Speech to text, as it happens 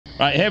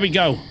Right, here we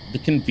go. The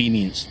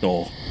convenience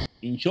store.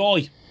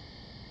 Enjoy.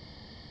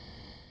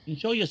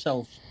 Enjoy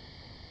yourselves.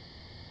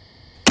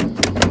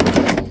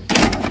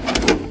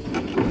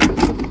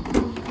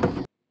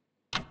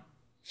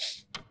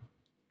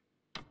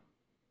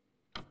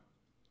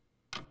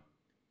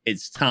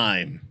 It's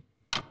time.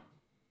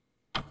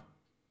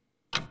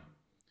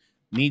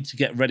 Need to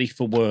get ready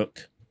for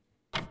work.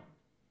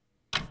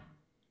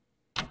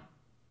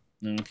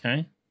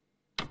 Okay.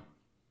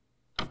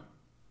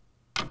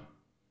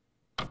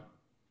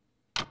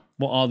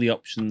 What are the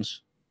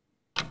options?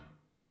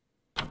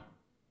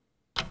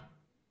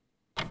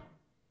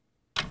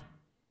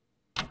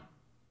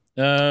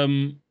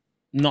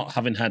 Not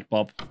having head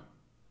bob.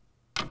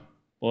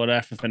 But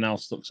everything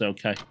else looks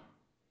okay.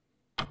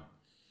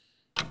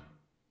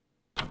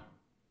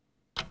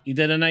 You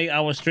did an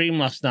 8-hour stream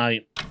last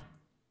night.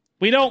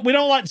 We don't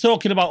like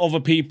talking about other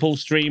people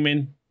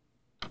streaming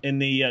in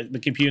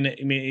the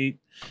community.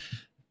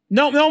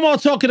 No more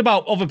talking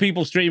about other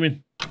people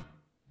streaming.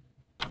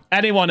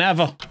 Anyone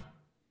ever.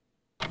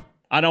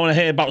 I don't want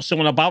to hear about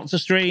someone about to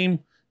stream,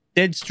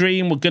 did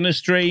stream, we're gonna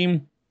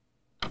stream.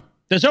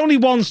 There's only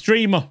one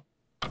streamer.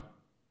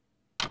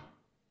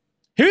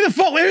 Who the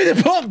fuck?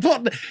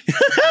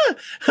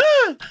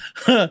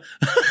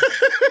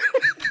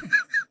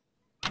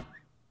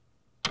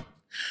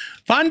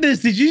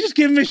 Pandas, did you just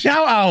give him a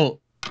shout out?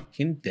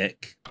 Fucking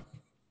dick.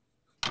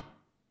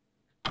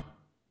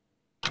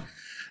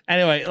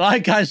 Anyway,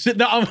 like I said,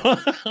 no,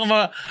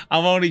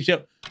 I'm only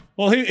joking.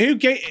 Well, who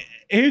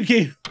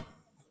gave?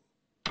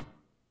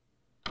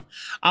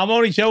 I'm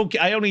only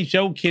joking. I'm only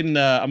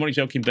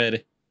joking,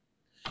 Birdie.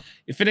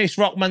 You finished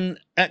Rockman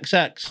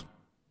XX.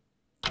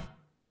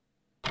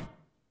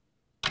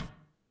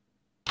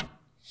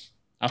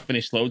 I've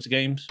finished loads of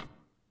games.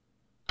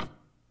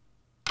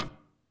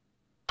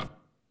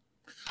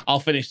 I'll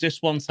finish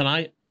this one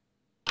tonight.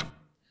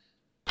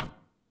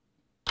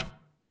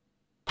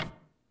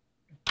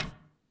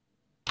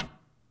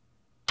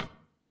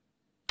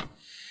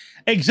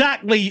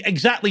 Exactly,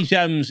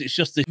 Gems. It's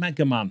just the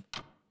Mega Man.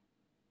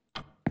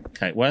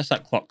 Okay, where's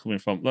that clock coming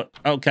from? Look,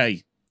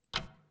 okay.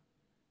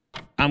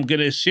 I'm going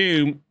to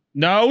assume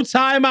no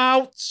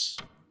timeouts.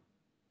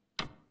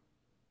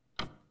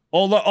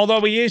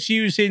 Although he is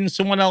using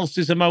someone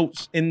else's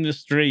emotes in the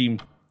stream.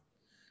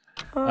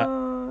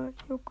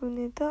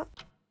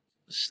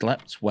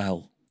 Slept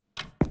well.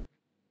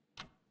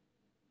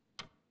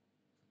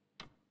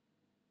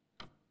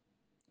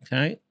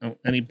 Okay.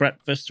 Any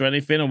breakfast or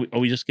anything? Or are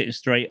we just getting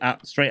straight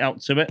out to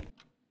it?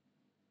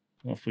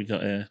 What have we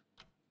got here?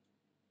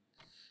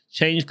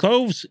 Change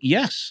clothes?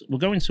 Yes, we're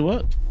going to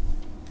work.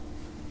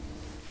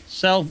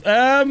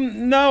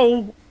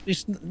 No,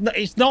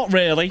 it's not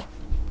really.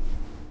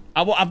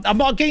 I'm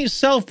not against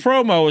self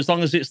promo as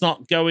long as it's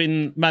not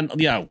going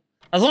mental. You know,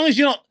 as long as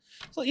you're not.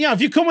 Yeah, if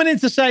you're coming in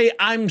to say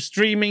I'm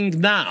streaming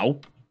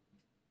now,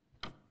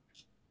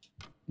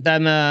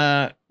 then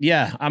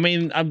yeah, I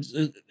mean,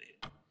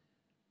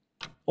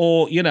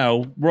 or you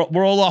know,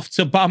 we're all off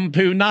to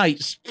Bamboo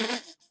Nights.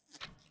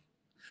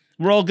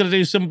 We're all gonna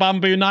do some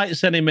Bamboo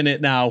Nights any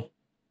minute now.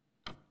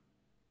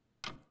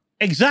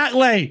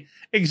 Exactly.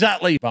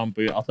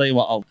 Bamboo. I'll tell you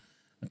what.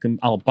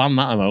 I'll ban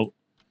that emote.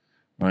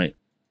 Right.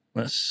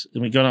 Are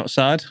we going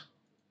outside?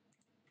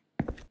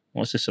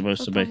 What's this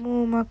supposed to be?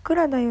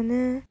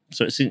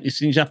 So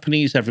it's in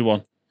Japanese,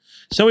 everyone.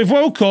 So we've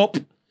woke up.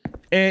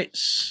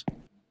 It's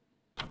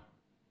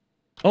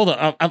hold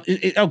on.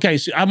 Okay,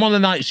 so I'm on the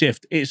night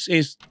shift.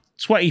 It's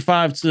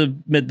 25 to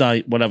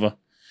midnight, whatever.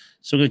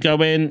 So we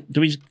go in.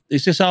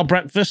 Is this our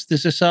breakfast?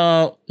 Is this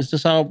our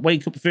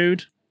wake up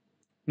food?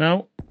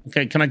 No.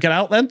 Okay. Can I get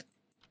out then?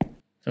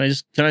 Can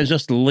I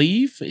just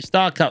leave? It's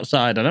dark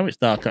outside. I know it's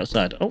dark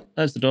outside. Oh,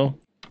 there's the door.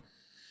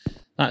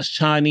 That's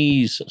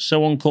Chinese.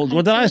 So uncalled.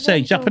 What did I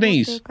say?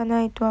 Japanese.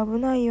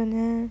 Gotta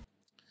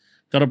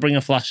bring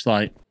a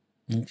flashlight.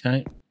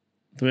 Okay.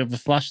 Do we have a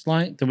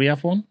flashlight? Do we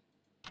have one?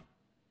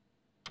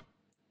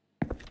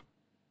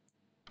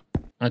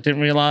 I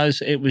didn't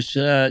realize it was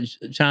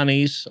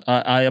Chinese.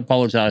 I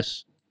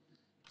apologize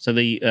to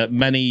the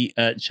many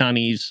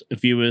Chinese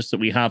viewers that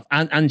we have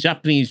and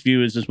Japanese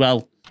viewers as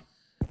well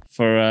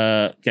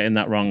for getting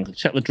that wrong.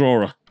 Check the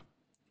drawer.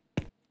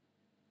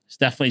 It's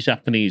definitely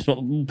Japanese.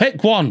 Well,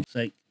 pick one.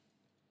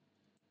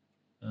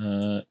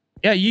 Yeah,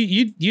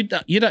 you'd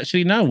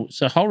actually know.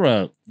 It's a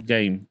horror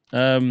game.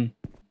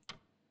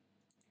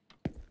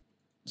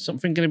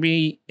 Something going to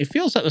be. It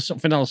feels like there's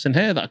something else in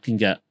here that I can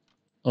get.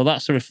 Oh,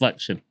 that's a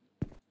reflection.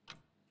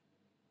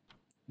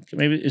 Okay,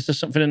 maybe is there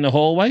something in the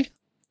hallway?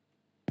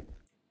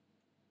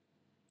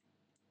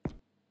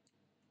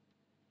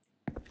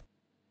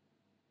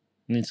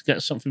 I need to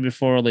get something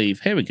before I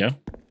leave. Here we go.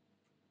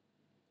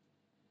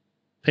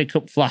 Pick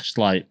up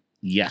flashlight.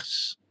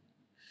 Yes.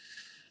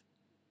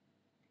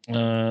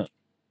 Turn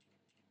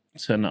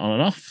that on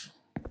and off.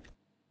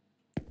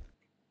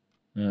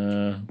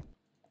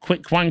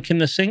 Quick wank in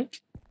the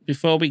sink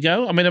before we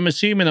go. I mean, I'm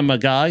assuming I'm a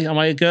guy. Am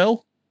I a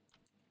girl?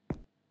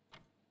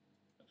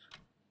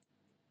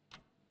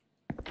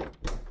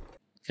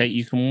 Okay,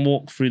 you can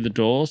walk through the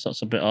doors.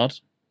 That's a bit odd.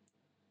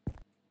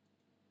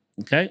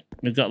 Okay,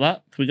 we've got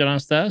that. Can we go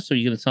downstairs? So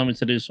you're going to tell me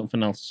to do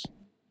something else?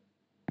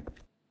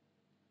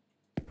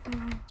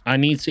 I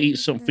need to eat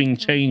something,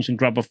 change, and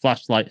grab a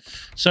flashlight.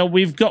 So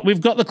we've got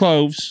the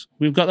clothes.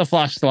 We've got the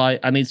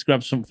flashlight. I need to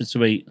grab something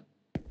to eat.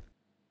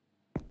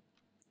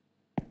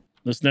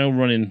 There's no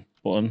running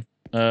button.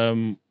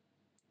 I've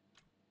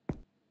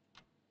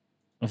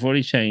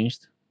already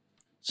changed.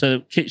 So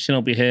the kitchen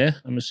will be here,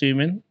 I'm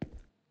assuming.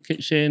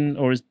 Kitchen,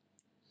 or is...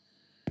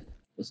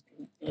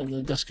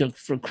 Let's go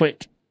for a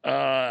quick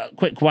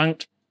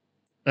wank.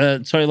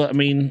 Toilet, I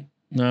mean.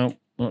 No,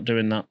 not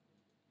doing that.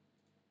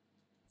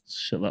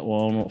 Shut that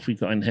one. What have we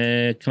got in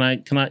here? Can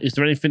I, is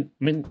there anything?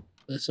 I mean,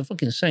 it's a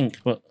fucking sink,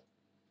 but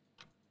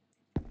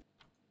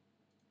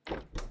I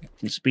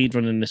can speed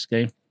run in this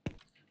game.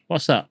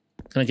 What's that?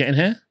 Can I get in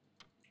here?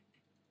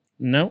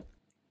 No,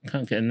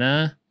 can't get in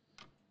there.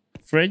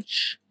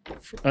 Fridge.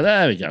 Oh,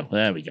 there we go.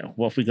 There we go.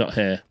 What have we got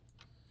here?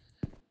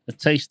 A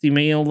tasty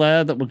meal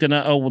there that we're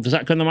gonna. Oh, well, does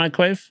that go in the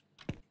microwave?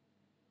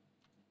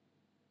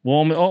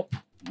 Warm it up.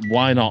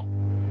 Why not?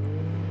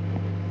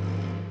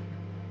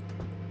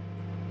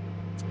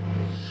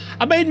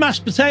 I made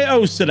mashed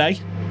potatoes today,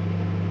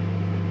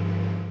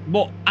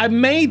 but I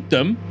made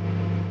them,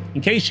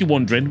 in case you're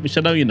wondering, which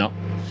I know you're not,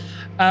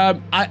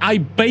 I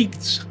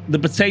baked the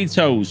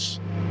potatoes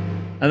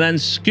and then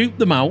scooped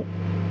them out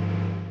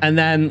and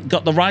then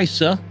got the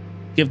ricer,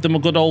 give them a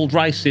good old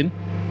ricing.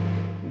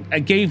 I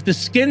gave the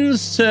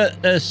skins to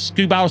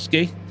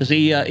Bowski, because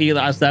he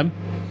has them,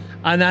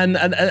 and then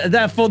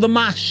therefore the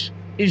mash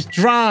is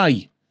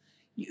dry.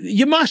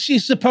 Your mash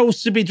is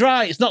supposed to be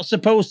dry. It's not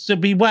supposed to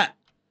be wet.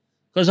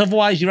 Because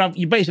otherwise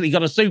you basically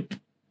got a soup.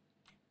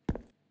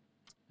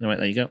 Anyway,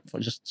 there you go.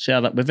 I'll just share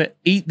that with it.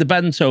 Eat the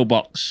bento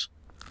box.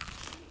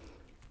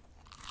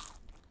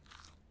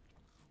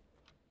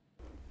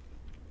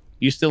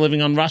 You still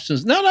living on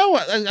rations? No,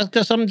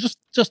 because I'm just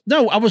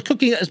no. I was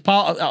cooking it as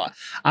part of.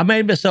 I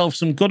made myself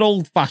some good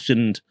old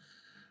fashioned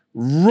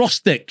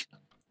rustic.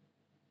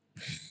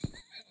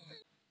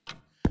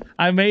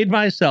 I made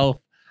myself.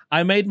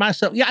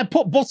 Yeah, I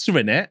put butter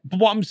in it. But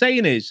what I'm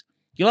saying is,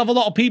 you'll have a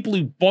lot of people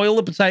who boil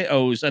the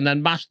potatoes and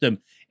then mash them.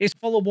 It's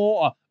full of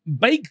water.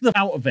 Bake them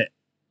out of it.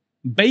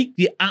 Bake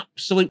the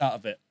absolute out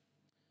of it.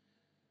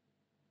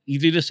 You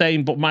do the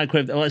same, but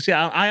microwave. Let's see.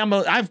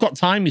 I've got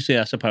time. You see,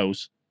 I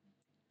suppose.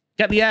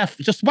 Get the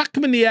just whack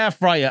them in the air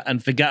fryer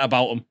and forget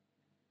about them.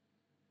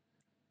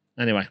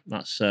 Anyway,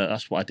 that's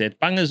what I did.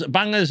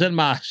 Bangers and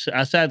mash.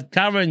 I said,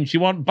 Karen, do you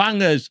want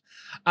bangers?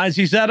 And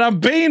she said, I'm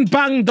being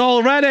banged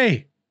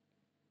already.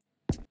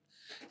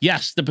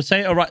 Yes, the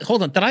potato. Right,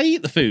 hold on. Did I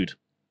eat the food?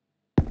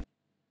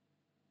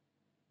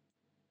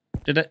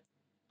 Did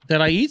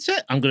I eat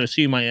it? I'm going to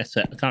assume I ate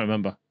it. I can't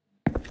remember.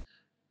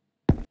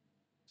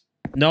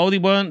 No, they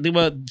weren't. They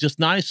were just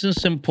nice and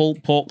simple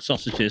pork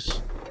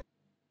sausages.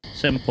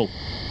 Simple.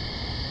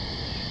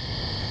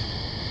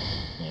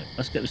 Right,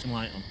 let's get this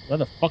light on. Where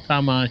the fuck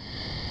am I?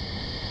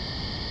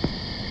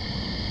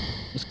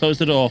 Let's close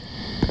the door.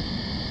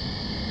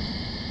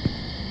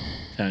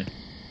 Okay.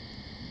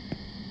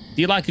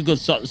 Do you like a good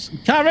sausage?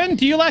 Karen,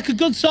 do you like a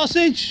good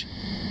sausage?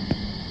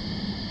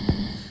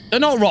 They're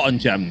not rotten,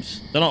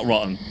 Gems. They're not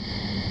rotten.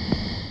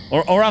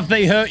 Or have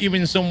they hurt you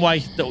in some way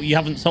that you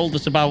haven't told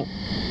us about?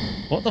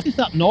 What the f is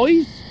that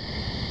noise?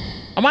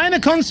 Am I in a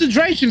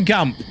concentration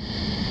camp?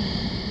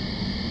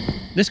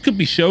 This could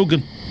be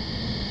Shogun.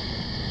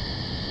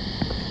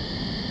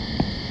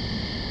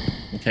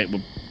 Okay,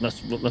 well,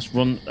 let's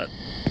run.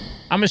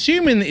 I'm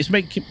assuming that it's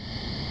making.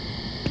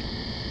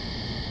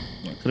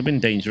 That could have been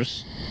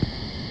dangerous.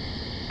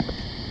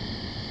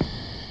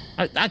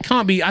 I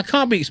can't be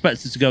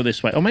expected to go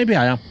this way. Or maybe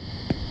I am.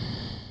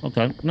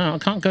 Okay. No, I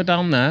can't go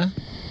down there.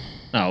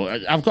 No,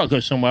 I've got to go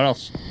somewhere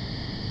else.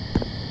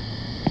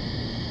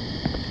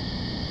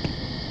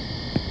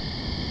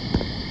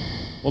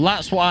 Well,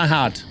 that's what I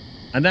had.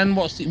 And then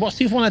what's the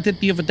other one I did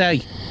the other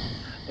day?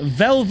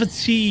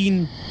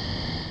 Velveted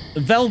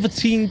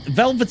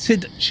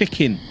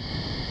chicken.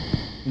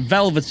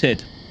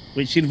 Velveted,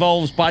 which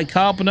involves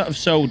bicarbonate of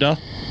soda,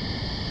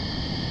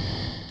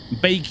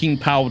 baking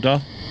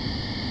powder,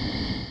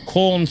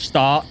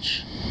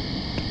 cornstarch.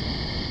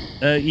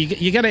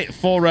 You get it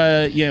for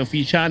for your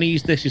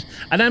Chinese dishes,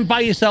 and then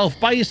buy yourself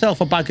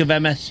a bag of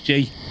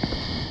MSG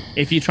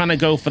if you're trying to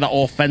go for that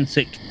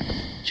authentic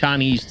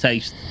Chinese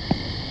taste.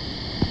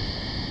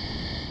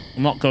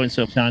 I'm not going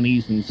to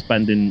Chinese and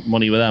spending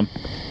money with them.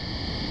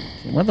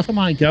 Where the fuck am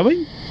I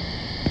going?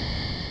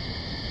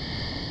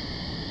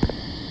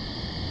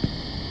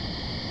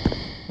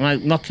 Am I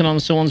knocking on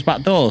someone's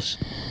back doors?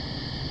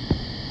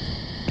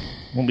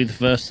 Won't be the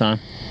first time.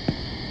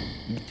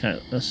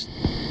 Okay, let's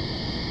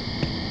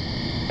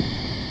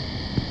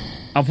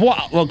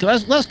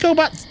go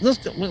back.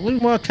 Let's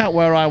work out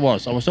where I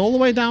was. I was all the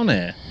way down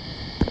here.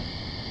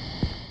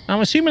 I'm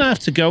assuming I have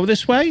to go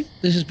this way.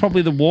 This is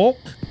probably the walk.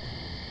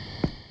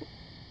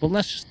 But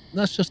let's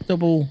just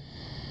double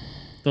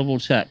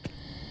check.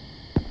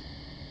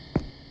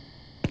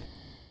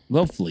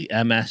 Lovely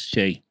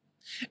MSG.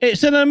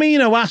 It's an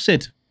amino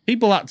acid.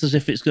 People act as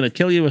if it's going to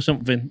kill you or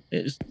something.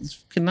 It's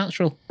fucking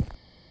natural.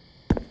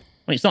 I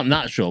mean, it's not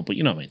natural, but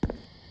you know what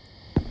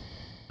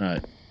I mean.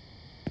 Right.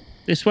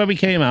 This is where we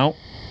came out.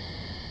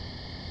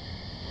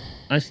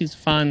 I just need to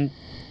find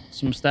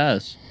some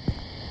stairs.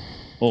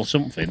 Or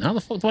something. How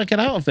the fuck do I get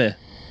out of here?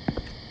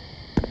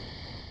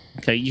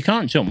 Okay, you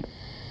can't jump.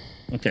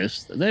 Okay,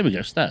 there we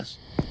go, stairs.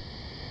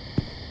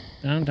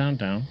 Down, down,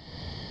 down.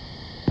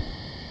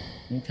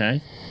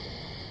 Okay.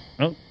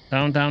 Oh,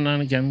 down, down,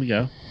 down again we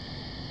go.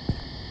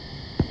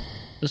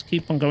 Just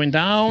keep on going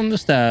down the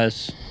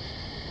stairs.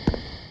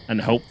 And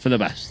hope for the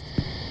best.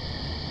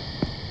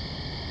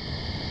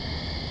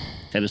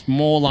 Okay, there's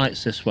more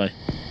lights this way.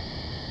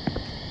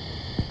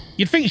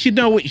 You'd think she'd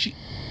know which...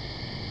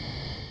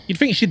 You'd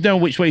think she'd know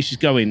which way she's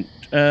going.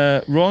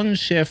 Run,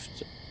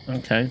 shift...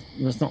 Okay,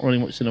 there's not really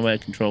much in the way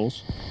of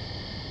controls.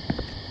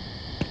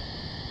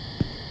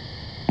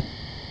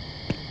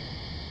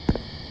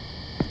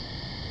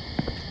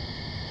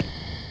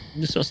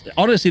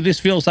 Honestly, this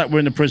feels like we're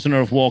in a prisoner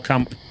of war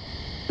camp.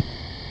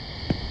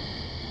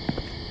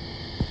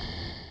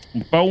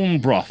 Bone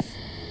broth.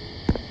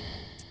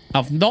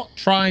 I've not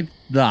tried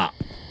that.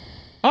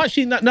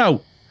 Actually,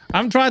 no. I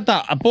haven't tried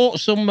that. I bought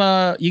some...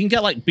 you can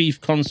get, like,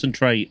 beef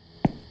concentrate.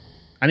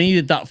 I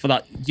needed that for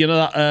that... You know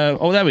that...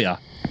 oh, there we are.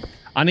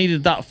 I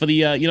needed that for the...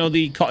 you know,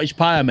 the cottage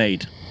pie I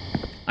made.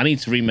 I need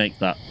to remake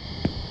that.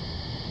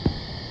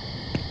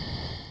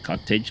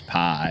 Cottage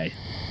pie.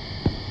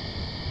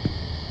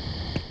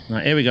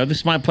 Right, here we go. This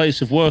is my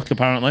place of work,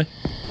 apparently.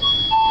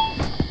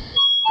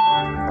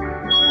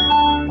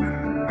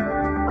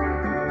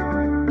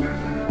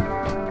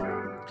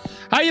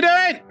 How you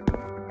doing?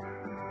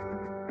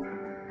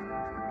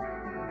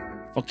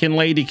 Fucking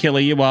lady killer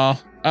you are.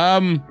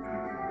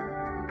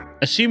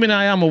 Assuming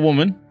I am a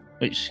woman,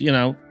 which, you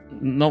know,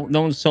 no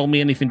one's told me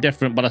anything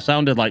different, but I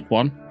sounded like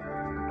one.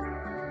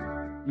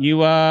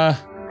 You,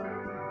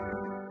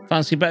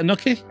 fancy a bit of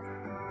nookie?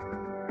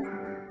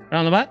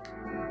 Around the back?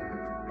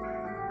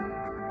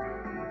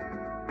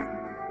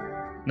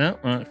 No?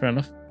 Alright, fair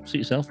enough. Suit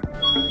yourself.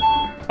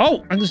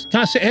 Oh! Can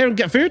I sit here and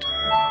get food?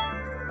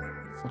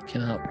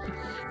 Fucking hell.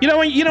 You know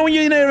when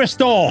you're near a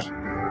store?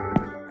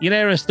 You're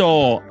near a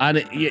store,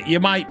 and you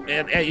might...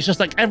 It's just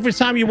like every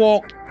time you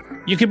walk,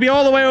 you could be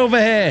all the way over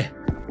here.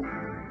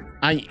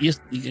 And you're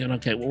going,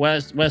 okay, well,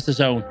 where's the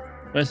zone?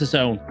 Where's the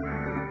zone?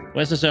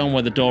 Where's the zone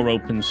where the door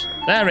opens?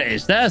 There it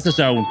is. There's the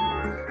zone.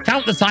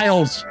 Count the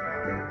tiles.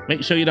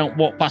 Make sure you don't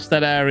walk past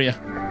that area.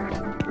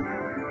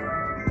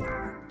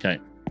 Okay.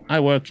 I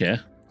work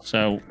here,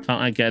 so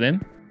can't I get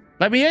in?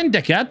 Let me in,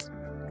 dickhead.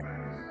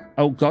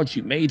 Oh, God,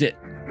 you made it.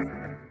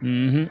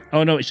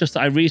 Oh, no, it's just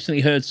that I recently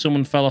heard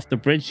someone fell off the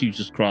bridge you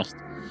just crossed.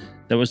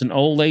 There was an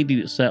old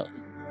lady that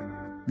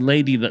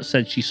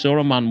said she saw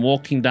a man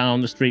walking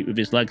down the street with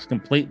his legs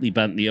completely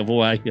bent the other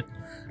way.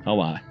 Oh,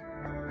 I.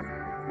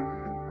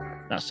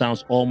 That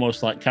sounds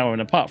almost like cowering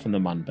apart from the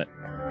man bit.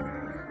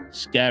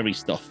 Scary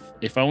stuff.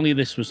 If only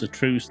this was a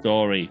true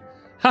story.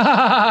 Ha ha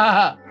ha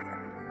ha!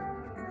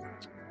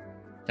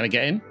 Can I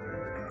get in?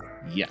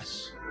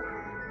 Yes.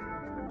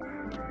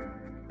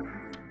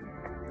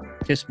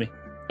 Kiss me.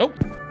 Oh!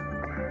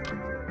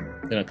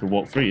 Then I could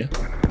walk through you.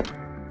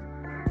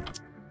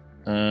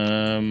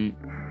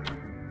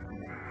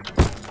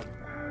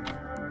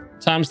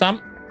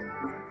 Timestamp.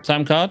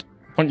 Time card.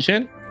 Punch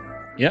in.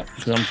 Yep,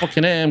 because I'm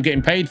fucking here. I'm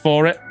getting paid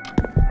for it.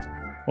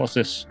 What's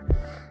this?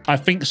 I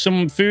think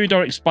some food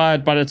are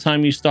expired by the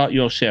time you start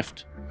your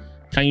shift.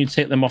 Can you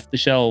take them off the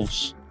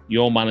shelves?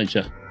 Your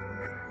manager.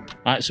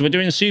 All right, so we're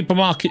doing a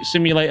supermarket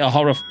simulator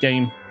horror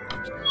game.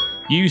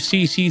 Use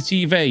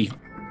CCTV.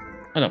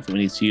 I don't think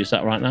we need to use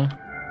that right now.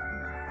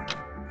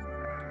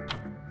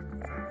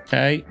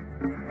 Okay.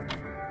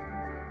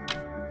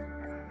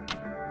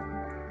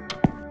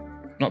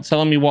 Not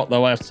telling me what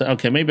though. I have to.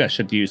 Okay, maybe I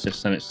should use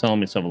this, and it's telling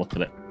me to have a look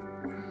at it.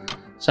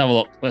 Let's have a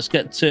look. Let's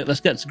get to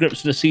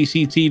grips with the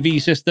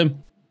CCTV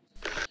system.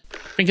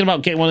 Thinking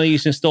about getting one of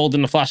these installed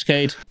in the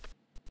flashcade.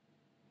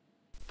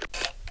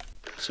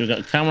 So we've got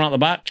a camera out the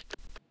back.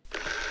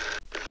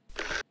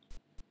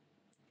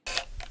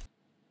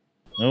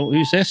 Oh,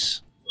 who's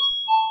this?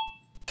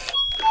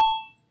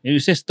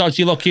 Who's this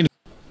dodgy looking?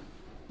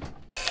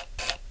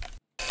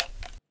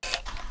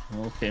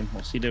 Okay,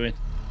 what's he doing?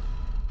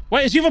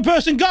 Wait, is the other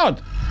person gone?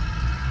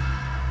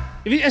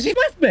 Has he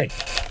left me?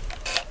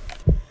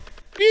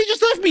 You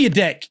just left me, you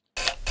dick.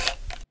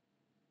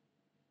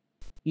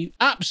 You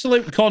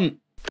absolute cunt.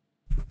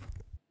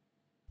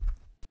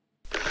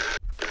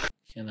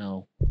 You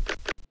know,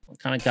 what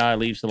kind of guy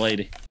leaves the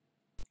lady?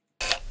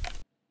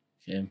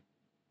 Him.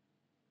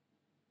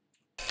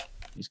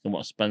 He's going to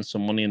want to spend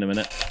some money in a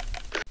minute.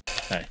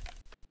 Okay.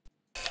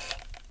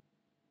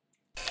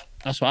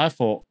 That's what I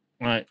thought.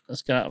 Right,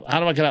 let's get out. How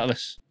do I get out of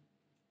this?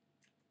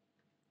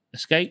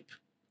 Escape?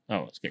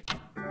 Oh, escape.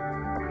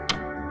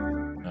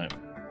 Right.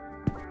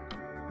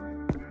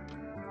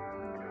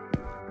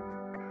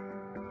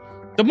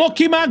 The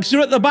mucky mags are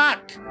at the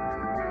back.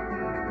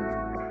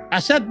 I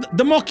said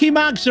the mucky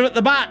mags are at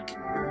the back.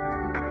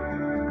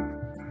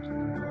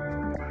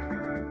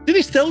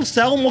 they still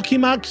sell mucky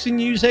mags in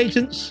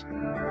newsagents?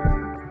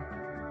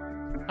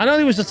 I know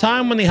there was a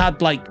time when they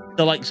had like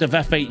the likes of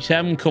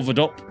FHM covered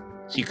up,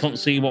 so you couldn't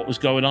see what was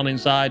going on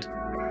inside.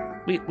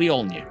 We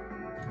all knew.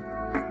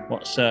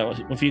 What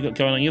have you got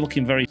going on? You're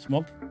looking very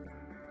smug.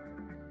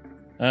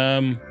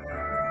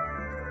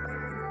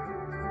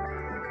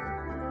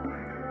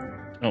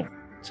 Oh,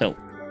 tilt.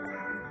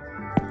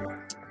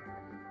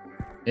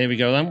 Here we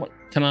go then. What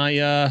can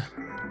I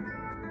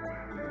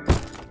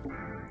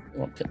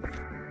what the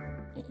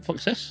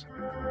fuck's this?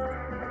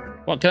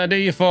 What can I do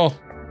you for?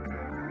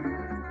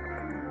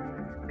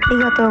 Well,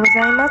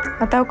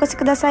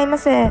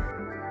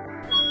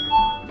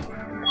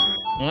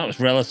 that was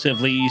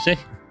relatively easy.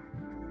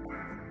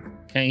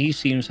 Okay, he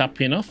seems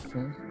happy enough.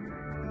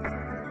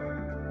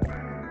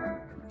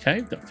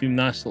 Okay, got a few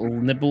nice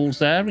little nibbles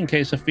there in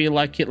case I feel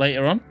like it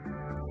later on.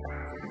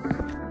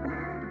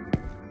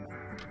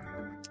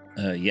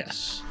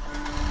 Yes.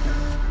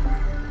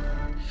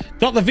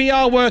 Got the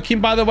VR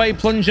working, by the way,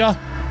 Plunger.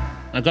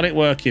 I got it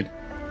working.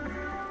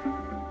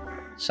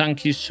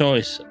 Sankey's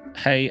choice.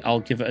 Hey, I'll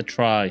give it a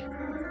try.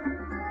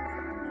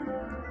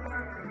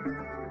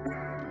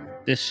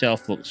 This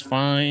shelf looks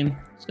fine.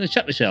 Just gonna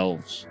check the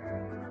shelves.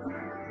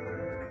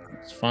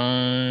 It's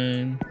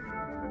fine.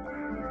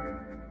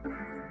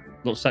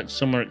 Looks like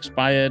some are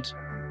expired.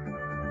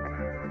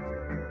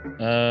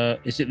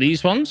 Is it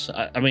these ones?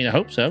 I mean, I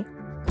hope so.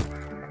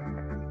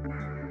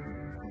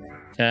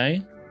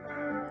 Okay.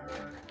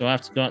 Do I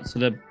have to go out to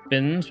the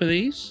bins for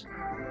these?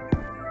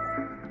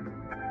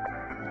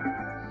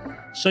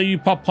 So you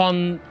pop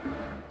on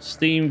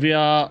Steam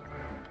VR.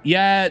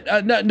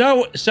 Yeah,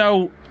 no.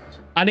 So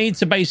I need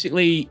to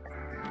basically...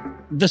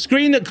 The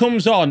screen that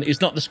comes on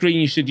is not the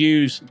screen you should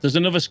use. There's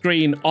another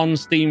screen on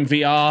Steam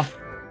VR.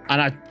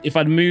 And if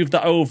I'd moved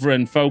that over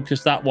and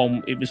focused that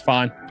one, it was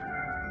fine.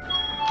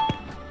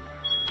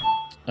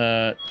 Do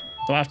I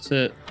have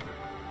to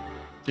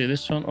do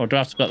this one? Or do I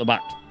have to go at the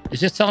back? Is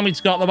this telling me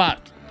to go at the back?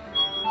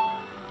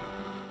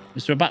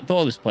 Is there a back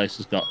door this place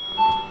has got?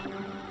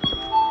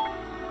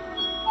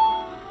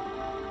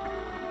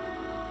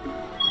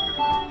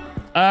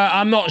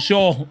 I'm not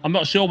sure. I'm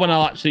not sure when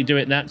I'll actually do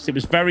it next. It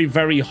was very,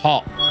 very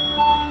hot.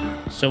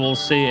 So we'll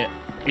see it.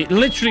 It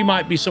literally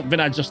might be something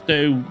I just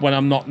do when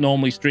I'm not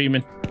normally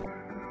streaming.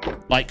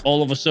 Like,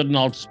 all of a sudden,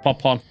 I'll just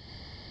pop on.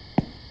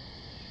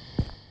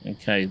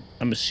 Okay.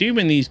 I'm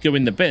assuming these go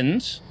in the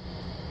bins.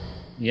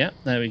 Yeah,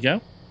 there we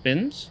go.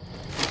 Bins.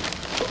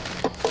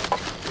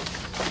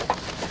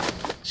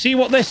 See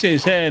what this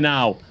is here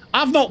now.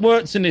 I've not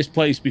worked in this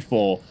place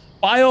before,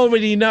 but I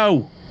already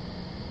know.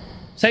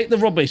 Take the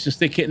rubbish and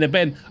stick it in the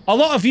bin. A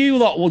lot of you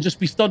lot will just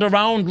be stood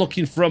around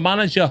looking for a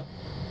manager.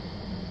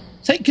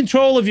 Take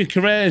control of your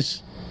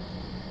careers.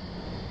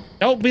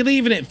 Don't be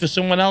leaving it for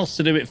someone else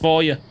to do it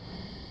for you.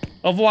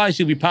 Otherwise,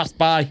 you'll be passed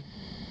by.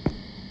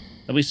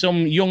 There'll be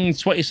some young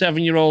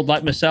 27-year-old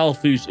like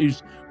myself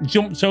who's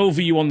jumped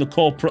over you on the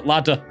corporate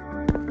ladder.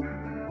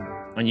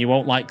 And you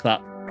won't like that.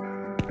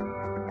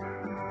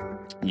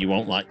 You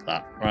won't like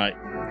that. Right.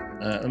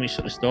 Let me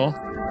shut this door.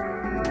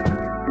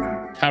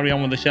 Carry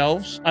on with the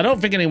shelves. I don't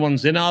think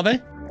anyone's in, are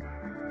they?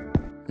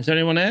 Is there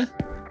anyone here?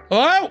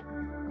 Hello?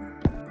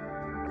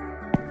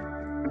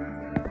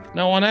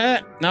 No one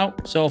here? No,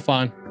 it's all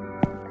fine.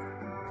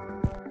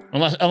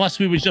 Unless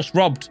we were just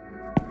robbed.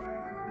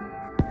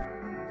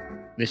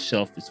 This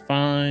shelf is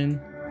fine.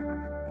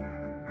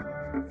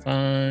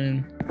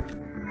 Fine.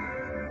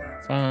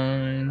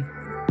 Fine.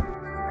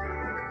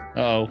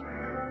 Uh-oh.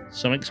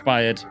 Some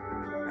expired.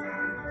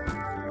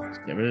 Let's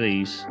get rid of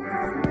these.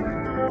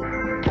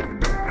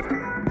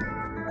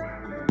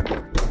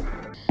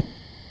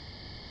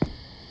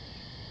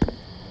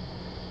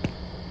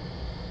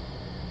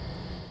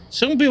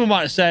 Some people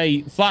might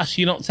say, Flash,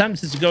 you're not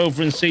tempted to go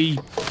over and see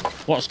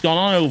what's gone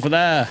on over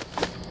there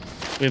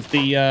with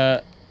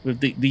the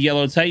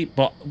yellow tape,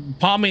 but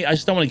part of me, I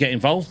just don't want to get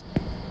involved.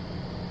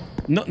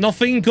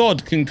 Nothing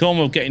good can come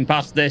of getting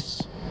past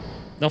this.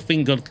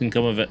 Nothing good can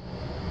come of it.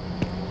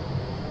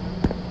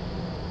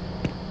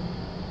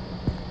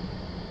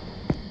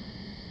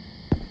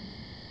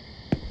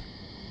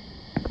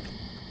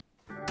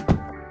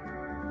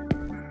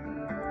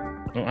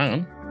 Oh, hang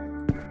on.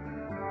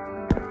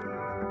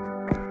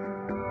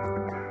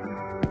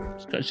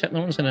 Just got to check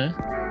no one's in here.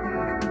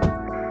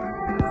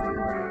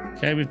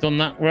 Okay, we've done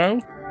that row.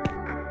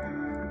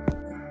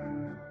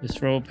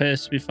 This row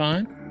appears to be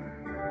fine.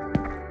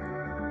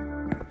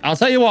 I'll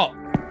tell you what.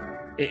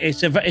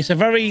 It's a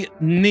very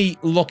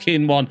neat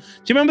looking one. Do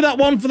you remember that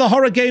one for the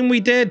horror game we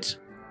did?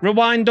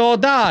 Rewind or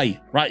Die?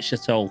 Right,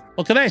 Chateau.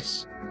 Look at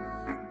this.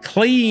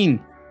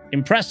 Clean.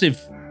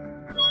 Impressive.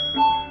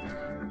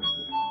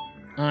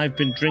 I've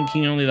been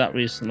drinking only that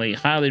recently.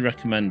 Highly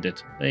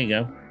recommended. There you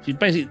go.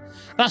 Basically,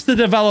 that's the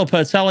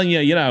developer telling you,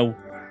 you know,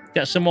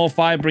 get some more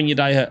fibre in your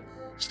diet.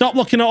 Stop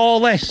looking at all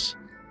this.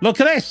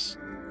 Look at this.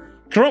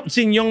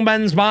 Corrupting young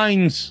men's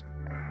minds.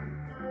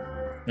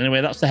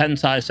 Anyway, that's the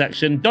hentai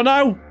section. Don't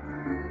know.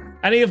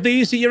 Any of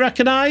these that you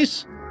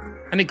recognise?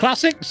 Any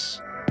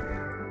classics?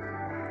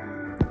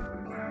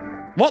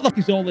 What the fuck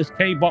is all this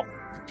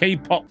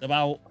K-pop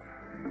about?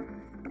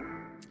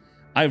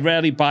 I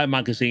rarely buy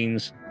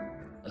magazines.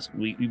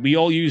 We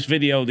all use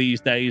video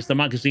these days. The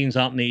magazines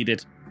aren't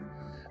needed.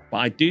 But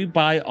I do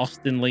buy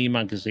Austin Lee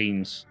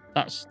magazines.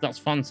 That's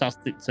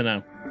fantastic to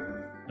know.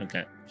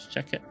 Okay, let's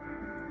check it.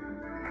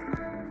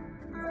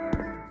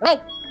 Oh!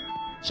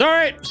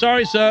 Sorry,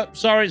 sir.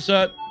 Sorry,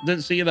 sir.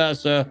 Didn't see you there,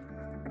 sir.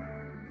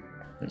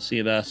 Didn't see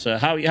you there, sir.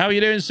 How are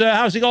you doing, sir?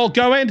 How's it all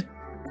going?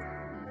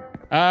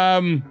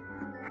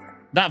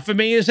 That for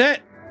me, is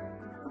it?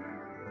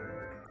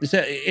 It's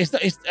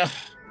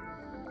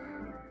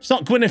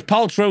not Gwyneth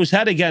Paltrow's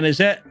head again, is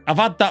it? I've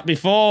had that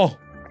before.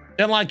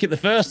 Didn't like it the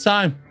first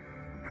time.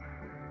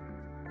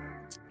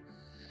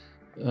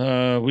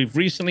 We've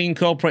recently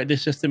incorporated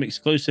this system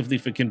exclusively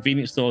for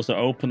convenience stores that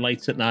open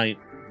late at night.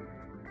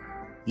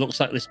 Looks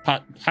like this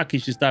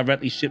package is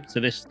directly shipped to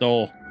this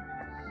store.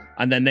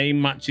 And their name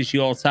matches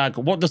your tag.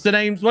 What does it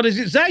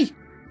say?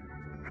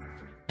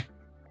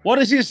 What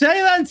does it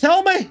say then?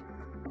 Tell me.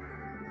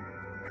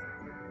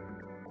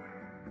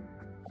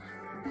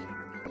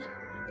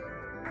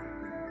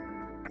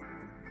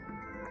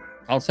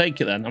 I'll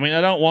take it then. I mean, I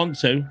don't want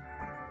to,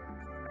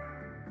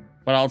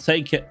 but I'll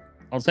take it.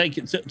 I'll take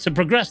it to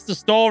progress the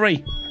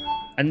story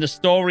and the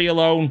story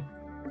alone.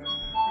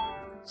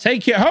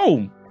 Take it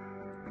home.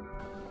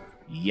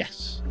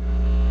 Yes.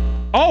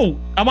 Oh,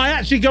 am I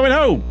actually going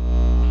home?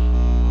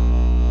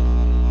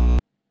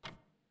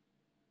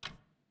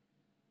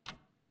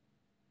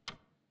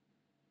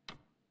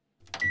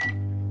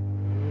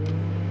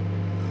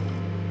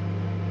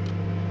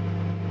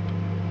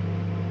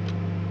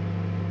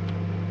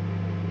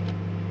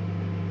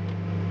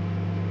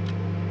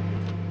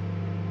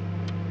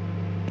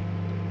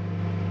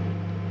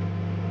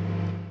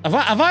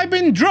 Have I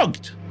been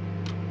drugged?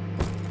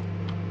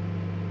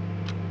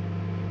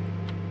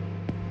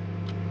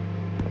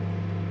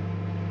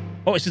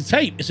 Oh, it's a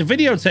tape. It's a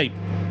videotape.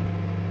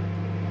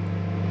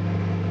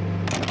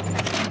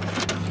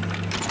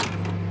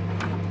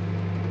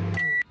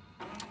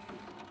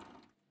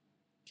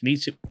 Can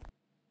eat it.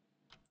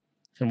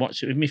 Can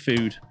watch it with me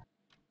food.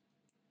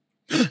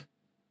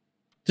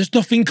 There's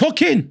nothing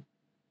cooking.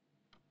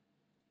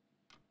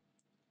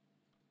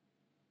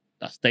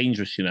 That's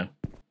dangerous, you know.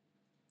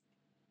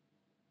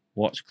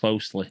 Watch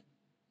closely.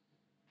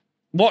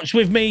 Watch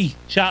with me,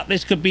 chat.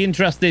 This could be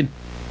interesting.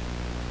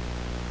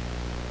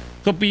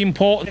 Could be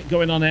important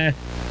going on here.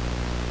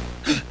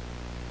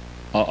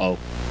 Uh-oh.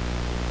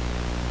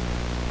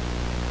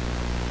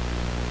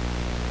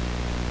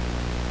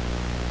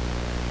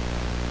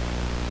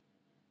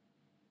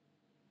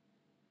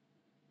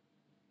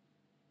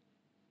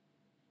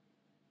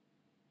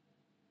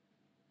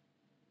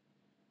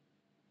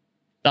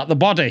 That the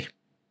body?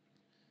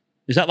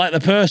 Is that like the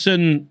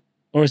person...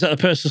 Or is that the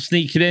person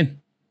sneaking in?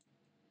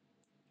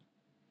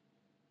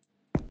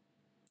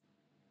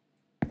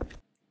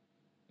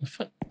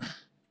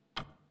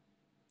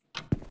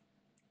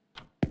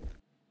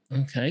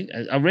 Okay,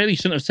 I really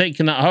shouldn't have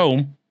taken that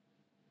home.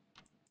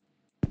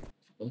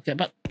 Get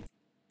back.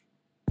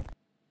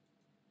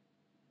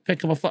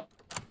 Pick up a foot.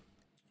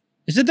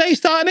 Is the day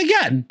starting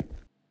again?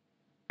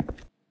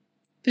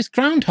 This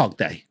Groundhog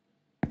Day.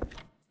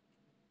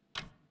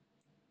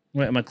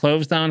 Wait, are my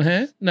clothes down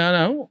here?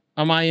 No.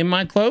 Am I in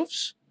my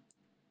clothes?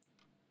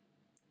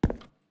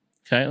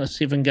 Okay, let's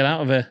see if I can get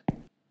out of here.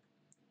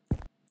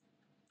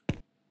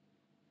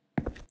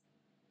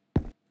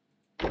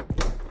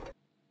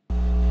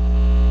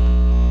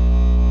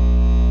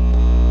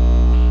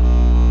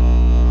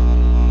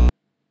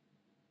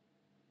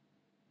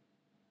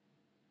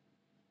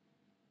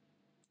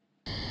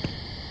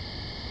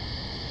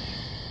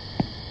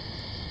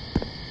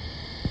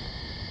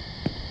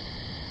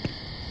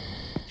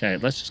 Okay,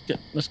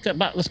 let's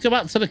go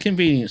back to the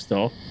convenience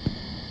store.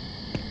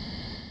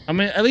 I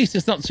mean, at least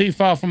it's not too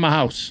far from my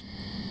house.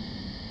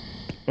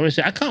 Or is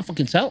it? I can't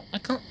fucking tell. I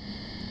can't.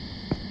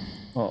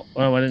 Oh,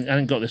 I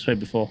didn't go this way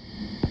before.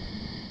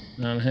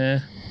 Down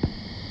here.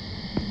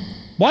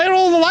 Why are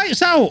all the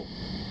lights out?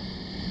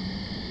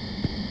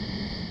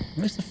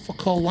 Where's the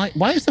fuck all light?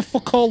 Why is the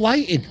fuck all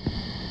lighting?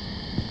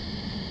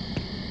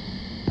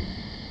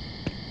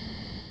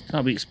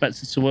 Can't be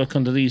expected to work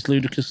under these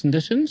ludicrous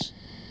conditions.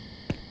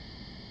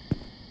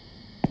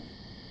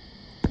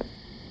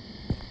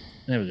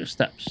 There we go,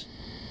 steps.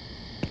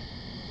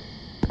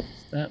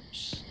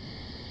 Steps.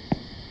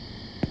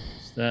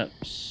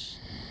 Steps.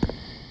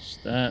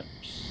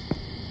 Steps.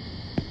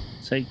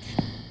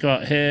 Go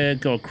out here,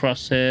 go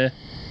across here,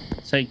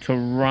 take a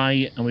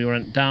right, and we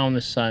went down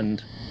this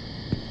end.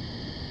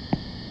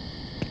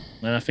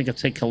 And I think I'll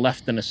take a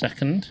left in a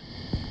second.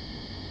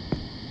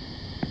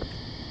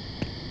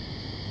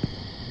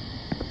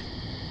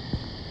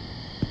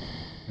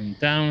 And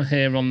down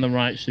here on the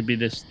right should be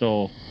this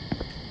door.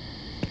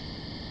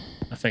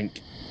 I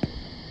think.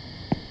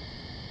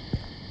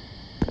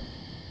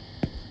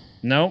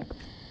 No.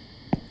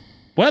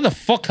 Where the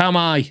fuck am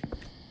I?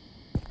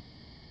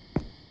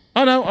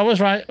 Oh no, I was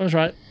right. I was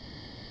right.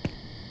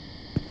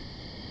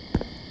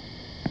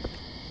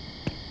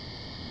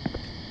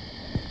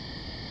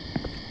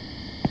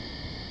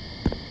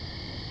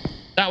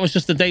 That was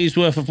just a day's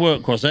worth of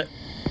work, was it?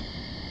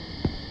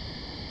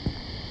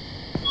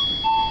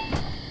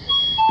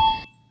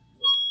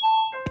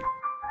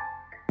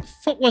 The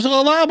fuck was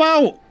all that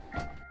about?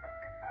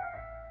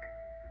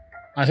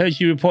 I heard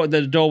you reported that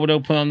the door would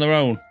open on their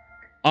own.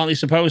 Aren't they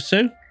supposed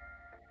to?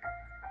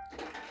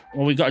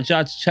 Well, we got a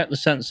jar to check the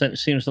sensor. It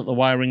seems that the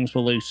wirings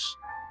were loose.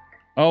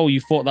 Oh, you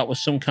thought that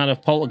was some kind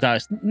of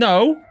poltergeist?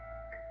 No.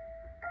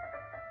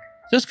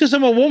 Just because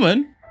I'm a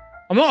woman,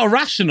 I'm not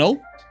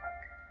irrational.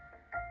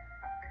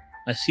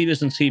 I see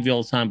this on TV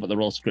all the time, but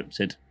they're all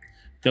scripted.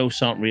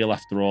 Ghosts aren't real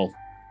after all.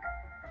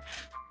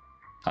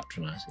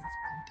 Patronising.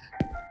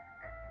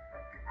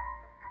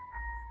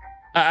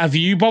 Have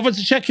you bothered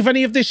to check if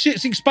any of this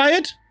shit's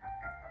expired?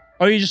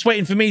 Or are you just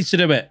waiting for me to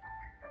do it?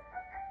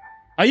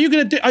 Are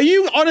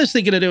you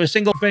honestly gonna do a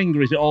single thing,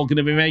 or is it all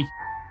gonna be me?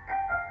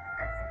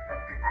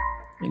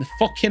 In the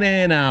fucking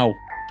air now.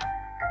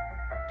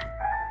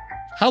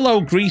 Hello,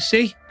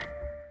 Greasy.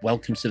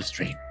 Welcome to the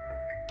stream.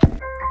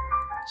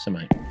 So,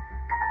 mate.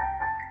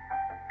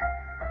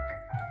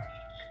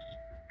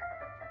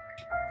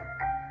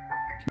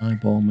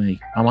 Eyeball me.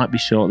 I might be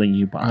shorter than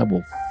you, but I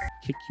will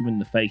kick you in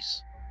the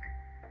face.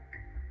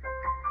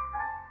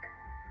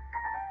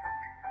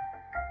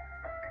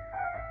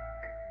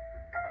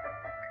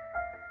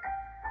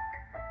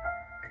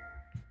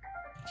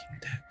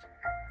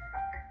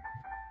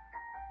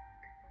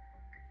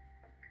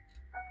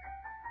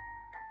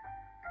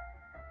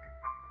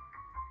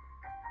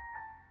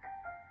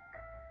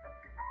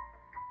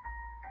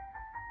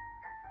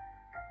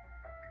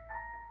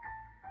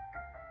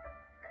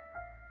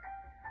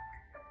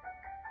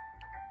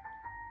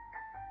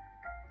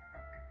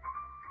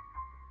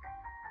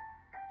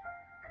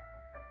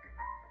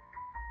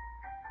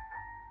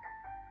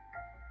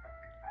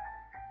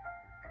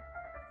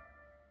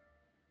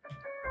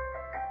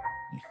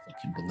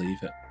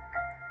 Believe it.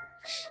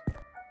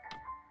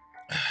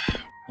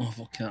 Oh,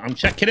 fucking, I'm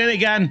checking in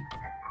again.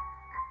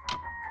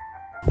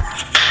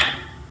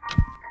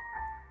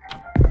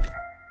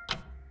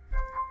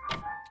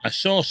 I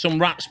saw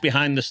some rats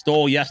behind the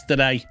store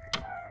yesterday.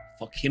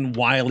 Fucking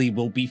Wiley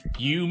will be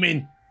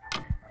fuming.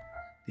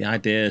 The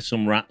idea of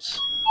some rats.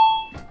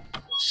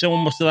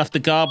 Someone must have left the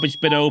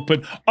garbage bin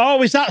open.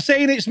 Oh, is that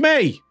saying it's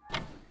me?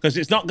 Because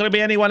it's not going to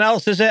be anyone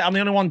else, is it? I'm the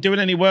only one doing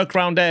any work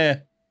around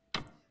here.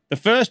 The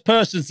first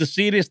person to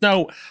see this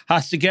note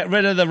has to get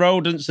rid of the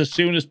rodents as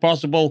soon as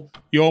possible.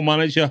 Your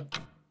manager.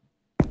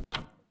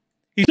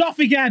 He's off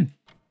again.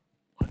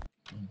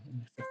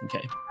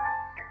 Okay.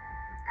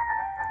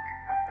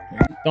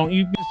 Don't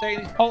you be saying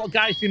it's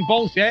poltergeisting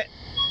bullshit.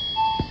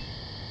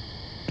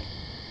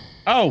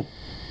 Oh.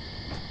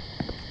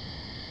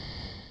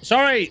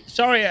 Sorry,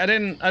 I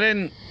didn't.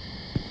 I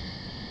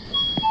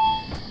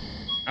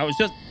was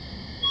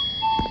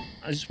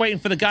just waiting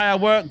for the guy I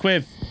work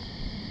with.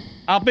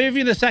 I'll be with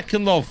you in a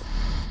second, love.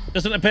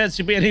 Doesn't appear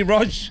to be any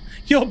rush.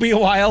 You'll be a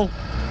while.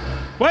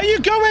 Where are you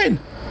going?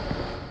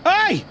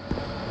 Hey!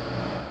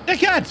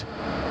 Dickhead!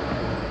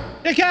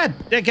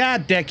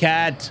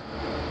 Dickhead!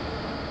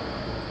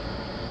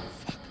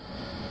 Fuck.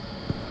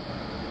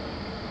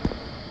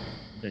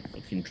 Big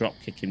fucking drop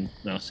kick him.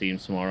 I'll see him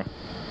tomorrow.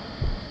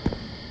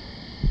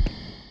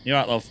 You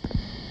alright, love?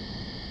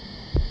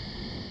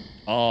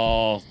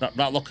 Oh,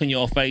 that look on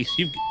your face.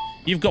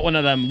 You've got one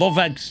of them love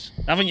eggs,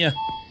 haven't you?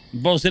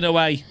 Buzzing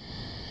away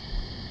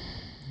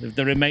with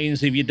the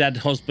remains of your dead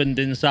husband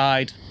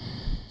inside.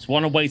 It's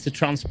one way to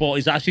transport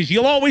his ashes.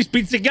 You'll always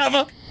be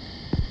together.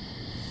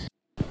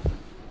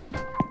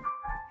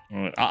 All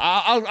right,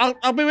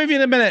 I'll be with you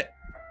in a minute.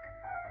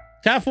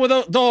 Careful with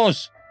the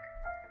doors.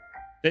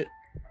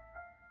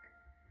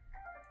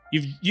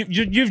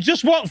 You've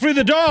just walked through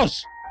the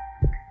doors.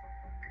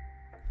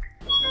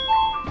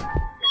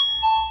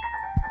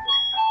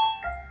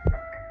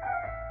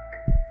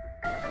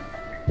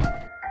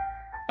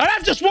 And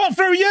I've just walked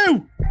through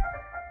you!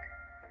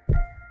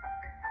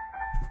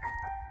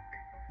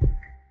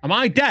 Am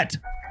I dead?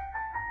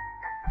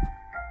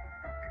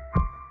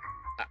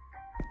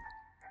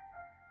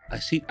 I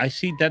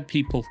see dead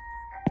people.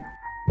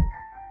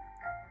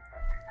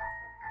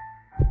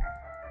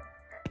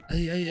 Are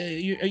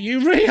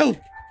you real?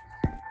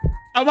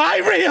 Am I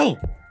real?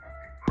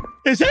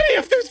 Is any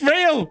of this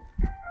real?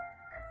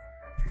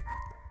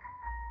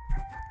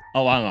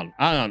 Oh, hang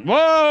on.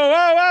 Whoa!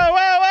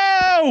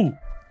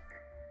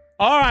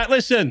 All right,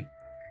 listen,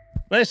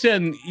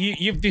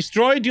 you've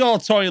destroyed your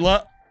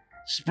toilet,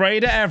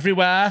 sprayed it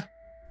everywhere.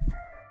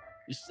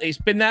 It's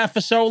been there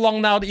for so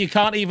long now that you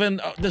can't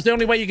even, there's the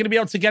only way you're going to be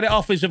able to get it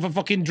off is with a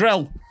fucking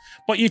drill.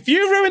 But if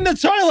you ruin the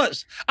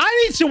toilets,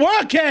 I need to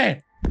work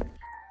here.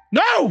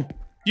 No,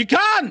 you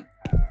can't.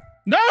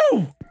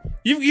 No,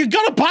 you've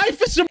got to pay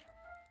for some.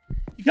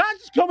 You can't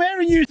just come here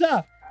and use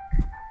that.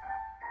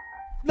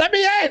 Let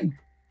me in.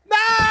 No!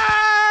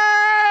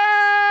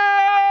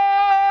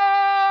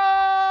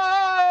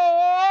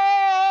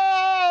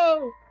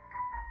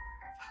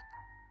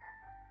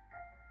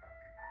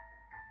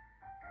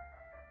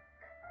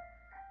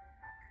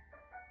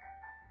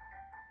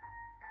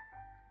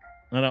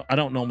 I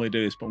don't normally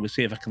do this, but we'll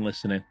see if I can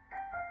listen in.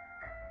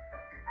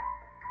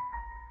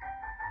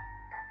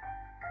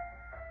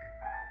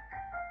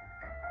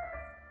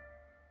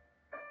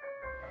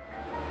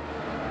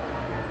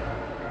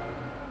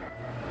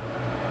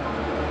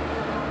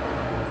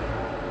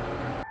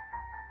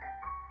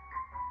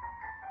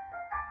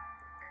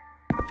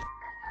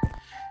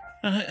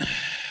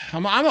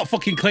 I'm not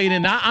fucking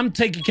cleaning that. I'm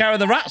taking care of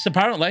the rats,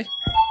 apparently.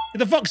 Who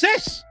the fuck's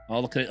this? Oh,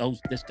 look at it. Oh,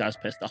 this guy's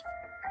pissed off.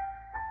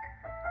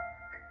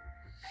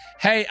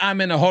 Hey,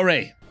 I'm in a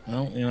hurry.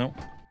 Well, you know,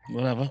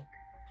 whatever.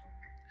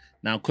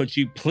 Now, could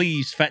you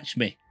please fetch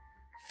me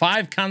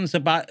 5 cans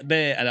of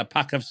beer and a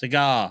pack of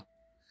cigar?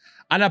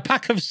 And a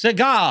pack of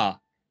cigar.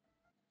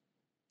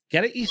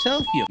 Get it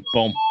yourself, you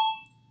bum.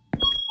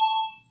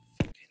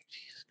 Fucking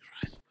Jesus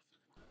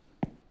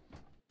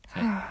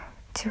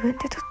Christ.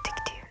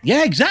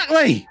 Yeah,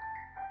 exactly.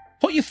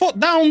 Put your foot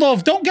down,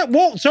 love. Don't get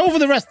walked over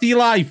the rest of your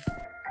life.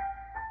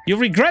 You'll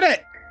regret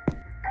it.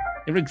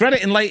 You'll regret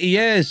it in later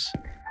years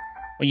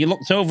when you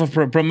looked over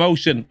for a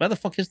promotion. Where the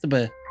fuck is the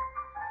beer?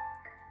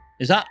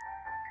 Is that?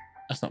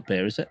 That's not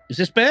beer, is it? Is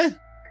this beer?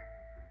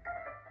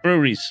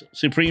 Breweries.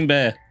 Supreme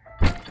beer.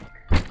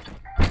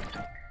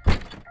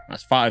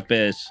 That's 5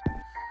 beers.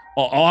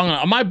 Oh, hang on.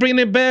 Am I bringing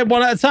in beer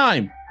one at a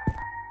time?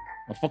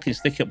 I'll fucking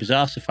stick it up his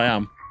ass if I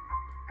am.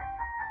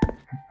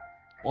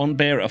 1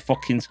 beer at a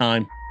fucking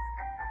time.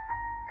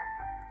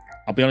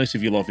 I'll be honest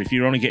with you, love. If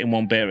you're only getting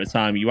 1 beer at a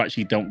time, you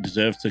actually don't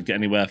deserve to get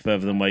anywhere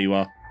further than where you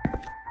are.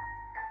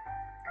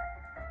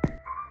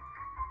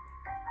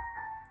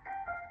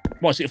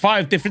 What's it?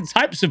 5 different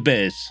types of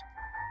beers?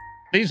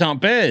 These aren't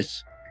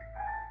beers.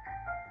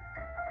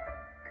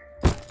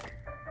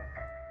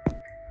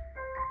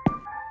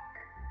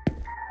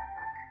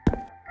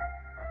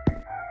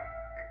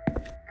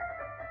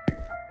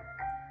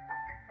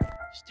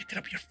 Stick it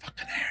up your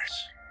fucking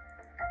hairs.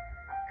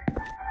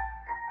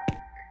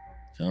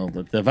 So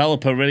the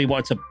developer really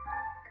wanted to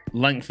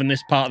lengthen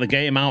this part of the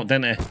game out,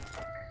 didn't he?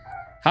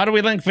 How do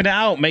we lengthen it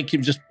out? Make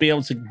him just be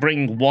able to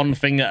bring 1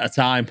 thing at a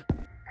time.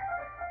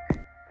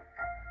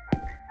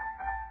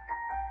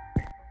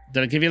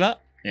 Did I give you that?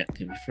 Yeah,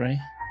 give me 3.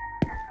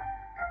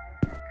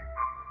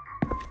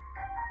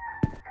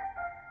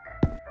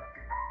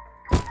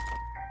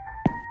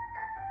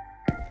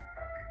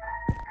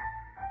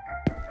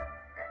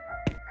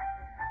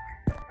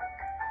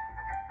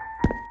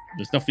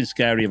 There's nothing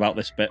scary about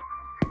this bit.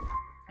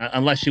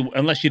 Unless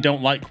you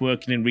don't like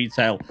working in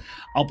retail.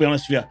 I'll be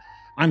honest with you,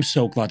 I'm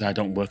so glad I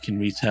don't work in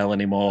retail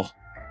anymore.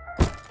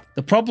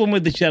 The problem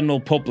with the general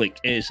public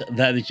is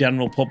they're the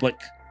general public.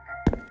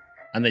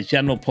 And the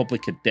general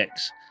public are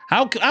dicks.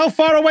 How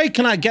far away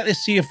can I get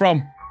this to you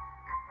from?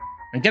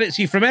 And get it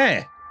to you from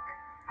here?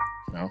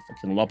 No,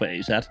 fucking lob it at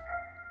his head.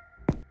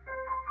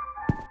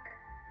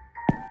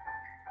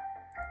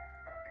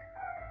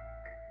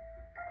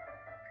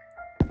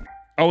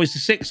 Oh, is the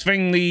 6th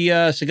thing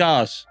the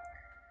cigars?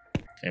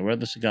 Okay, where are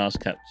the cigars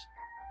kept?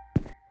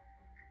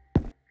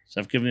 So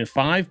I've given you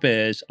 5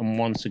 beers and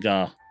 1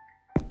 cigar.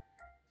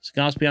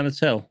 Cigars behind the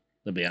till?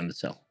 They're behind the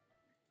till.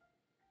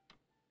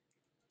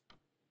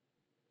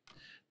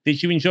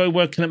 Did you enjoy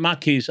working at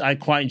Mackey's? I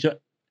quite enjoy.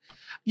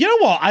 You know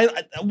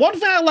what? One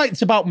thing I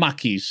liked about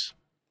Mackey's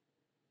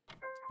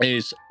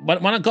is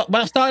when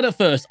I started at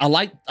first, I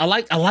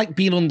like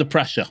being under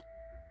pressure.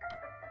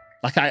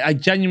 Like I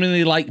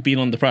genuinely like being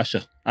under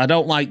pressure. I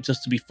don't like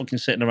just to be fucking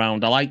sitting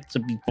around. I like to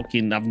be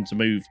fucking having to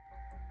move.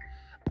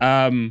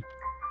 And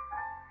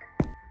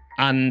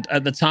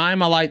at the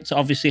time, I liked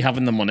obviously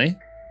having the money.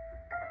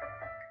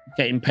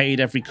 Getting paid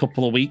every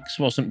couple of weeks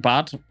wasn't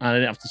bad. I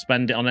didn't have to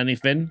spend it on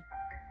anything.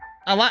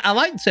 I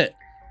liked it.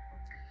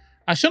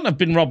 I shouldn't have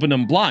been robbing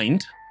them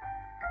blind.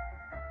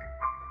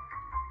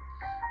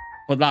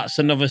 But that's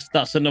another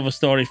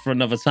story for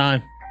another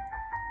time.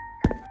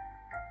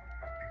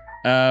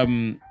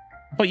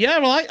 But yeah,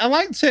 I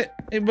liked it.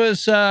 It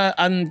was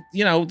and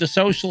you know, the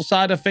social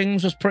side of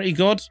things was pretty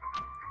good.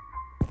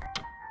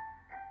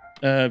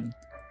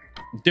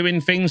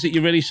 Doing things that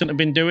you really shouldn't have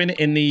been doing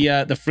in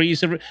the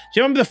freezer room. Do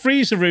you remember the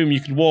freezer room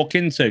you could walk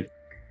into?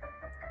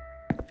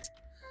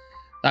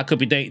 That could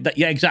be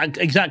yeah,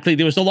 exactly.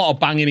 There was a lot of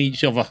banging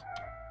each other.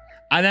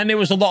 And then there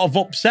was a lot of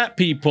upset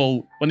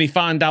people when they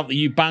find out that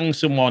you banged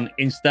someone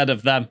instead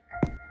of them.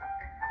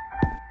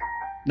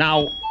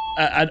 Now,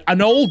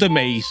 an older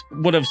me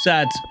would have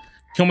said,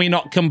 can we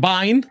not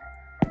combine?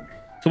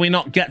 Can we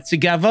not get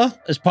together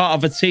as part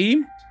of a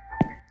team?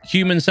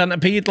 Human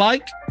centipede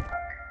like?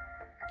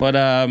 But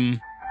I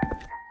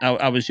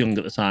was young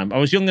at the time. I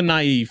was young and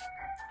naive.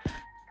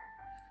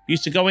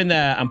 Used to go in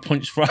there and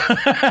punch fry.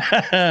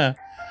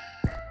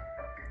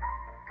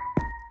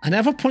 I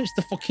never punched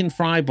the fucking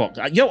fry box.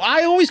 Yo,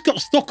 I always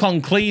got stuck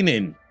on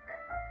cleaning.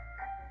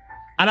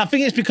 And I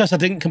think it's because I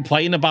didn't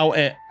complain about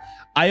it.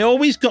 I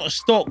always got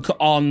stuck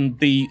on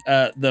the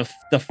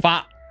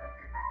fat,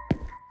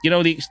 you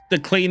know, the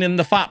cleaning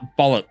the fat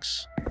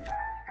bollocks.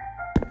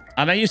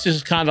 And I used to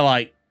just kind of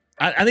like,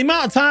 and the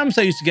amount of times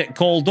I used to get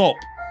called up,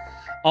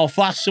 oh,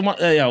 Flash, someone,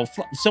 you know,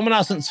 someone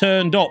hasn't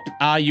turned up.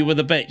 Are you with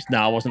a bitch? No,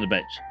 I wasn't a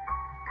bitch.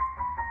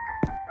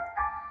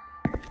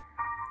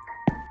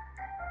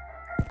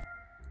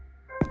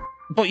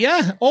 But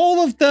yeah,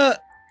 all of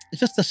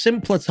it's just a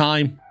simpler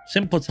time.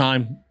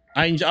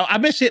 I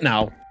miss it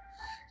now.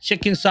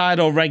 Chicken side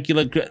or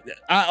regular grill.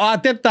 I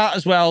did that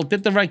as well.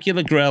 Did the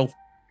regular grill.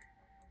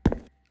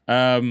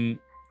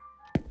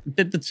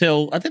 Did the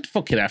till. I did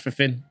fucking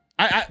everything.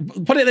 I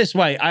put it this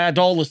way. I had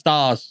all the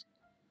stars.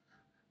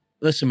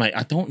 Listen, mate,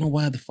 I don't know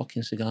where the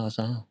fucking cigars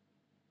are.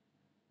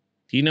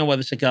 Do you know where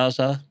the cigars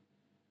are?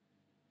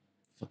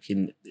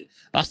 Fucking...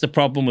 That's the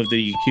problem with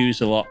the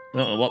Yakuza lot. I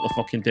don't know what they're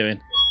fucking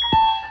doing.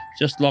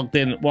 Just logged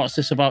in. What's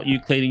this about you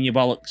cleaning your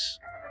bollocks?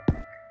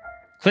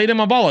 Cleaning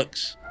my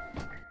bollocks?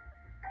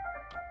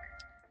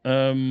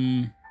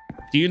 Do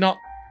you not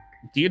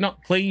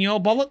clean your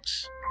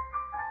bollocks?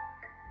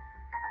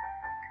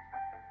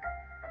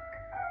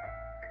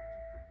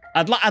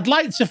 I'd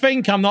like to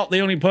think I'm not the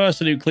only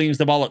person who cleans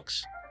the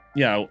bollocks.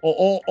 You know,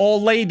 or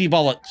lady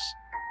bollocks.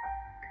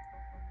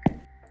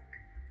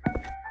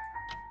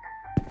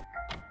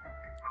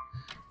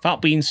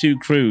 Without being too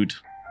crude,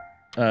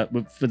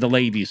 for the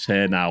ladies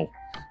here now,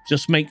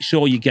 just make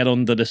sure you get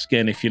under the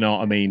skin, if you know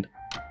what I mean.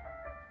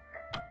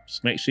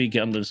 Just make sure you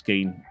get under the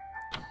skin.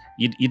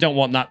 You don't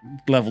want that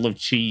level of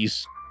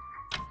cheese.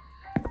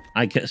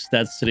 I get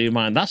steads to do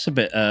mine. That's a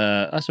bit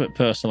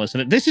personal, isn't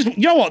it? This is,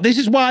 you know what? This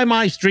is why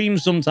my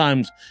streams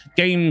sometimes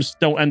games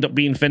don't end up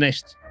being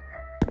finished.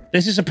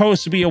 This is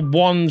supposed to be a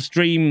one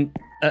stream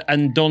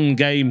and done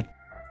game.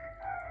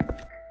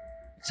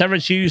 Terror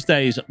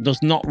Tuesdays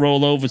does not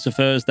roll over to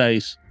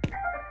Thursdays.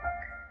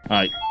 All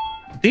right,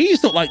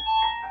 these look like.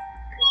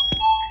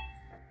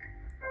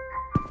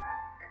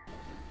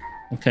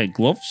 Okay,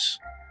 gloves.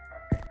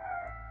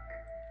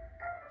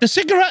 The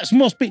cigarettes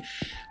must be...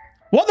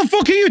 What the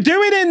fuck are you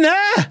doing in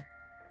there?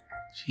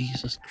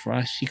 Jesus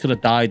Christ, she could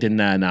have died in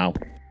there now.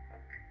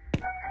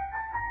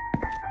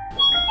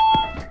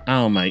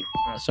 Oh, mate.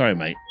 Sorry,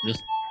 mate.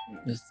 Just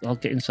I'll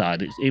get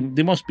inside.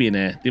 They must be in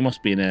here. They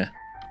must be in here.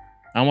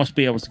 I must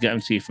be able to get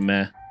them to you from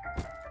there.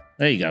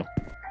 There you go.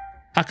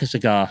 Pack a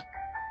cigar.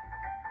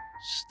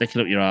 Stick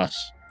it up your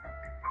ass.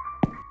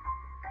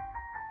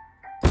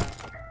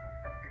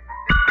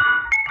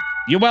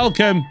 You're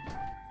welcome.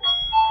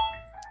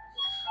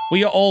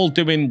 We are all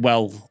doing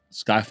well,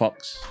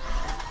 Skyfox.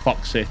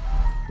 Foxy.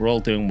 We're all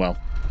doing well.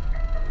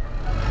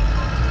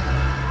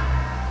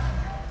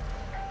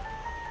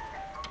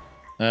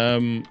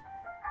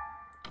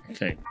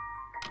 Okay.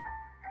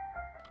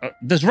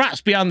 There's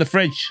rats behind the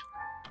fridge.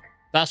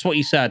 That's what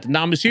he said.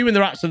 Now, I'm assuming the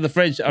rats in the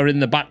fridge are in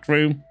the back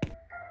room.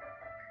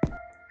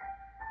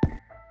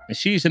 And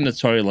she's in the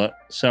toilet.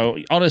 So,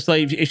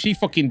 honestly, if she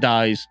fucking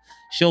dies,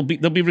 they'll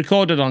be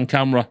recorded on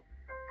camera.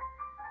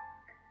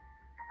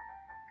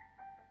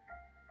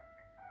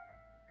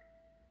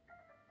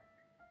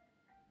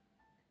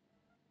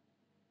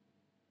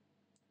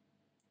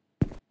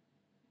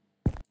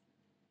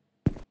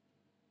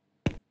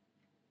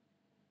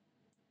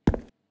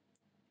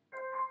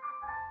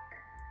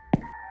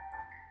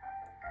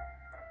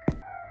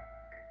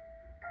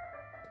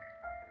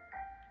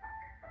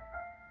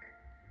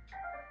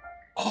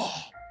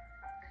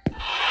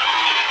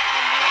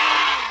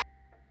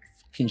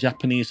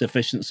 Japanese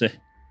efficiency.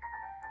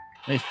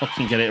 They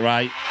fucking get it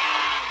right.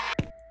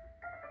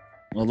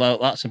 Although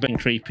that's a bit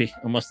creepy,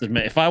 I must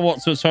admit. If I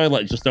walked to a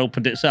toilet and just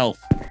opened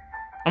itself,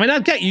 I mean,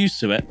 I'd get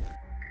used to it.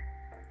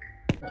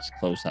 Let's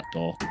close that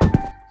door.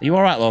 Are you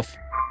all right, love?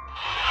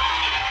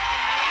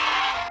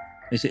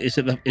 Is it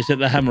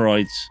the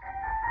hemorrhoids?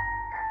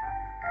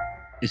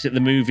 Is it the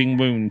moving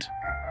wound?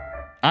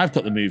 I've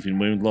got the moving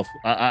wound, love.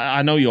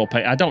 I know your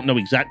pain. I don't know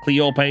exactly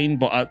your pain,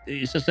 but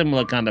it's a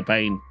similar kind of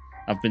pain,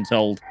 I've been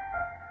told.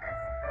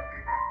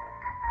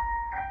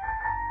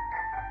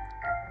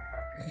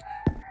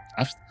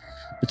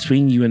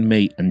 Between you and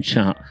me and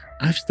chat,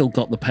 I've still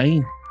got the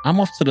pain. I'm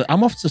off to the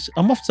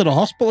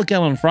hospital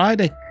again on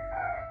Friday.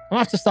 I'll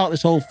have to start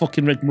this whole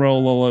fucking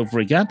rigmarole all over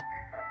again.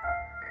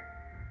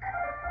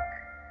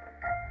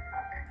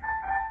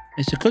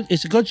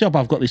 It's a good job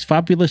I've got this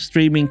fabulous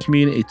streaming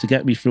community to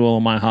get me through all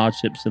my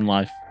hardships in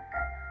life.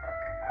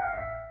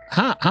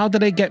 How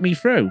did they get me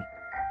through?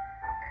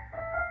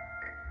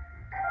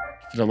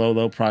 For the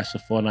low price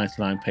of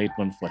 $4.99 paid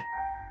monthly.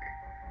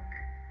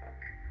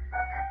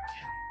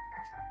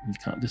 You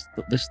can't. This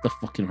stuff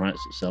fucking writes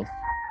itself.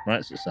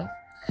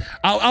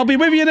 I'll be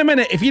with you in a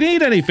minute. If you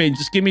need anything,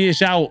 just give me a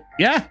shout.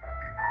 Yeah.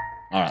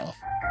 All right, love.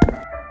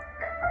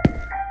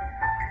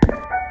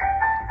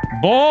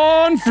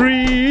 Born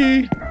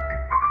free.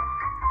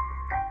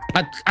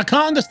 I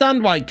can't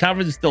understand why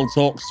Karen still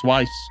talks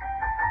twice.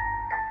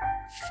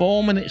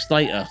 4 minutes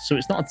later, so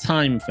it's not a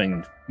time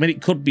thing. I mean,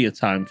 it could be a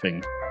time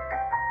thing.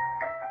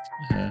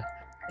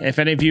 If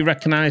any of you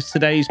recognise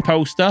today's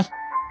poster.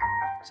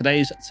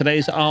 Today's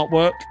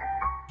artwork.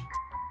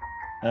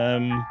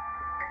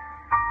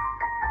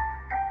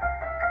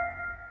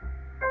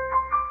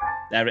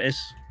 There it is.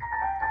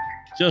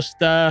 Just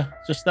there.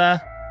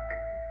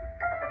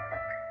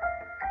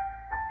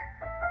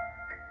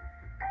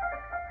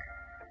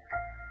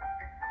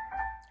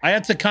 I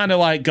had to kind of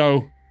like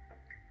go.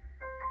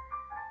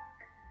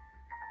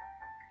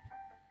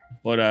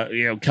 But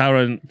you know,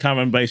 Karen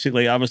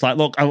basically, I was like,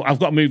 look, I've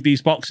got to move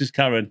these boxes,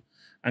 Karen.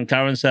 And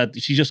Karen said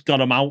she just got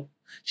them out.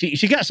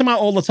 She gets them out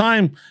all the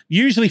time,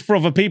 usually for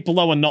other people,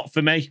 though, and not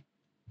for me.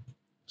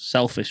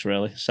 Selfish,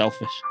 really.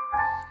 Selfish.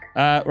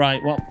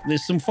 Right, well,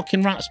 there's some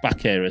fucking rats back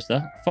here, is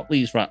there? Fuck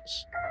these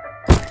rats.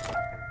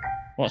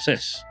 What's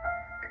this?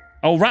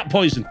 Oh, rat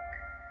poison.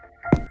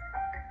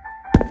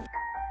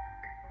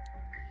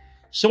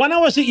 So when I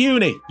was at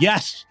uni,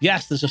 yes,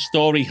 there's a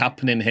story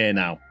happening here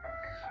now.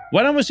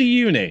 When I was at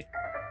uni,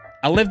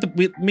 I lived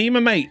with me and my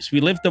mates. We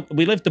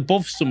lived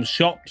above some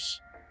shops,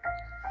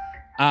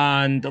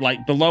 and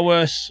like below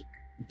us,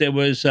 there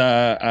was like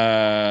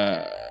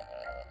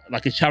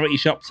a charity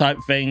shop type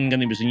thing,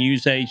 and there was a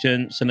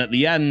newsagents, and at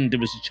the end there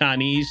was a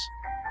Chinese.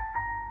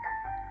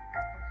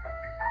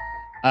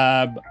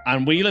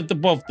 And we lived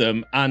above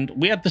them, and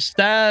we had the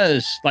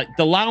stairs. Like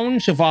the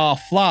lounge of our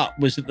flat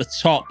was at the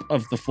top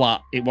of the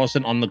flat. It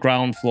wasn't on the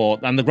ground floor,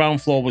 and the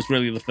ground floor was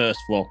really the first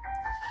floor.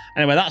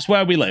 Anyway, that's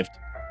where we lived.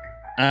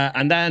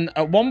 And then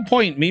at one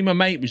point, me and my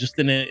mate was just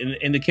in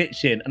the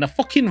kitchen, and a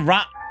fucking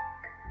rat,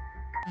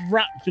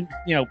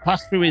 you know,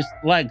 passed through his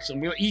legs,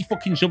 and he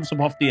fucking jumps up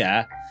off the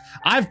air.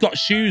 I've got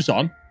shoes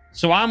on,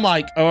 so I'm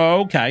like,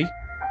 oh, okay.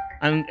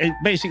 And it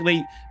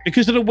basically,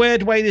 because of the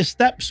weird way the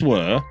steps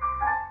were,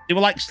 they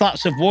were like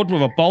slats of wood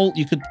with a bolt.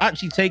 You could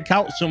actually take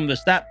out some of the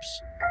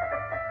steps.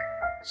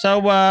 So,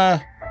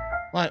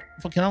 like,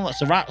 fucking hell,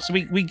 that's a rat. So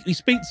we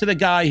speak to the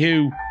guy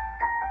who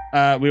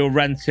we were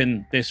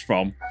renting this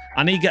from,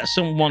 and he gets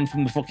someone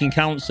from the fucking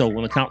council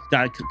when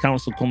the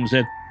council comes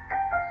in.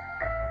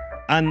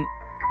 And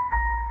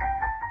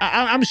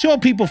I'm sure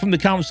people from the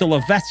council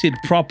are vetted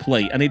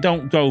properly, and they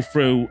don't go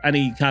through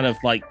any kind of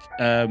like,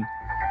 they're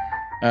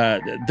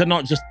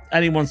not just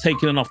anyone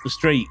taking it off the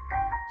street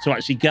to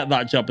actually get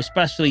that job,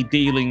 especially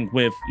dealing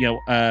with, you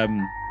know,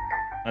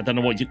 I don't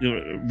know what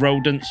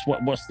rodents.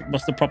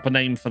 What's the proper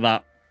name for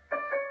that?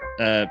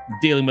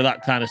 Dealing with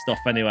that kind of stuff,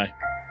 anyway.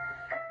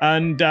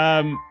 And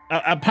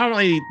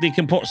apparently they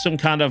can put some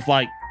kind of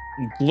like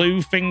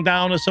glue thing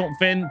down or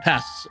something,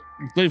 pests,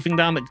 glue thing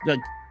down that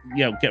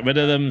you know, get rid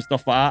of them and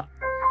stuff like that.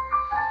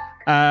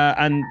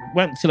 And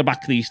went to the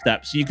back of these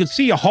steps. You could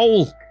see a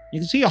hole.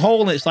 You can see a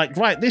hole, and it's like,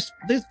 right, this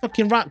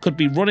fucking rat could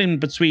be running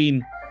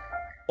between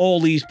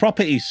all these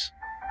properties.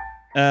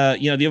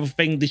 You know, the other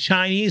thing, the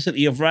Chinese at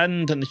the other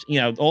end, and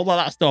you know, all of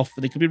that stuff.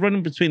 They could be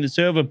running between the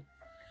two of them.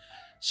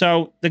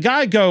 So the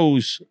guy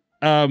goes,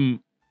 he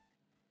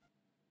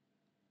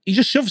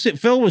just shoves it,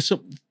 fills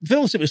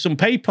it with some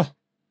paper,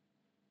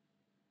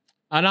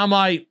 and I'm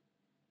like,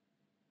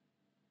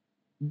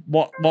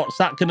 what's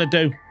that gonna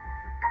do?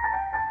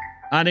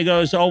 And he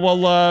goes, oh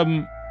well,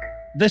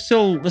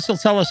 this'll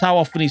tell us how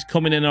often he's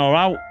coming in or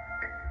out.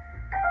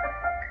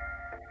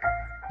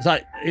 It's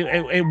like,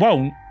 it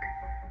won't.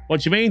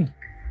 What do you mean?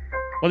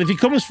 Well, if he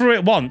comes through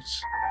it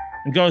once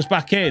and goes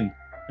back in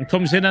and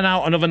comes in and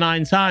out another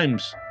 9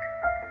 times,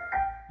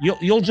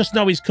 you'll just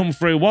know he's come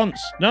through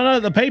once. No,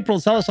 the paper will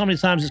tell us how many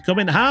times he's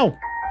coming. How?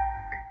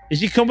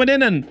 Is he coming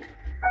in and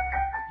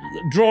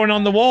drawing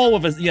on the wall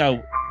with a, you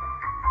know,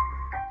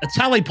 a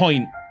tally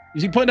point?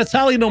 Is he putting a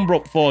tally number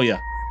up for you?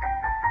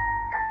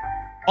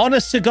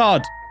 Honest to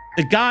God,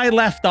 the guy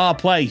left our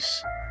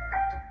place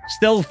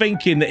still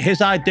thinking that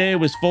his idea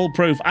was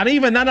foolproof. And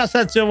even then I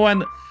said to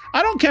him,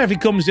 I don't care if he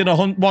comes in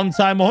 1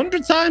 time,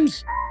 100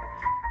 times.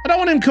 I don't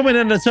want him coming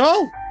in at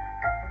all.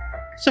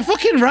 It's a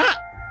fucking rat.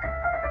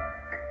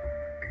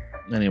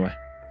 Anyway.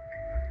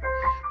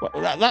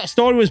 Well, that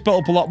story was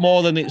built up a lot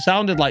more than it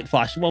sounded like,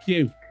 Flash. Well,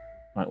 you.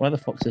 Right, where the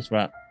fuck's this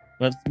rat?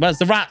 Where's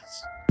the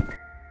rats?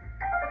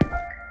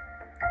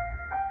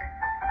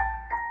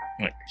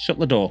 Right, shut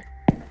the door.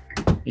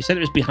 He said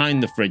it was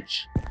behind the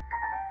fridge.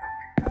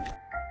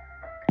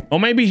 Or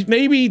maybe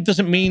he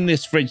doesn't mean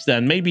this fridge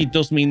then. Maybe he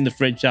does mean the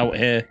fridge out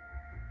here.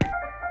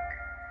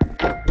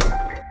 I'm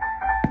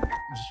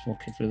just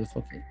walking through the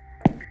fucking...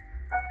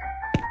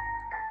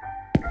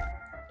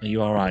 Are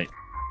you all right?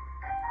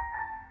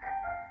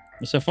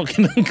 It's a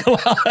fucking uncle.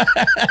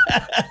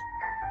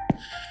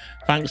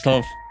 Thanks,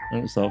 love.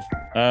 Thanks, love.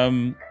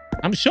 I'm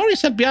sure he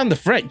said behind the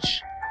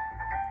fridge.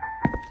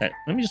 Okay,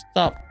 let me just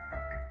start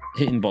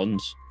hitting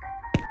buttons.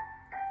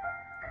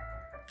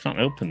 Can't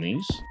open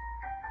these.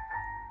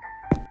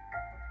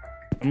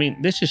 I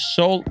mean, this is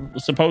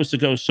supposed to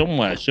go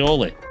somewhere,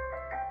 surely.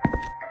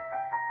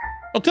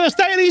 Oh, can I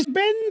stay in these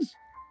bins?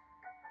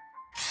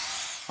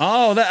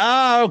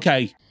 Oh,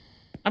 okay.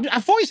 I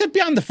thought you said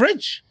behind the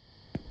fridge.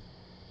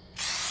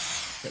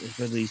 Get rid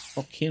of these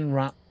fucking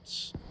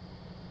rats.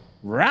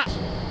 Rat!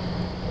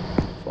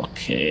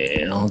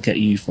 Fucking, I'll get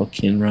you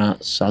fucking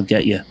rats. I'll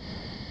get you.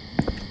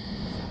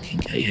 Fucking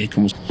get you. Here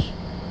comes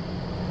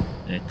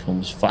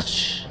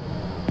Flash.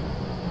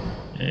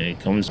 Here he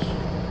comes.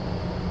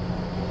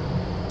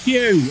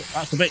 Phew!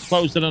 That's a bit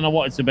closer than I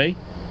wanted to be.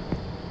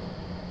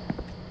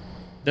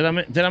 Did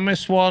I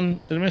miss one?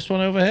 Did I miss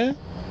one over here?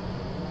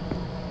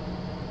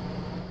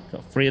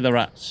 Got 3 of the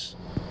rats.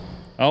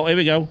 Oh, here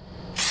we go.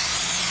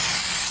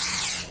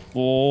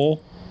 4.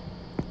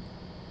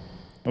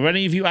 Are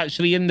any of you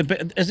actually in the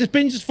bin? Has this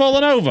bin just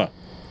fallen over?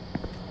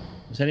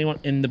 Is anyone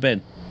in the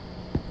bin?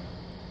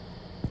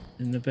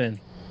 In the bin.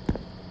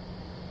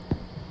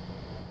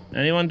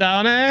 Anyone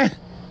down there?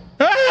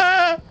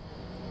 Ah!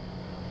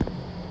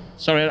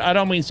 Sorry, I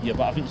don't mean to you,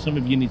 but I think some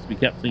of you need to be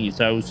kept on your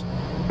toes.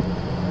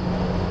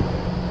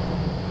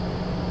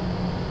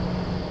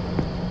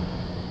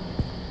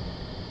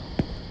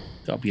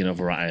 Got to be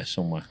another rat here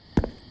somewhere.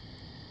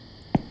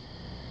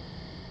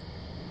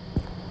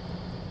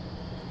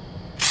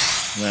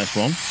 There's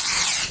one.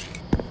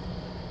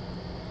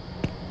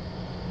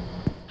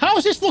 How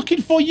is this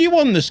looking for you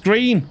on the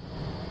screen?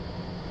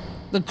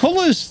 The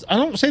colours, I'm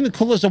not saying the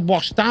colours are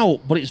washed out,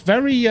 but it's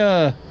very,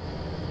 Oh,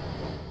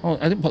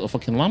 I didn't put the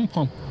fucking lamp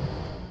on.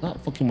 That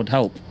fucking would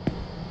help.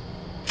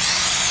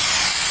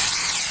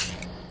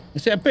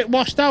 Is it a bit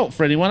washed out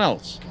for anyone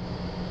else?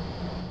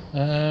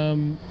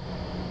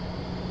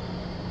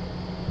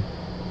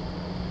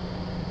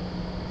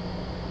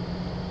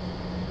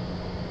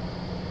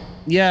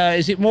 Yeah,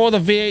 is it more the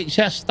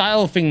VHS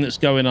style thing that's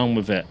going on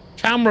with it?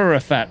 Camera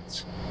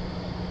effect.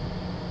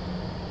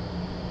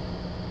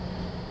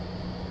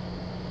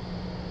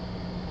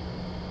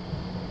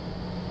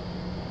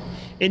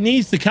 It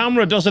needs the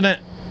camera, doesn't it?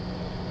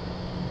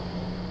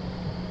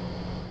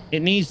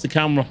 It needs the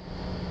camera.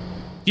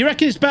 Do you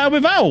reckon it's better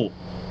without?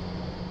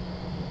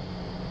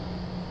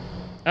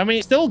 I mean,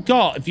 it's still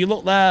got, if you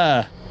look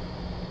there,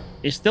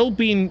 it's still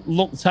being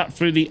looked at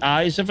through the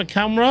eyes of a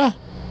camera.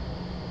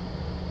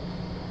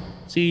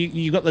 See,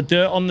 you got the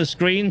dirt on the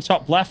screen,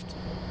 top left.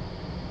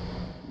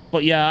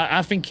 But yeah,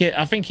 I think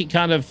it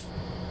kind of,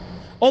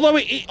 although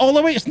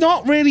it's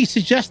not really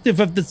suggestive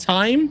of the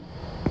time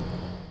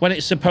when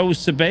it's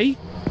supposed to be.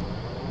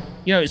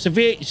 You know, it's a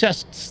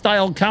VHS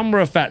style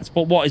camera effect,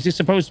 but what is this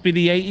supposed to be,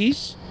 the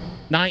 80s,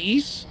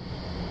 90s?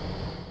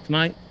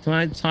 Can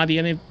I tidy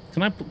any?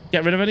 Can I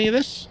get rid of any of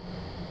this?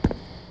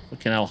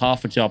 Fucking hell,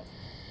 half a job.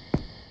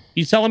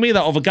 You telling me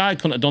that other guy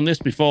couldn't have done this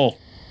before?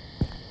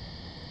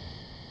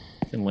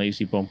 Fucking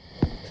lazy bum.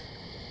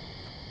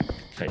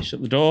 Okay,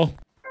 shut the door.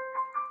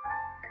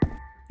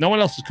 No one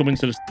else is coming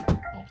to this. Oh,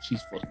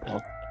 she's fucking.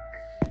 Oh,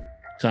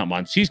 can't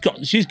mind. She's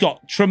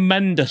got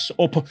tremendous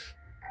upper.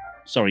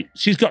 Sorry,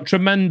 she's got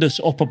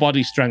tremendous upper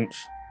body strength.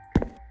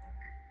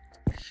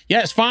 Yeah,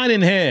 it's fine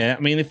in here.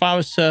 I mean, if I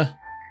was to...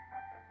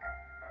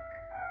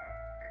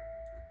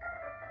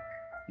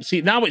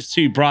 See, now it's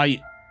too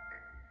bright.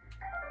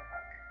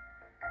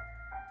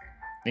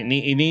 It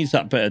needs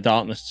that bit of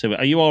darkness to it.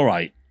 Are you all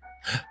right?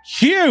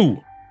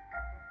 Hugh!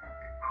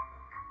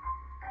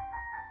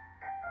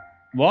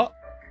 What?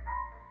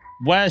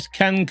 Where's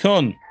Ken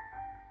Kun?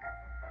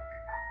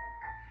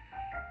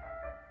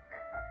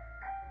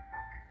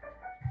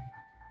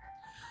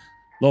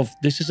 Love,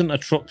 this isn't a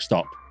truck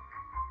stop.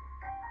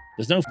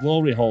 There's no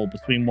glory hole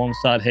between one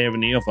side here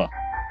and the other.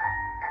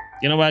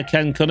 You know where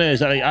Ken Kun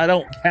is? I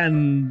don't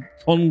Ken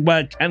Kun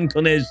where Ken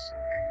Kun is.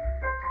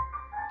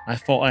 I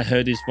thought I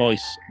heard his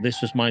voice.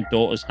 This was my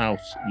daughter's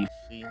house. You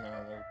female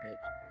little bitch.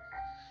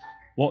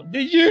 What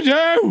did you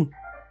do?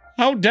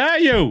 How dare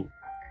you?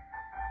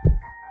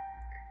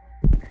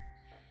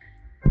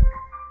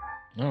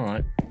 All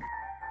right.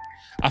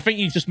 I think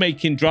you're just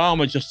making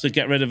drama just to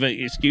get rid of an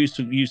excuse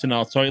for using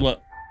our toilet.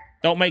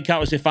 Don't make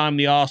out as if I'm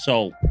the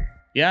arsehole.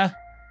 Yeah?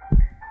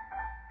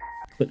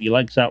 Clip your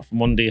legs out from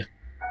under you.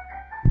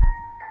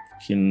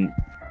 Fucking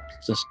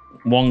just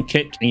one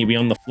kick and you'll be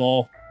on the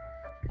floor.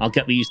 I'll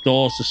get these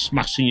doors to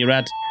smash in your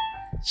head.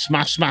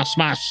 Smash, smash,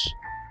 smash.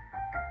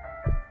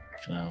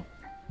 No,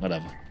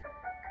 whatever.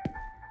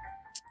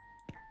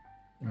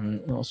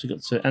 What else we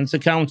got to enter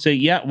county?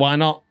 Yeah, why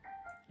not?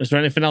 Is there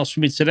anything else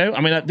for me to do?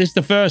 I mean, this is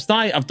the first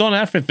night. I've done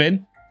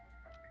everything.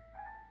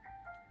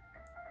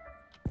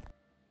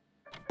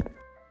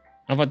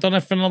 Have I done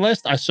everything on the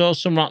list? I saw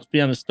some rats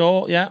behind the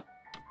store. Yeah.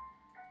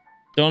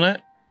 Done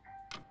it.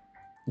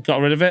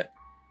 Got rid of it.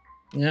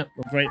 Yeah,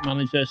 a great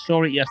manager.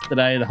 Saw it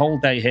yesterday, the whole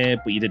day here,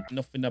 but you did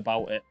nothing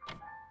about it.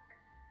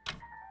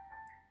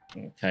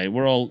 Okay,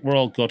 we're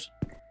all good.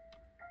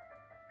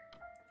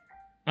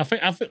 I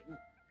think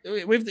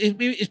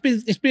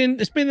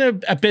it's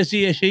been a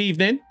busy-ish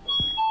evening.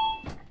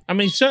 I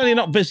mean, certainly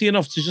not busy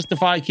enough to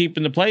justify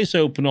keeping the place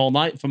open all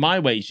night for my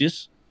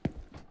wages,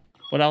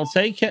 but I'll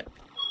take it.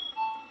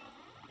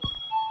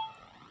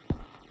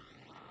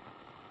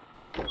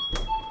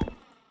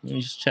 Let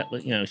me just check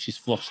that, you know, she's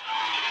flushed.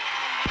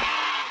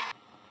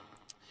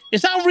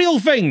 Is that a real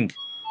thing?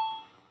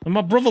 And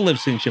my brother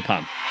lives in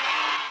Japan.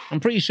 I'm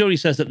pretty sure he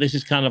says that this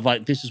is kind of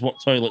like, this is what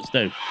toilets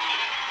do.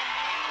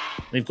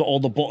 They've got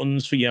all the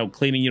buttons for, you know,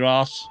 cleaning your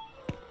ass.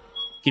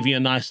 Give you a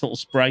nice little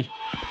spray.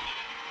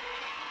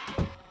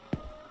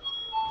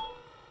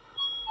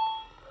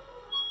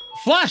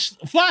 Flash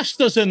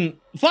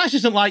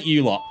isn't like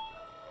you lot.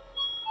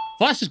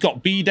 Flash has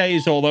got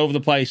B-days all over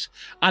the place.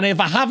 And I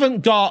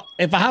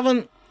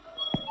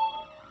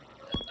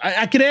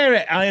can hear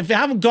it. And if you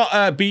haven't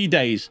got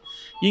B-days,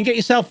 you can get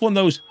yourself one of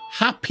those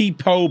Happy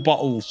Po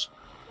bottles.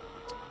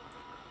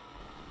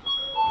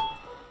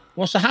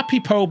 What's a Happy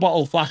Po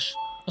bottle, Flash?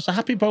 What's a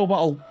Happy Po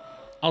bottle?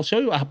 I'll show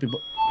you a Happy Po.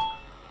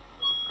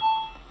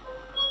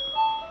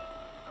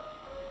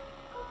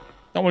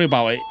 Don't worry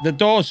about it. The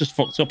door's just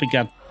fucked up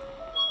again.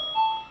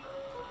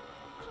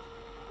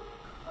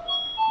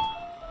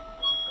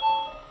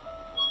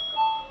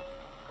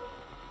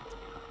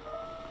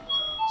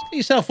 Get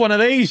yourself one of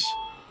these.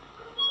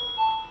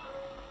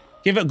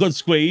 Give it a good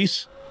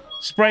squeeze.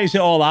 Sprays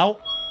it all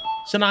out.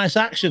 It's a nice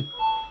action.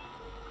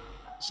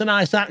 It's a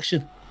nice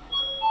action.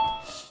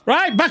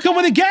 Right, back on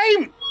with the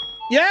game.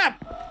 Yeah.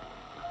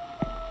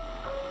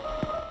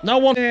 No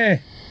one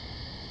here.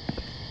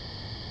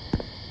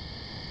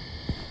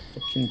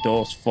 Fucking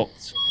door's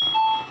fucked.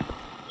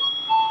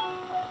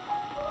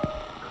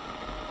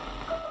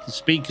 The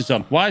speaker's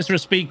on. Why is there a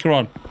speaker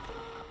on?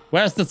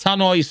 Where's the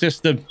tannoy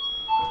system?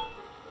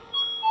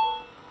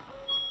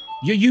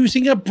 You're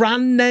using a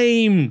brand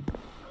name.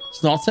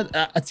 It's not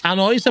a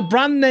tannoy, it's a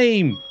brand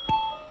name.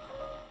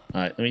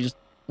 All right,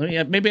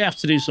 maybe I have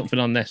to do something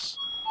on this.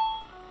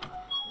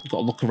 I've got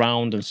to look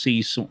around and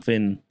see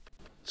something,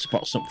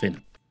 spot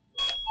something.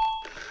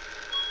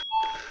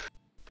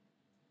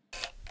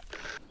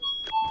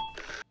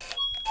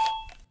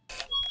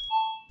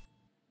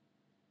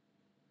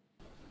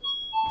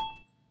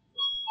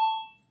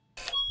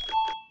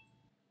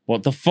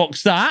 What the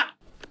fuck's that?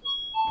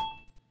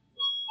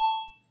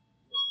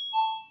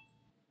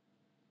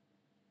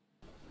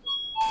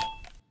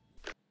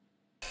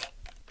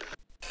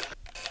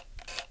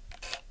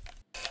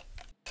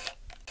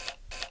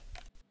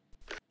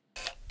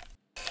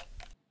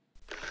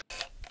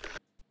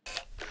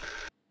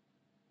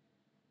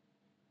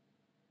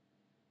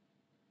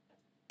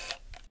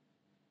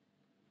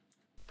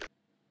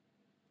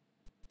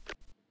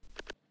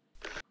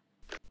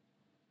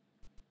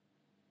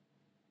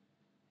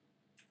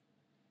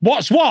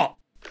 What's what?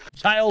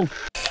 Child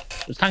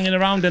was hanging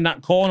around in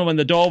that corner when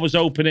the door was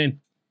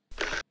opening.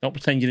 Don't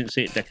pretend you didn't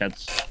see it,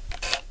 dickheads.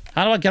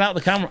 How do I get out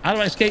of the camera? How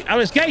do I escape? How do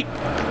I escape?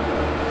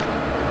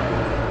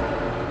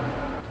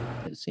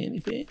 Didn't see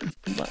anything.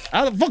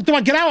 How the fuck do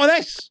I get out of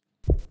this?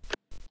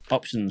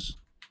 Options.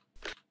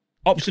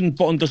 Option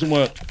button doesn't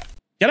work.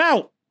 Get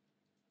out.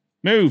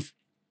 Move.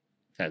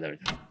 Okay, there we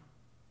go.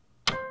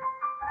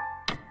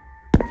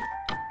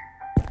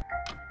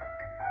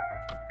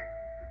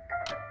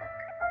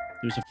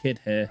 There's a kid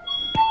here.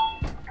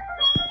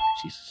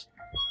 Jesus.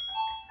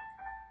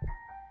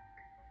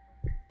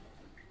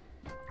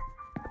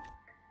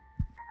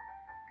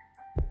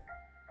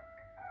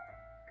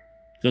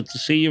 Good to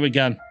see you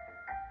again.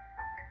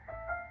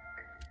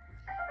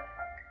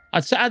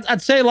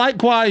 I'd say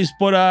likewise,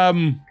 but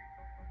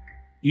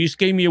you just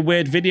gave me a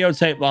weird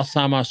videotape last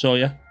time I saw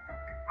you.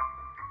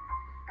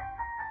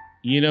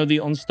 You know the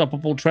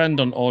unstoppable trend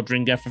on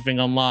ordering everything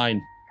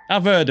online?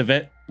 I've heard of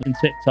it in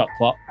TikTok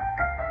clock.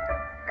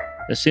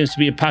 There seems to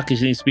be a package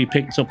that needs to be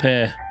picked up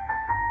here.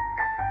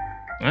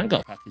 I ain't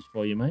got a package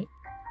for you, mate.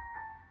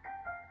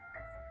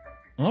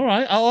 All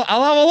right, I'll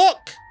have a look.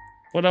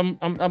 But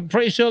I'm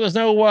pretty sure there's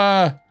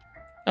no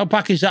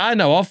package that I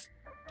know of.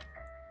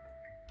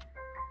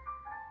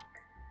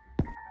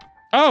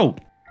 Oh,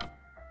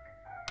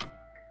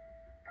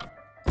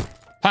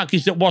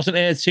 package that wasn't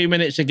here 2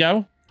 minutes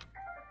ago.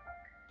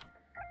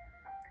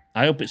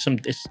 I hope it's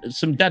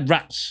some dead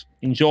rats.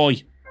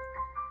 Enjoy.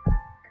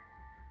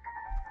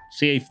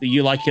 See if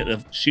you like it,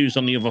 the shoes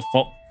on the other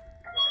foot.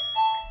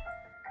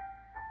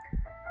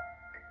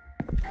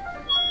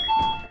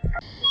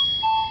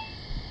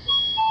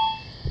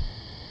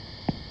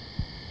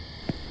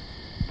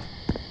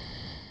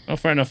 Oh,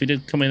 fair enough. He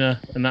did come in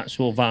an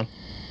actual van.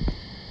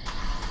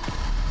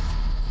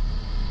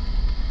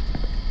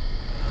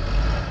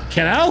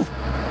 Hell,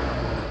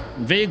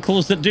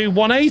 vehicles that do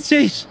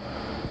 180s.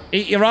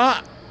 Eat your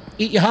heart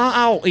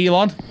out,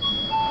 Elon.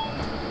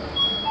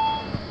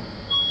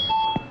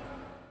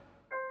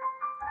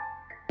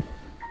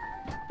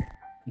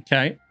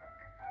 Okay.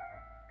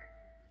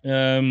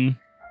 Is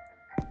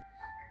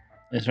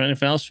there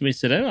anything else for me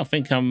to do? I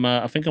think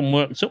I'm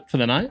worked up for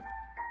the night.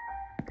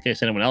 In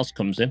case anyone else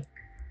comes in.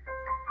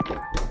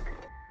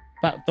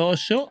 Back door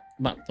shut.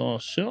 Back door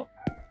shut.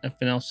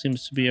 Everything else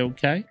seems to be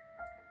okay.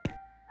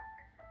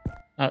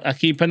 I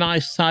keep a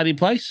nice, tidy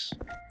place.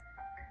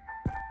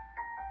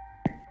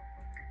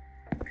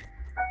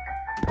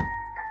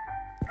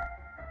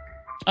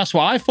 That's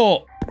what I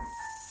thought.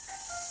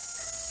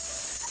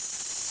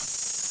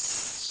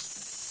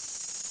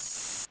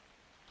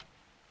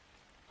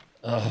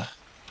 Ugh.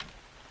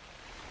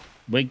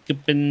 Wake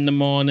up in the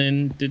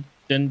morning. Dun,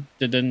 dun,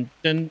 dun, dun,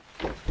 dun.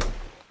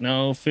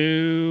 No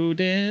food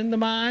in the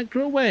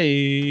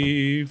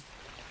microwave.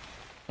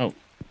 Oh.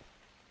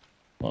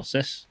 What's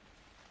this?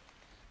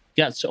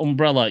 Gets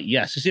umbrella.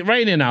 Yes. Is it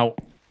raining out?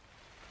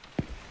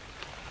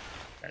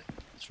 Okay.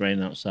 It's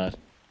raining outside.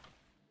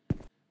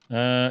 Do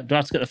I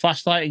have to get the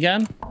flashlight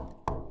again?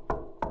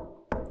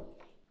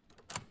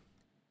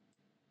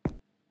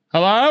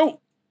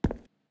 Hello?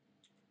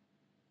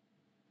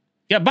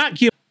 Get back,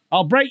 you.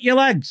 I'll break your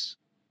legs.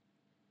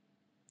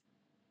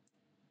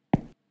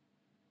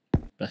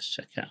 Best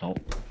check it out.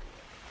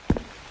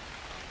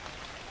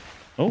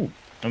 Oh,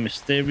 a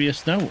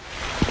mysterious note.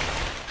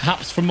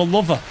 Perhaps from a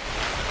lover.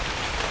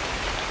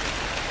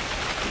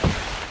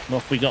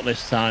 What have we got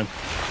this time?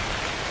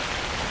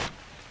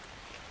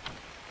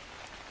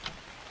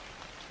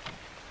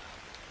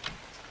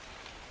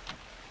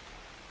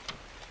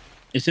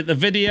 Is it the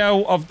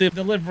video of the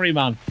delivery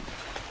man?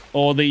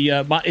 Or the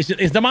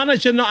is the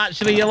manager not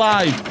actually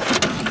alive?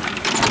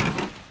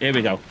 Here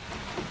we go.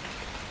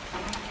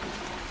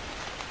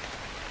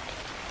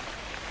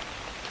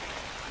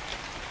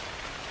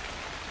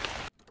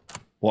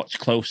 Watch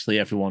closely,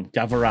 everyone.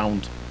 Gather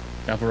round.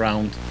 Gather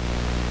round.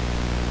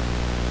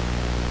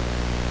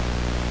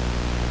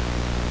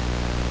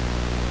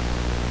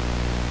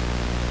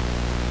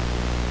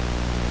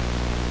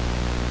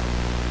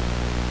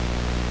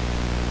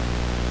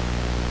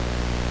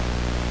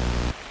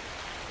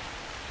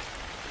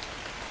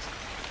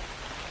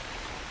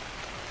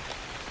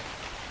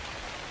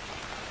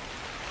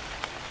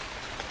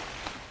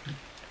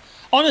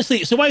 Honestly,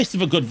 it's a waste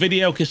of a good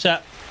video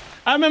cassette.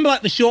 I remember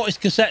like the shortest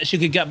cassettes you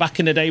could get back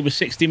in the day was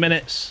 60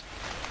 minutes.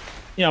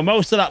 You know,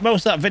 most of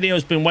that video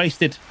has been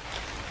wasted.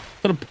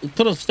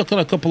 Could have stuck on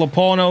a couple of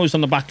pornos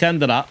on the back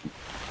end of that.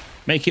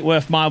 Make it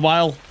worth my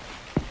while.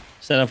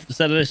 Instead of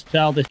this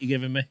childish you're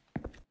giving me.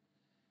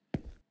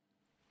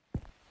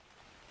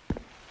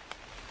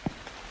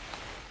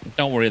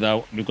 Don't worry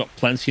though, we've got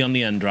plenty on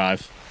the end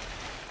drive.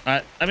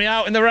 Alright, let me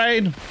out in the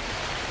rain.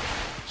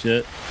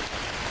 Shit.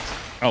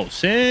 Oh,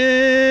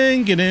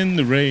 sing it in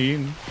the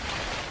rain.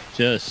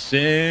 Just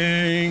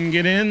sing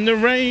it in the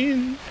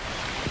rain.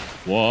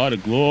 What a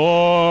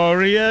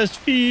glorious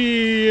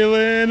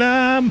feeling.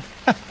 I'm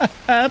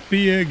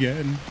happy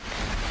again.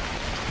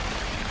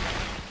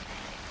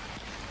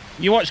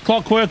 You watch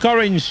Clockwork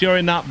Orange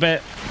during that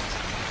bit.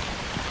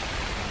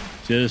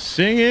 Just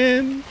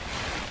singing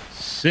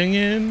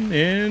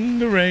in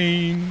the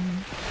rain.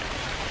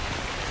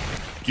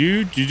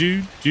 Do do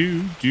do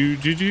do do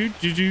do do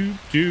do do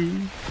do.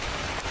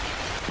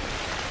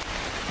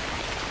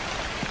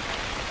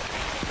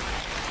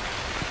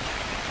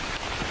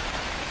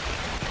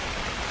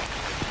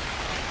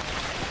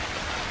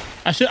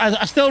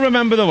 I still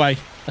remember the way.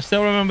 I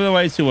still remember the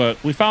way to work.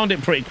 We found it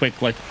pretty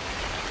quickly.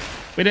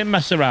 We didn't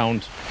mess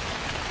around.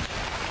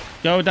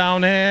 Go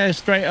down here,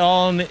 straight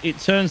on. It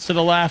turns to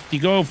the left. You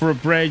go over a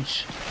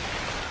bridge,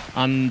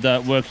 and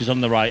work is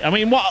on the right. I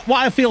mean, what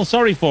I feel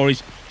sorry for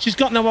is she's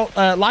got no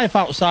life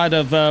outside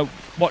of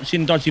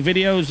watching dodgy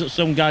videos that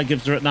some guy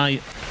gives her at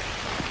night.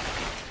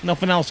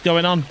 Nothing else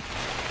going on.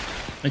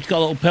 And she's got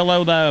a little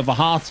pillow there with a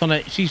heart on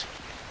it. She's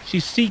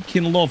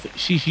seeking love.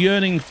 She's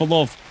yearning for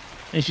love.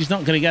 And she's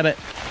not going to get it.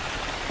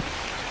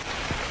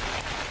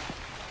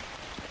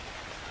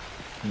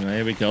 Right,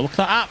 here we go. Look at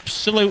that,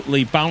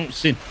 absolutely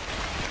bouncing.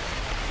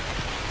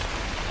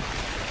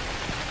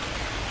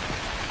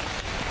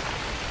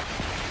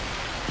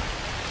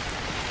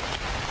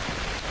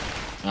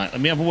 Right,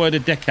 let me have a word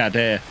of dickhead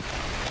here.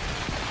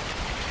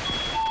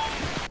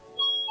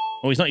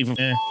 Oh, he's not even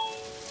here.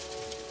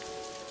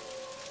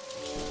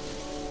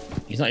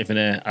 He's not even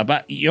here. I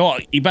bet he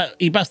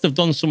best have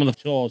done some of the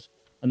chores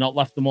and not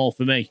left them all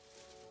for me.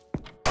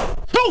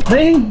 Oh!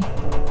 Thing.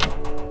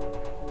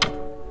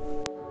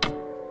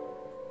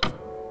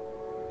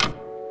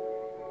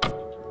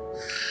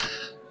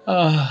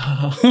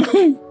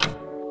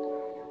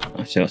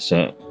 What's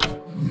up?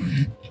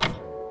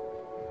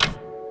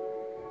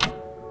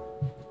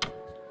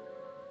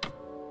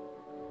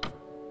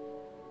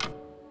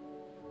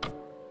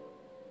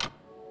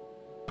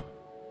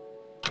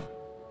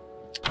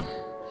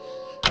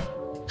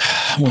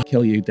 I'm gonna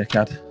kill you,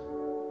 dickhead.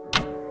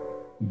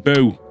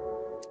 Boo.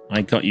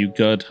 I got you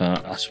good.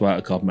 I swear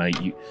to God, mate.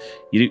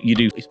 You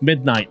do. It's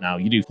midnight now.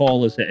 You do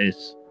fall as it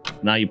is.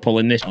 Now you're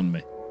pulling this on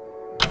me.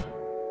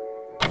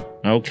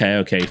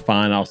 Okay,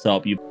 fine. I'll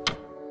stop you.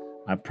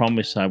 I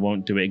promise I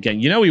won't do it again.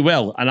 You know he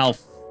will, and I'll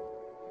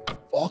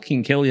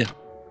fucking kill you.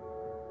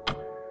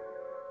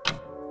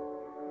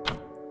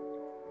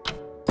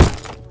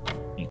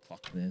 You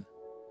clocking in.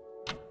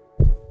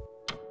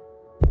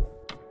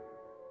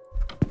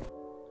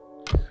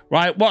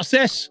 Right, what's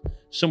this?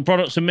 Some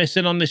products are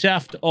missing on the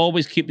shaft.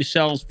 Always keep the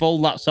shelves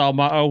full. That's our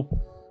motto.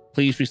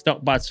 Please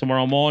restock by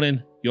tomorrow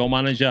morning. Your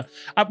manager.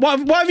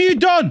 What have you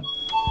done?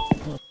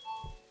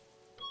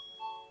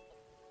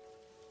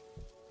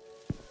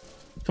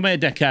 Come here,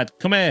 dickhead.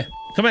 Come here.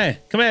 Come here.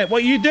 Come here.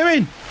 What are you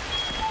doing?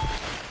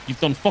 You've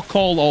done fuck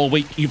all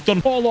week. You've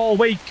done all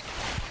week.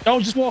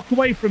 Don't just walk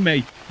away from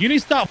me. You need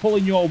to start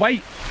pulling your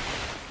weight.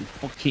 You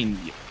fucking...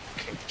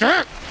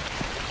 I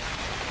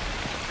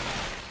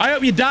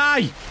hope you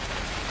die.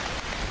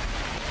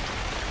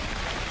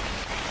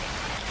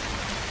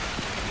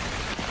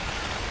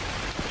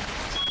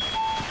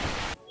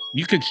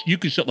 You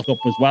could shut the fuck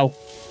up as well.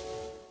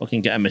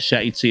 Fucking get a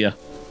machete to you.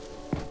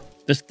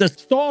 The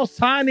store's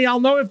tiny. I'll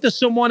know if there's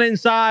someone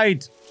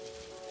inside.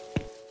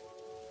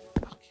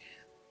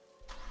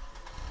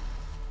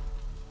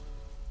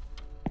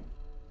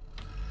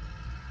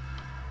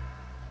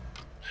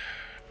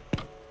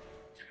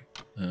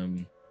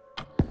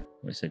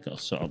 Wait a second,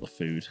 gotta sort out the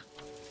food.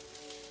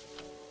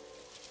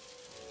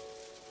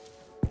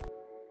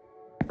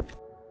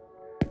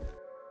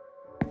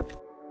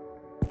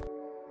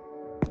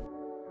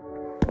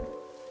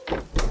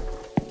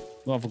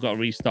 What have I got to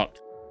restock?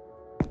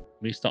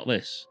 Restock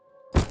this.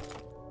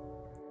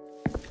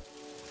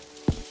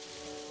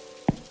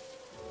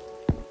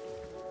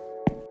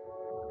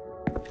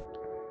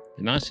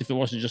 Nice if it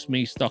wasn't just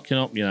me stocking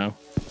up, you know.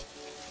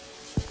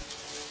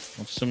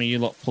 Have some of you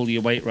lot pull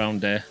your weight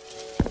round there.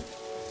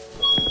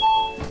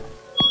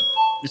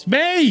 It's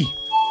me!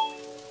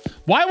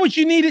 Why would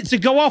you need it to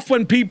go off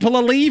when people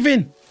are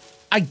leaving?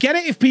 I get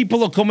it if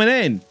people are coming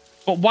in,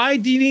 but why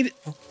do you need it?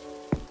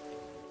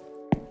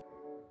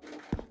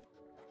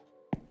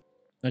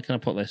 Where can I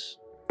put this?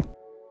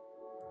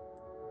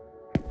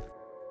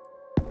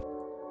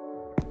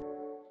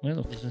 Where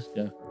the fuck does this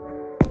go?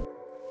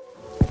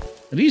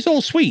 Are these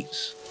all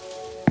sweets?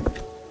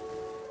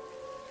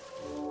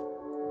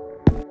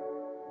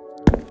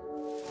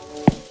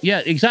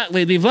 Yeah,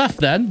 exactly. They've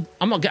left then.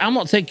 I'm not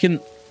taking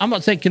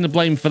the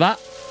blame for that.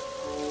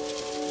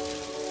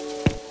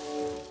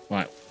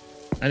 Right.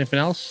 Anything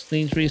else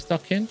needs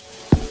restocking?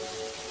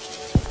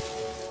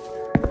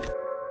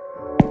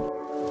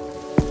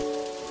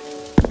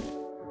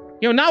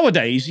 You know,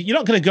 nowadays, you're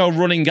not going to go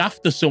running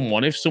after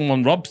someone if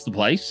someone robs the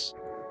place.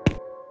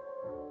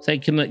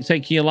 Taking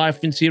your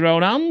life into your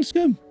own hands.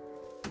 You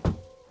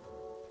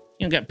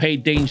don't get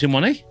paid danger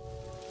money.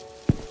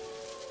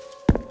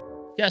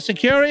 Get a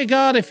security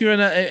guard if you're in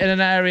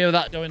an area of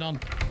that going on.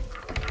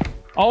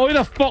 Oh, who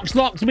the fuck's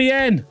locked me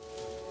in?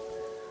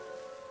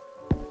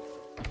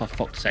 For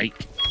fuck's sake.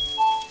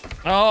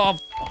 Oh,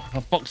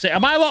 for fuck's sake.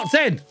 Am I locked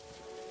in?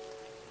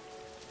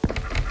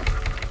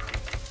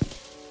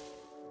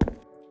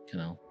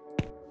 Canal.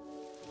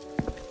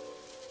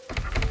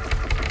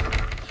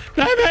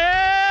 Let me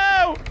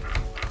out!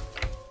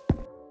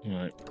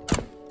 Right.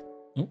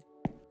 Oh,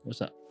 what's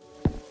that?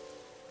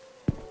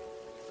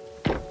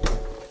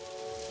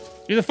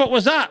 Who the fuck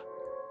was that?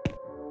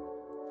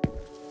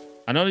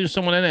 I know there's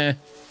someone in here.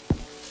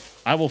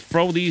 I will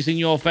throw these in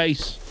your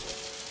face.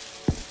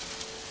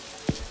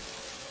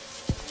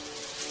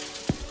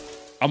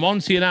 I'm on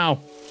to you now.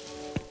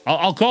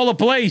 I'll call the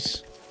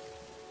police.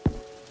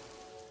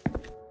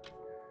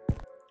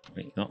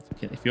 Wait, not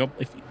if you.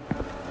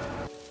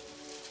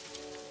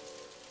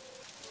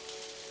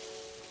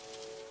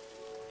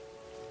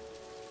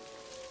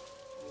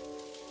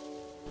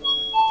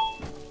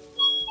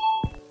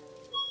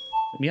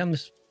 Let me on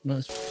this. No,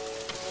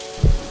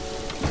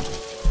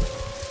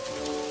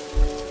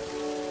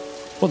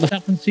 what the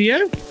happened to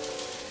you?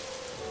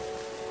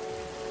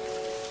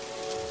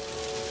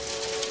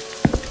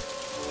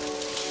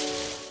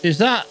 Is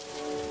that...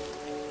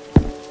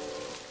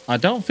 I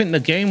don't think the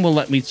game will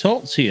let me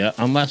talk to you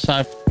unless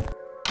I've...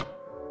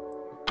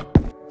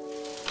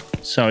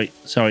 Sorry.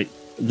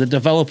 The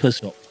developers...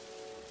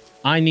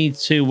 I need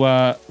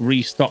to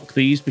restock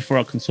these before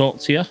I can talk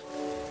to you.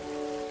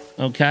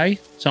 Okay?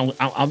 So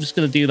I'm just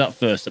going to do that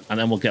first and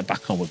then we'll get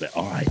back on with it.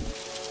 All right.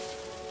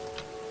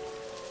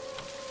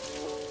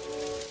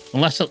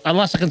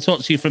 Unless I can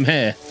talk to you from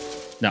here.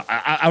 No,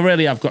 I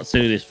really have got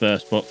to do this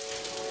first, but...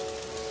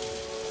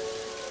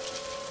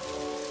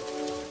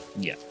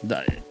 Yeah,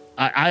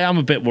 I am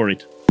a bit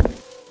worried.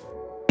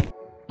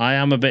 I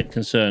am a bit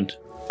concerned.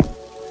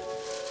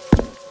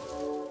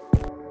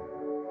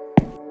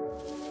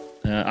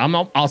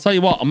 I'll tell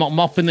you what, I'm not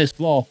mopping this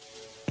floor.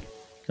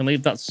 Can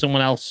leave that to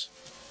someone else.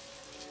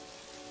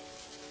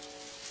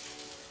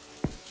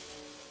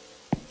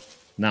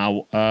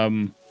 Now, let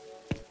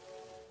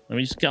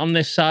me just get on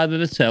this side of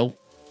the till.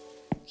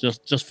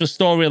 Just for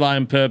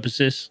storyline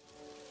purposes.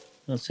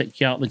 I'll take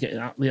you out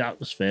the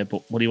atmosphere,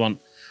 but what do you want?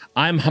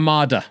 I'm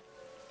Hamada.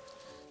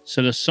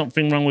 So there's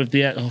something wrong with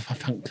the... Oh,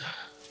 thank God.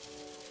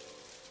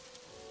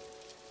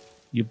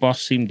 Your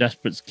boss seemed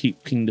desperate to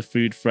keep the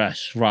food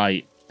fresh.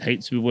 Right.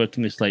 Hate to be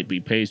working this late, but he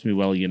pays me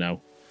well, you know.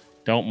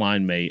 Don't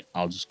mind me.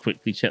 I'll just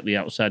quickly check the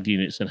outside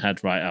units and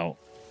head right out.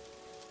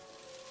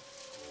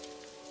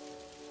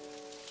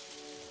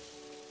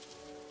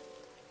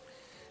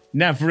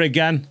 Never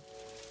again.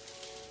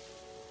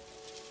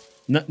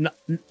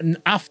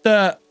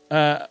 After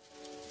the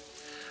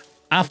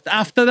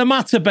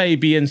Matter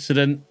Baby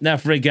incident,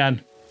 never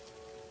again.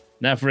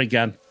 Never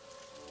again.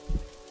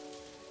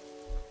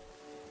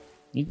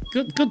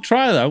 Good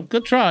try, though.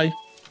 Good try.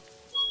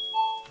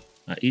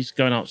 Right, he's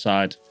going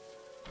outside.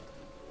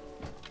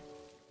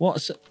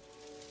 What's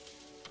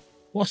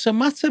the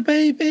matter,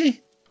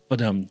 baby?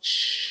 But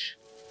shh.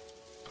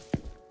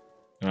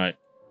 All right.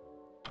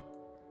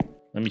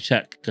 Let me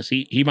check, because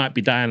he might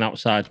be dying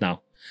outside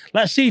now.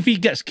 Let's see if he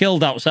gets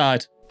killed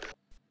outside.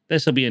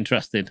 This will be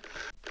interesting.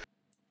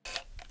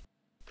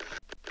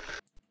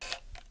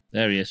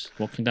 There he is,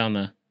 walking down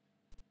there.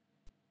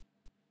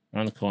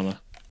 Around the corner.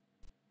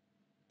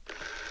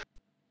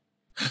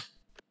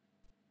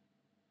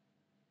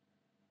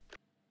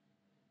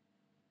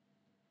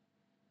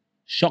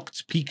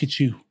 Shocked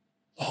Pikachu.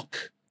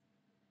 Look.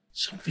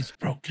 Something's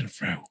broken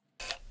through.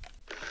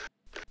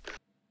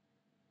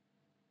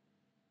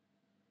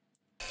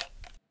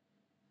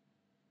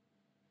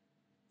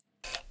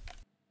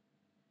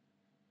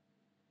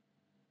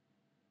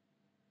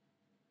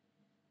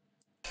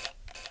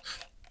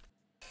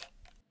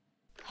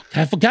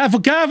 Careful, careful,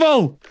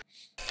 careful!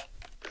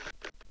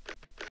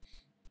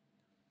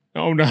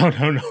 Oh, no,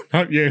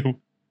 not you.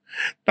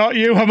 Not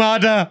you,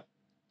 Hamada.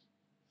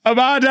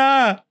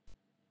 Hamada!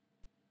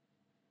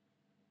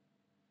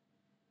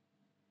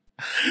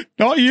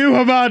 Not you,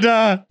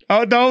 Amanda.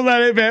 Oh, don't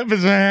let it happen to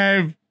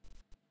him.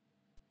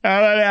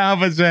 Don't let it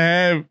happen to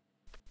him.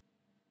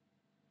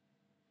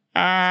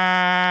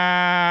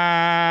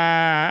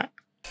 Ah.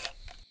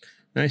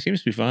 No, he seems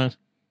to be fine.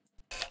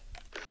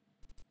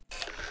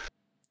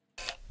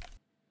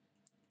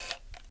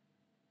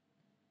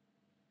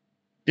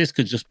 This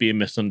could just be a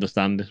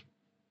misunderstanding.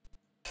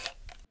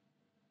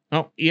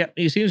 Oh, yeah,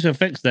 he seems to have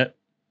fixed it.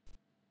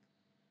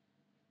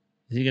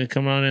 Is he going to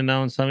come around in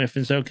now and tell me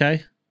everything's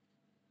okay?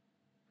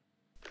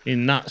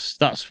 And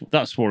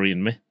that's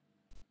worrying me.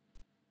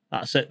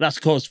 That's it. That's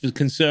cause for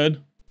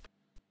concern.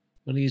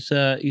 But he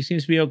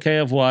seems to be okay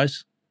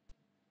otherwise.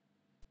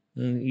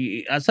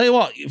 I tell you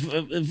what,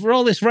 for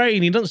all this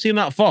rain, he doesn't seem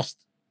that fussed.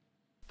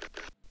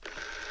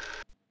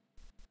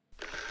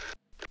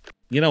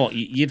 You know what?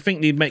 You'd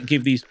think they'd make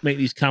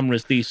these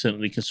cameras decent.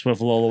 They can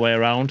swivel all the way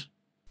around,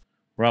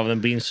 rather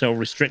than being so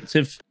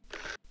restrictive.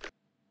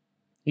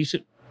 You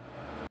should.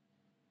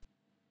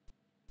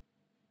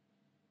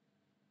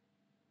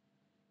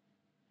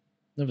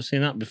 Never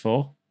seen that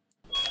before.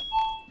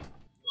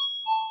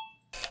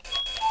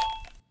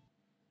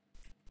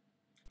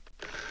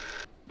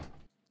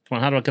 Come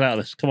on, how do I get out of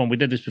this? Come on, we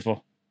did this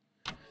before.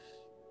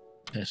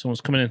 Yeah,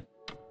 someone's coming in.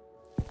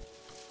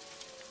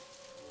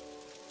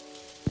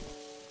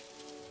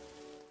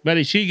 Where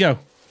did she go?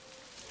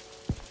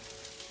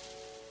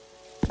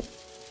 For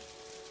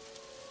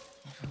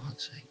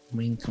God's sake. I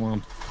mean, come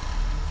on.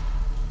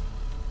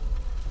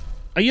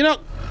 Are you not...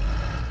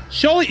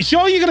 Surely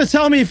you're going to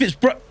tell me if it's...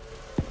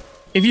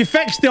 If you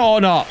fixed it or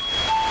not.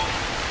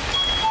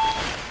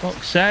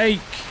 Fuck's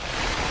sake.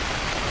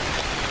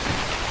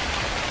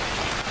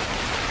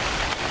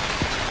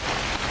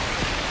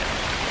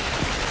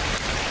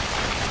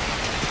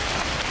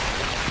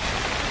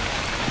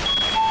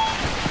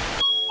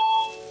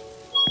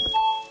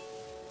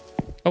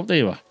 Oh, there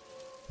you are.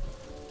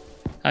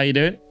 How you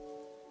doing?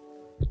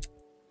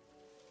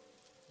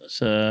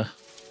 That's, I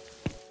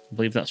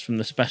believe that's from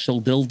the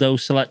special dildo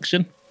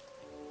selection.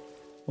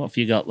 What have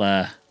you got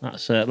there?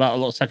 That's that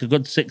looks like a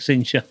good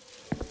 6-incher.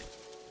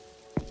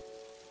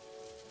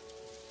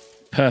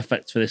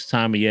 Perfect for this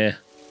time of year.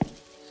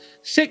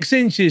 6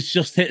 inches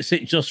just hits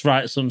it just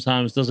right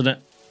sometimes, doesn't it?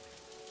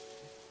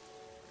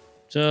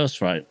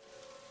 Just right.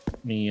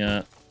 Let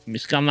me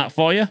scan that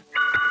for you.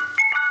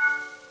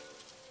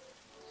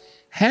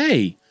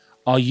 Hey,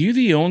 are you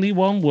the only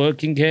one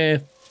working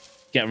here?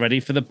 Get ready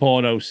for the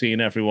porno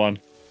scene, everyone.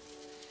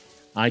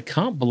 I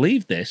can't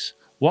believe this.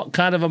 What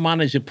kind of a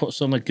manager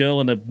puts on a girl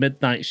in a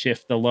midnight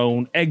shift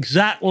alone?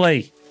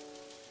 Exactly.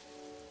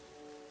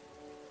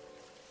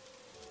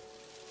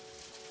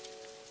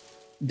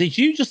 Did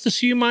you just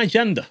assume my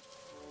gender?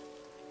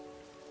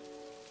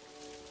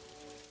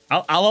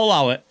 I'll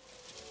allow it.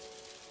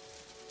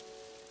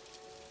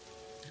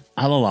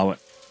 I'll allow it.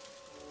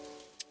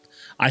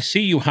 I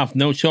see you have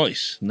no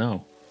choice.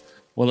 No.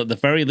 Well, at the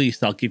very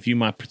least, I'll give you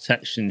my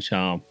protection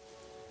charm.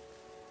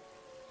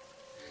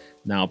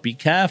 Now, be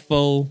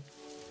careful.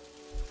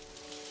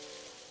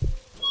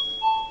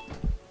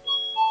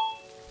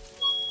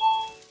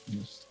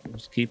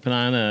 Just keep an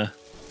eye on her.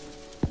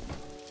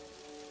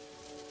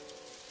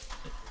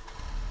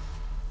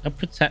 A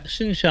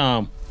protection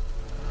charm.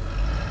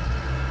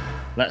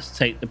 Let's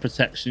take the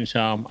protection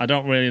charm. I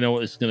don't really know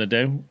what this is going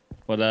to do,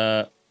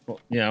 but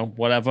you know,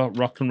 whatever.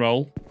 Rock and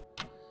roll.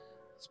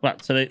 It's back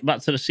to the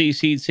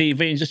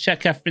CCTV and just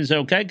check everything's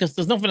okay, because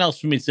there's nothing else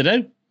for me to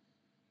do.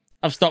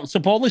 I've stocked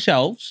up all the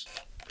shelves.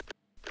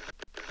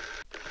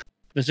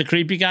 There's a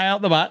creepy guy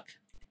out the back,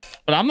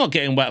 but I'm not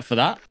getting wet for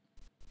that.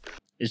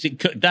 Is it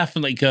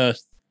definitely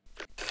cursed?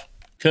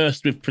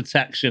 Cursed with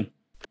protection.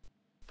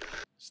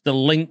 It's the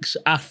Lynx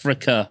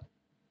Africa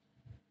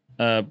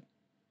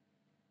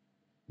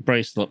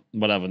bracelet,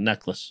 whatever,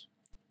 necklace.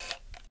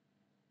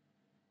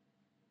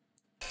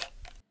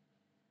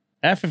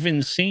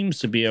 Everything seems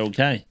to be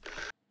okay.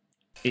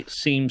 It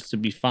seems to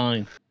be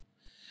fine.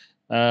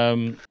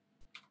 I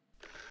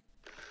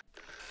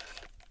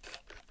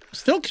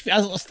still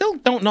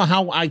don't know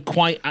how I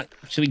quite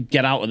actually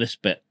get out of this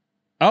bit.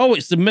 Oh,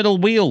 it's the middle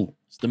wheel.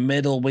 It's the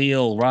middle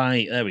wheel.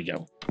 Right, there we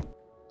go.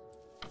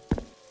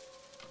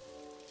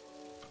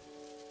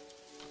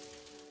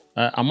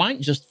 I might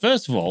just,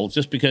 first of all,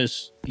 just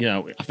because, you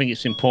know, I think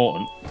it's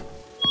important,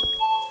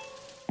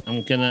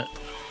 I'm gonna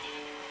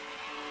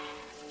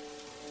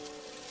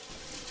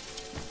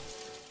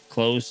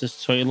close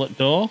this toilet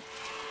door.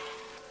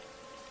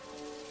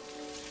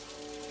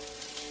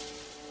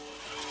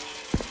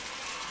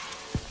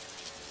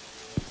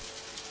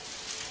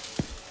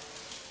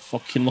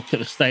 Fucking look at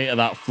the state of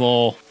that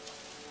floor.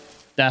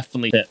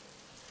 Definitely it.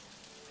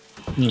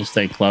 I'm gonna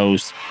stay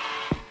closed.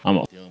 I'm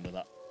not dealing with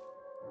that.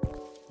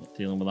 Not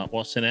dealing with that.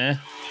 What's in here?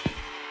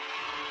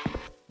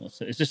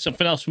 Is this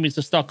something else for me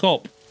to stock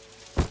up?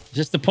 Is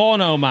this the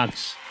porno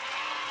mags?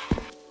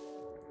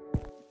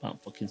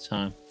 About fucking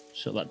time.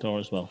 Shut that door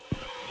as well.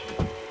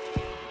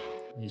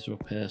 These are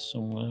up here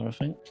somewhere, I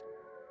think.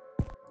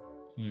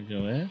 We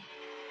go here.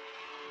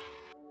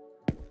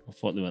 I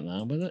thought they went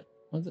down with it.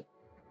 Was it?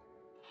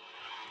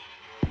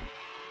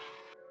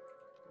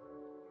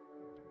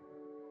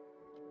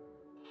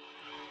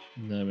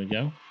 There we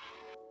go.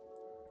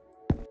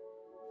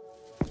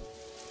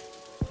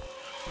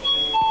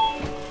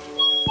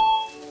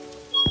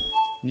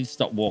 Need to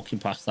stop walking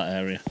past that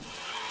area.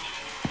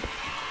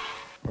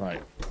 Right.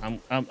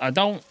 I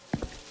don't...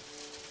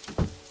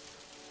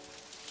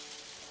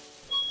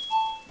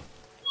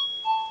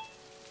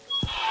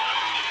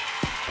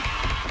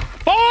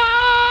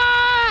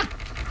 Ah!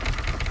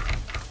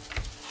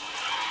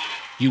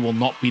 You will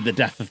not be the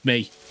death of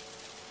me.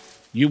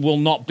 You will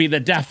not be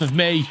the death of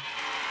me.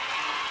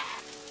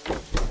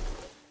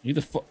 You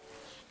the fuck...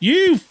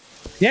 You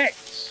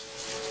dicks!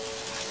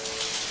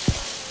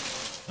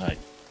 Right.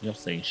 You're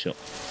staying shut.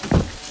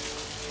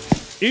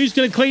 Who's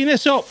going to clean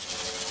this up?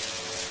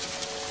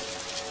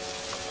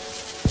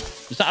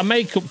 Is that a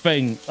makeup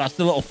thing? That's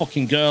the little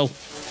fucking girl.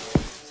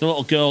 It's the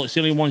little girl. It's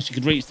the only one she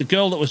could reach. The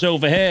girl that was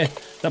over here.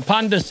 The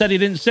panda said he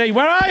didn't see.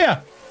 Where are you?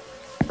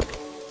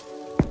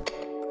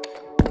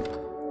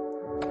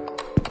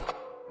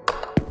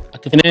 I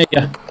can hear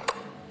you.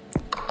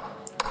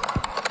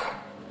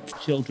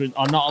 Children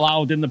are not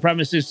allowed in the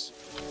premises.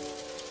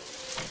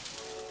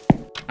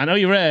 I know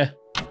you're here.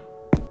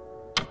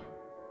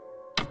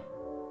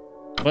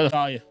 Where the fuck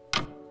are you?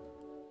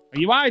 Are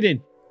you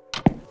hiding?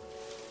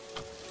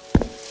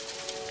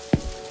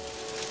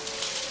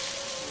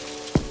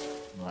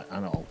 Right, I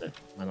know what I'll do.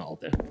 I know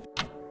what I'll do.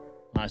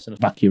 Nice and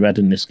back your head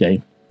in this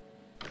game.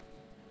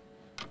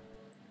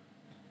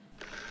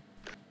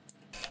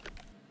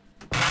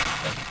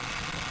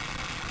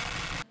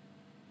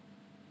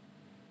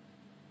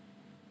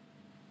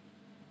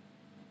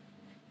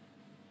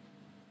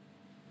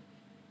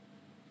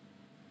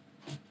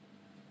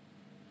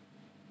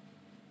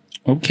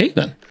 Okay,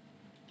 then.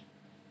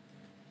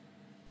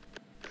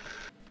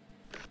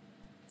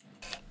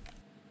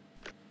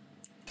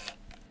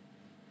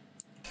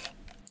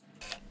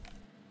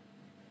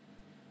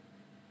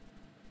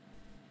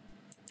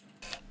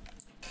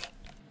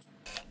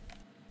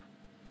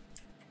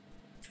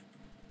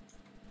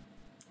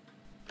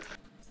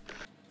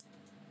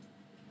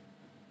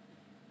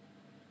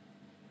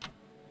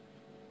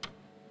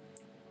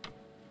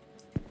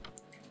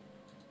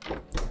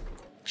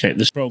 Okay,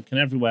 this is broken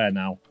everywhere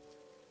now.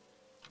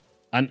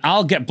 And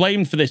I'll get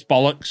blamed for this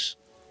bollocks.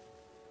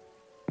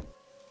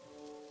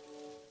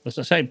 As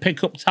I say,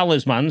 pick up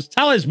talismans.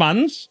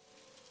 Talismans?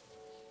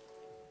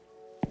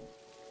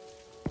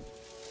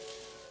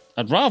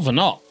 I'd rather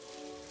not.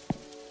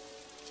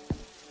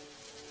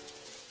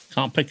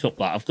 Can't pick up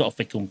that. I've got to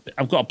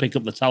pick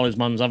up the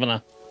talismans, haven't I?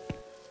 Is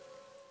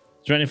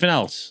there anything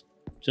else?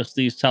 Just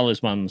these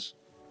talismans.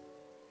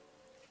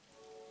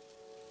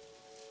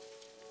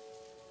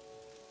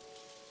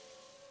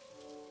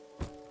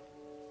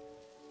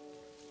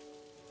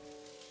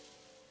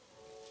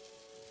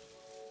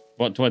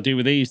 What do I do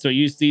with these? Do I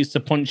use these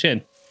to punch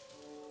in?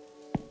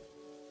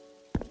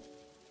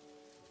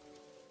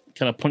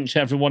 Can I punch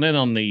everyone in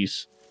on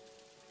these?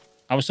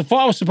 I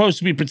thought I was supposed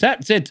to be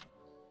protected.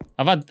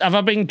 Have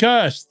I been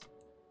cursed?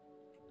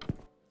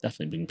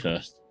 Definitely been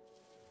cursed.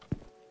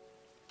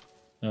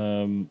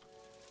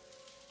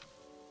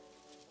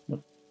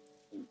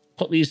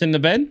 Put these in the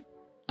bin,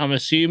 I'm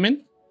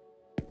assuming.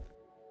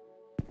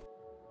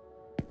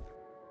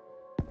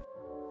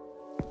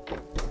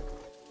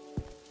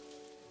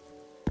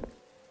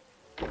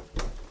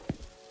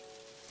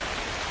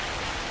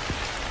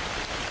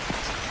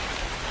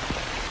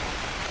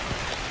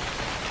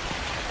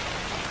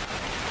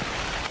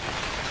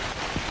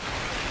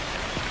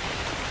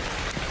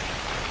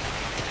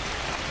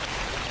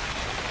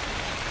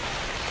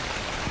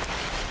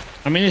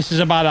 I mean, this is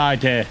a bad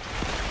idea.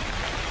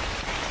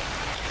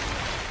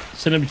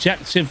 It's an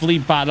objectively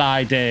bad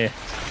idea.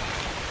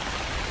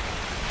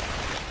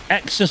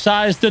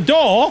 Exercise the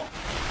door?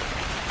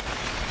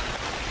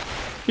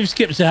 We've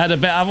skipped ahead a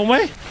bit, haven't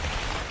we?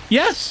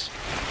 Yes.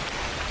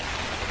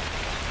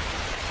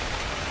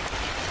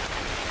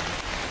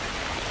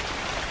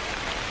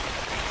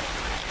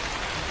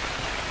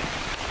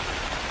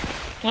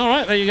 All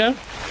right, there you go.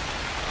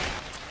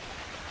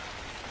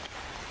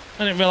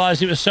 I didn't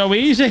realise it was so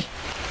easy.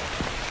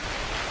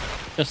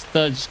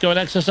 Just go and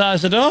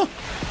exercise the door.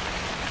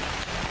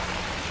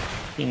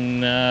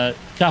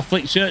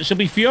 Catholic Church will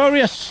be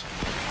furious.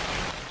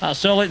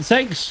 That's all it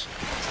takes.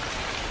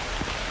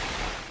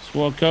 Just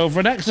walk over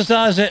and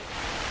exercise it.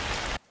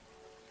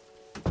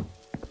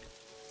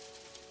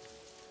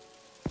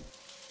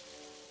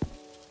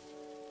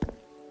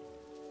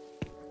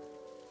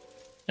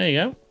 There you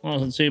go.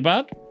 Wasn't too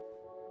bad.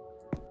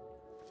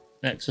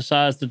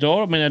 Exercise the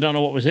door. I mean, I don't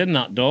know what was in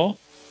that door.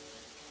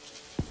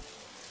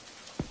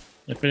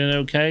 Everything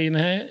okay in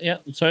here? Yeah,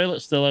 the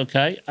toilet's still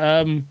okay.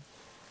 I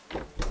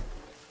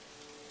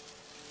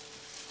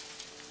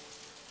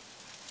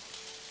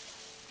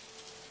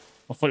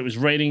thought it was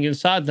raining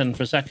inside then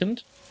for a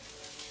second.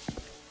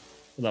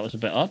 Well, that was a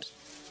bit odd.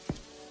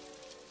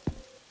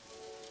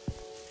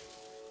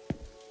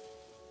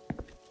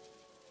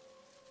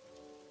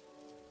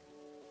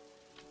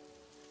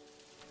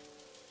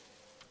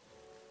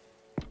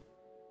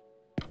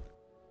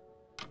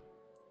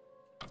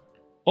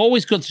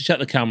 Always good to check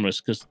the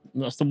cameras, because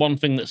that's the one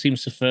thing that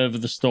seems to further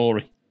the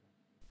story.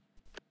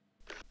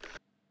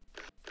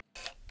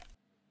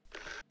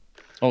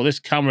 Oh, this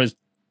camera's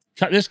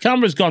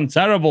gone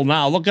terrible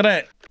now. Look at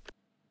it.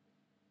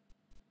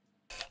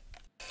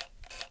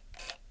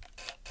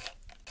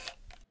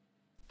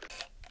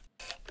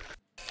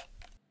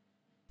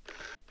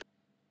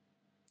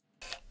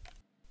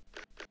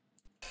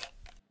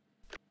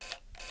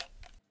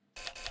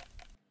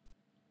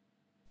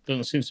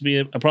 Doesn't seem to be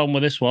a problem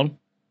with this one.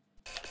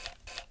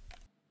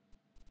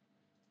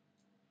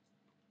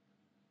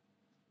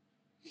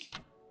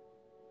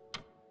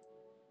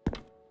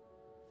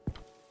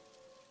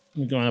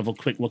 I'm going to have a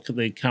quick look at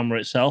the camera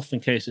itself in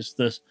case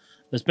there's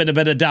been a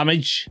bit of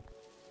damage.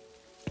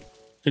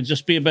 Could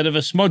just be a bit of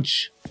a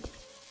smudge.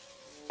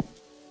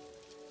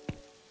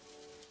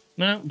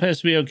 No,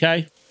 appears to be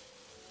okay.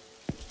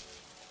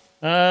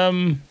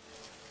 Don't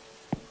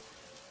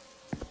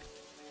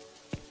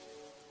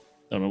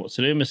know what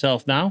to do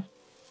myself now.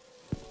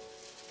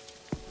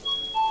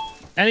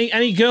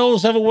 Any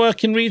girls ever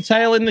work in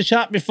retail in the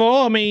chat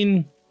before? I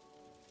mean,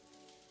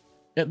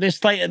 at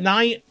this late at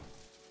night,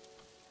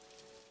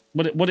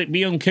 would it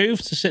be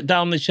uncouth to sit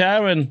down in the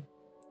chair and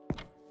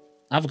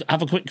have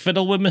a quick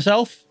fiddle with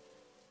myself?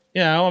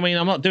 You know, I mean,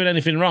 I'm not doing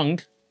anything wrong.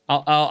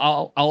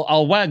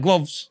 I'll wear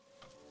gloves.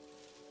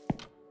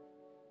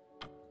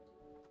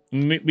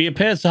 We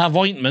appear to have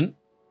ointment.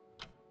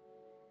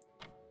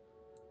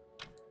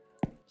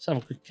 Let's have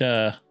a quick.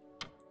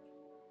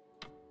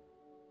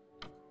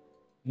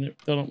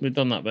 We've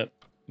done that bit.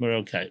 We're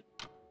okay.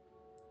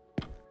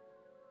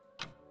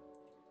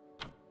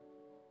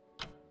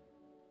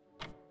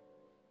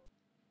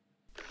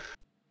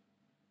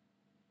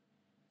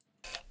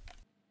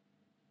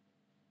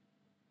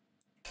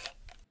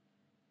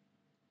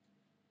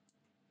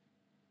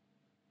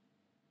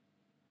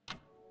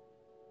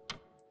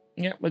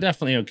 Yeah, we're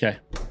definitely okay.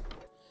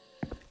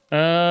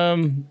 I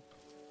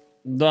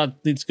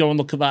need to go and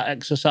look at that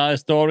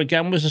exercise door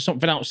again. Was there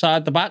something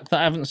outside the back that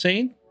I haven't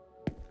seen?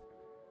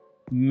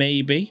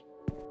 Maybe.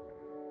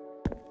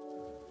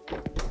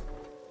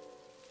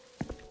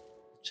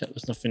 Check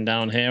there's nothing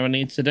down here I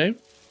need to do.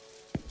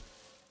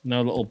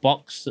 No little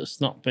box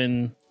that's not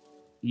been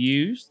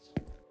used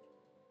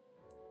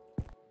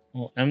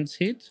or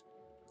emptied.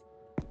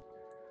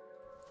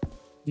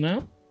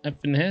 No,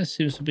 everything here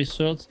seems to be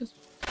sorted.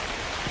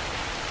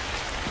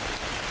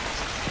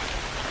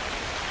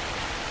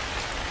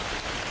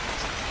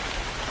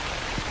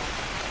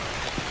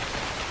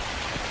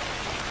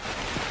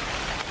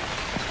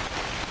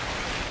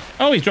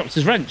 Oh, he dropped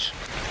his wrench.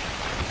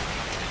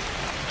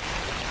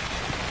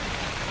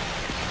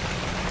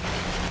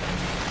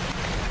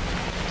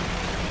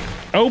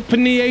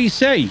 Open the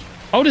AC.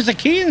 Oh, there's a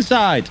key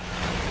inside.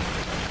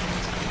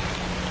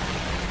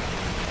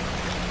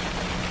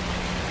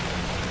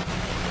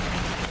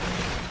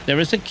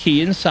 There is a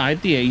key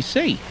inside the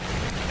AC.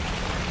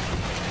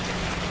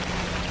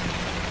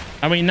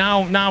 I mean,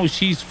 now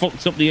she's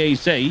fucked up the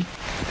AC.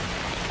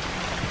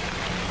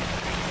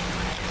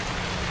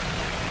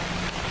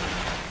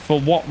 For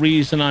what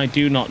reason, I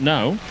do not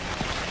know.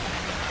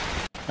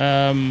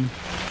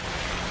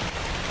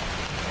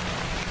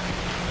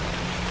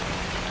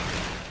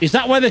 Is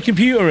that where the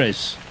computer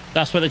is?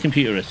 That's where the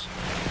computer is.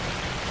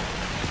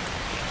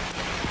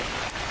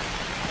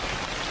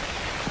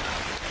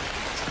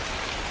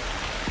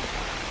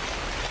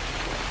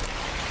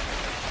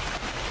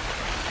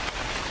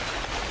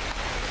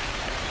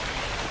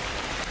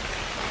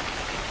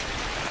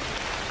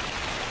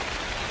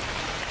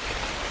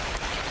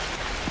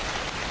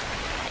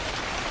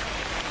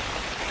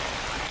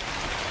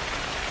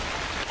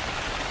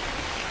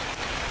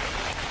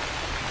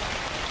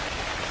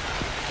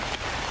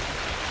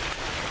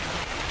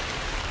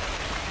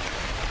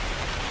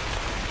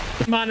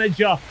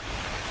 Manager.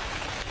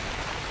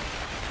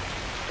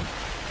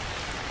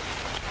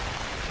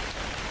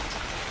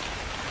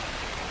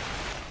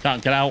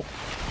 Can't get out.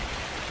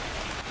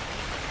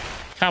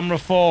 Camera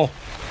 4.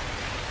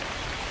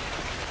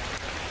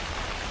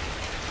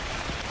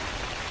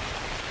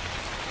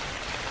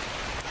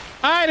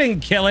 I didn't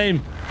kill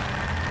him.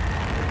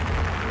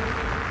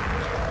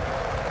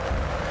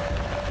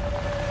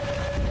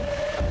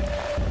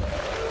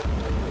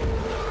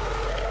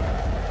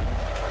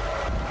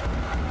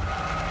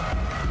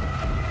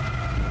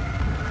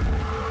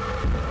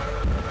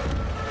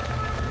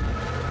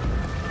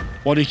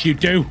 What did you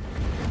do?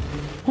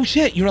 Oh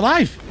shit, you're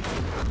alive.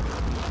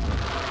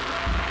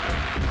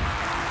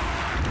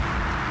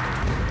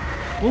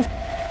 Oof.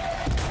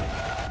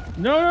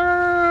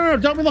 No,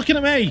 don't be looking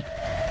at me.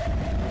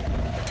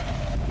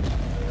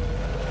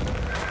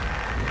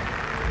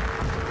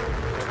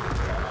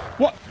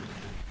 What?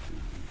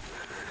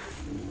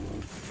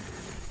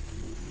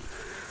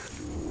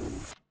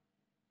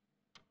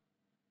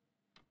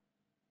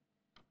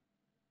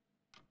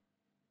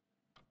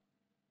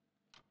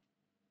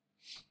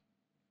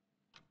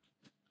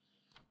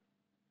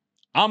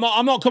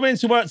 I'm not coming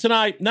to work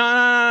tonight.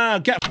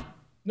 No, get.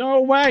 No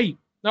way.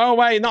 No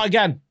way. Not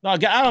again. Not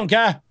again. I don't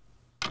care.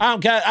 I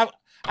don't care.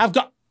 I've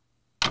got.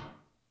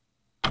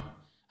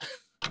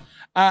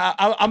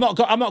 I'm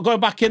not going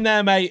back in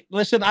there, mate.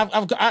 Listen,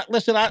 I've got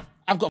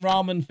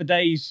ramen for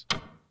days.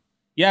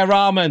 Yeah,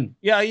 ramen.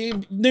 Yeah,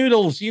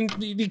 noodles. You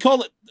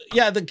call it.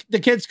 Yeah, the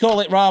kids call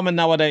it ramen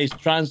nowadays.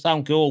 Try and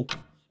sound cool.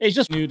 It's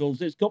just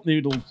noodles. It's cup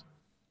noodles.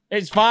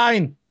 It's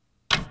fine.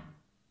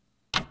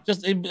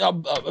 Just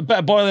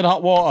better boil in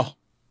hot water.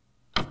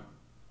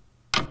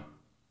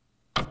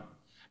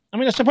 I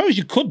mean, I suppose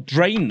you could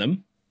drain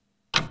them.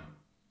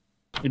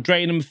 You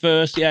drain them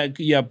first.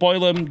 Yeah.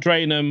 Boil them,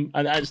 drain them,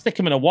 and stick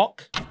them in a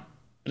wok.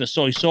 Bit of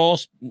soy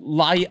sauce,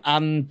 light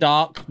and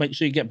dark. Make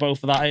sure you get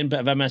both of that in. Bit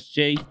of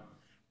MSG.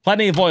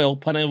 Plenty of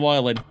oil in.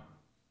 Anyway,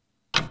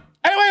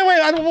 wait,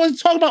 I wasn't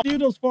talking about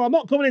noodles for. I'm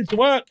not coming into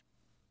work.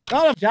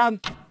 Not a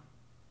chance.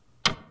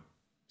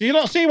 Do you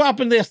not see what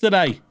happened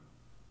yesterday?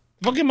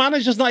 The fucking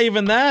manager's not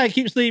even there. He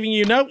keeps leaving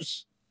you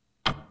notes.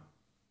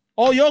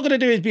 All you're going to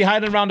do is be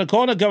hiding around the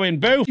corner going,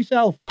 boo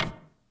yourself.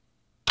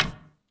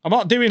 I'm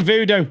not doing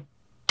voodoo.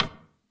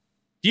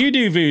 Do you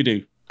do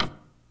voodoo?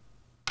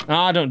 No,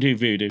 I don't do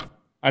voodoo.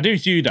 I do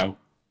judo,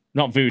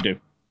 not voodoo.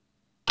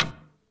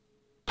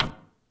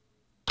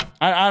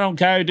 I don't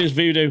care who does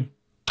voodoo.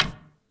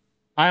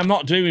 I am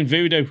not doing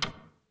voodoo.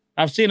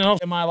 I've seen enough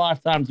in my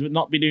lifetime to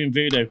not be doing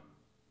voodoo.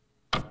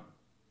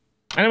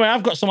 Anyway,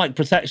 I've got some like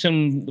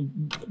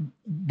protection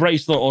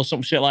bracelet or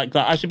some shit like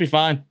that. I should be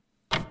fine.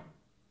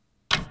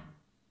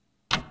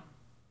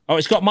 Oh,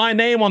 it's got my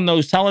name on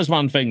those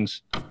talisman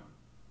things.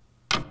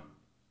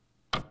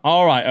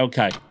 All right,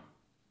 okay.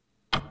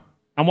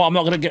 And what, I'm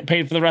not going to get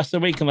paid for the rest of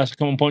the week unless I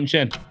come and punch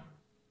in?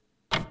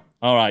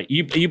 All right,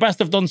 you best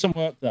have done some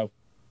work, though.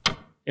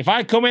 If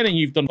I come in and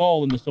you've done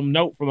all and there's some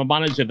note from a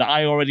manager that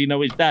I already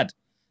know is dead,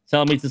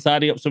 telling me to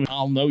tidy up something,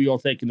 I'll know you're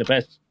taking the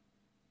piss.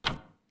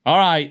 All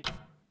right.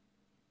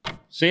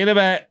 See you in a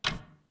bit.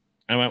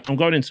 Anyway, I'm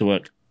going into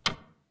work.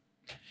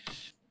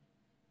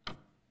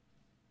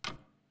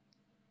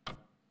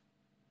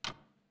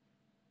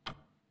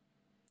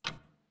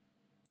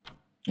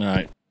 All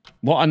right.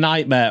 What a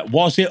nightmare.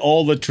 Was it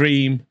all a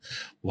dream?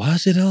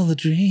 Was it all a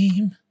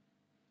dream?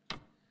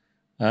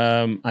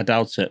 I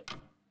doubt it.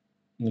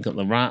 We got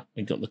the rat.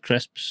 We got the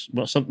crisps.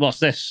 What's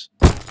this?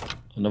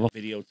 Another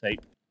videotape.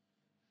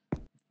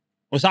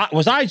 Was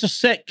I just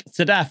sick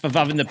to death of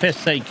having the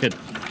piss taken?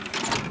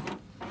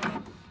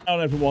 Come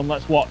on, everyone,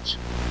 let's watch.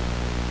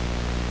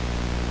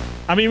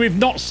 I mean, we've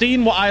not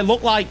seen what I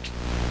look like.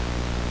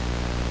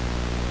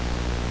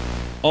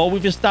 All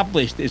we've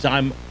established is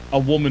I'm a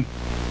woman.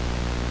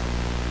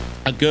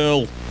 A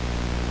girl.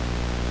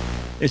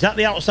 Is that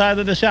the outside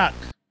of the shack?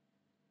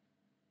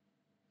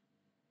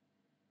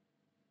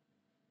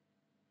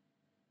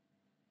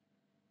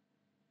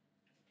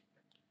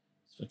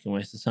 It's a fucking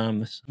waste of time,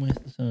 this. Waste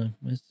of time.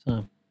 Waste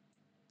of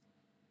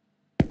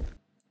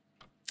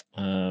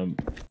time.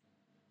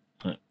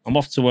 Right. I'm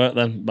off to work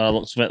then, by the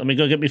looks of it. Let me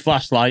go get my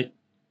flashlight.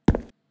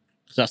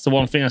 Because that's the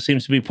one thing I seem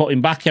to be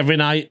putting back every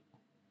night.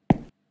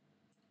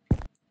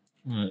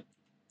 Right.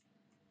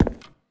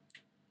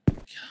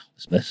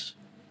 What's this?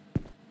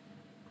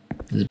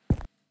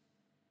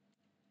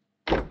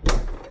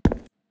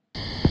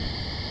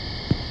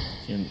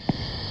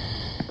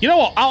 You know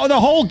what? Out of the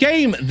whole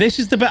game, this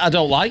is the bit I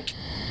don't like.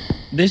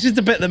 This is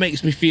the bit that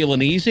makes me feel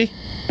uneasy.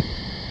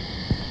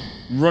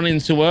 Running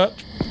to work.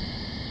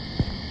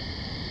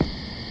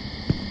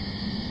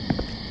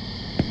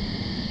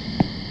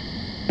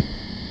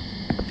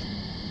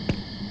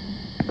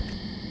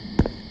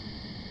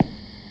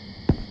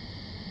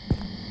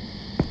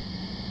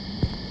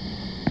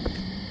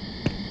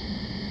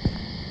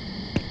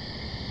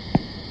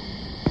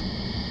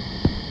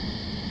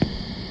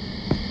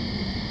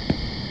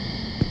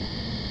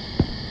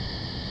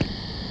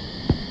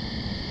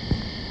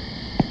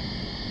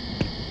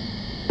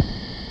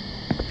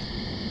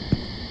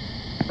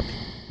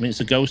 I mean, it's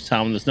a ghost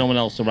town. There's no one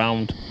else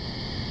around.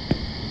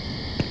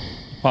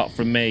 Apart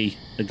from me.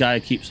 The guy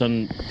keeps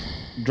on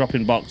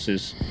dropping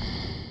boxes.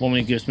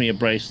 Woman who gives me a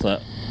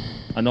bracelet.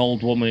 An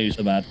old woman who's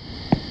in bed.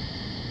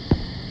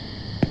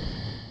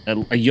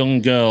 A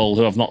young girl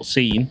who I've not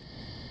seen.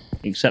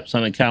 Except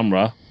on a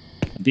camera.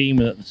 A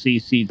demon at the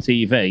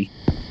CCTV.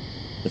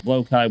 The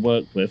bloke I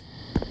worked with.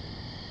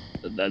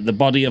 The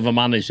body of a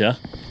manager.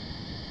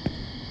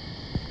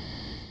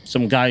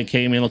 Some guy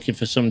came in looking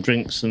for some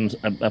drinks and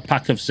a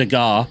pack of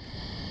cigar.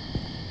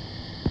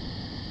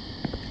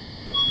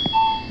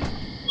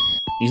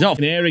 He's not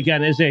here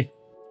again, is he?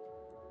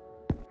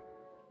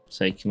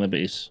 Taking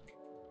liberties.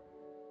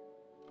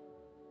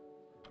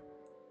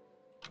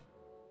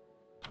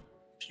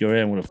 If you're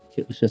here, I'm going to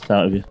kick the shit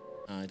out of you.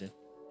 I do.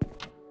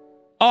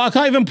 Oh, I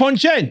can't even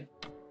punch in.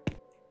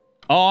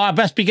 Oh, I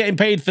best be getting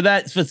paid for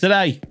that for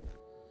today.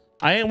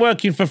 I ain't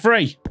working for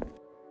free.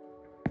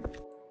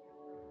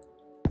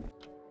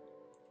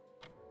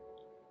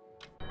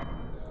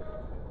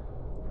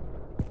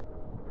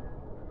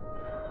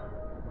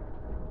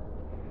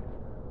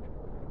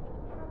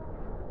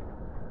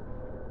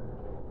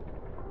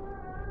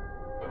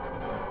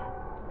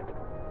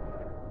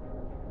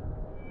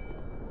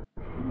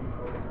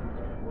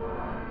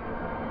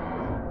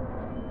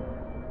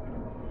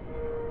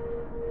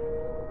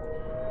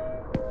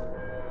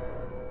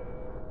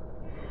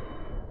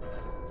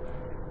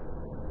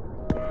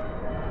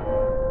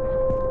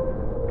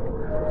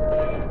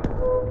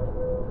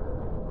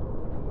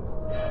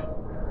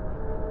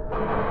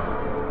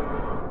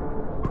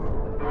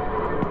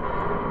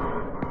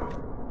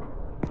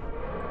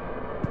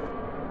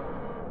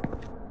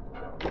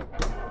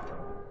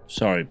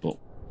 sorry, but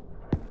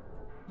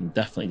I'm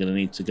definitely going to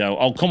need to go.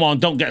 Oh, come on,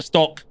 don't get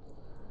stuck.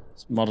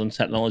 It's modern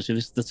technology.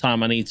 This is the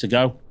time I need to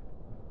go.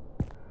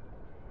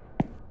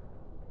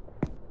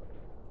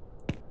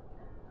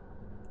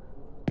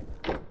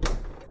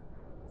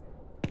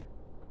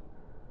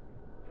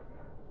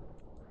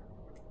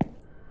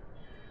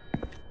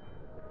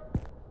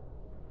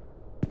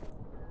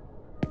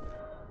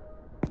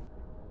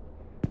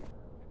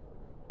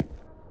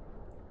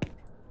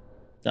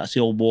 That's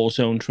the old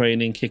Warzone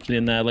training kicking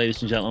in there,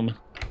 ladies and gentlemen.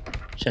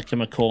 Checking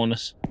my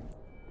corners.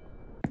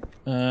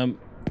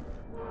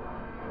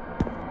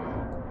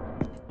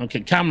 Okay,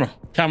 camera.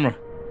 Can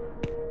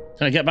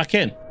I get back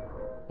in?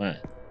 Right.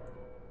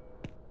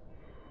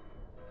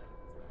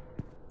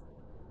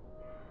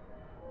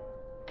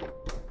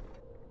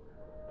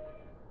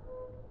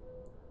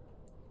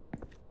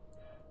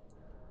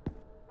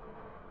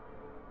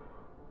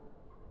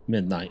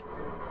 Midnight.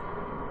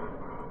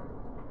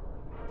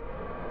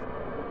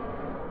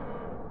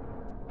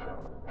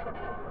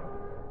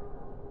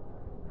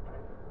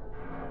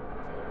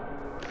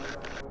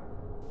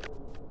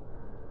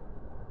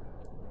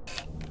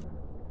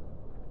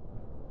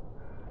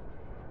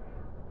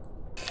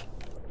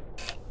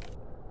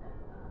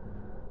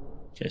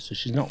 Okay, so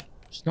she's not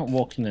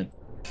walking in.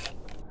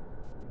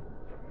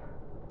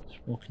 She's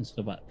walking to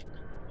the back.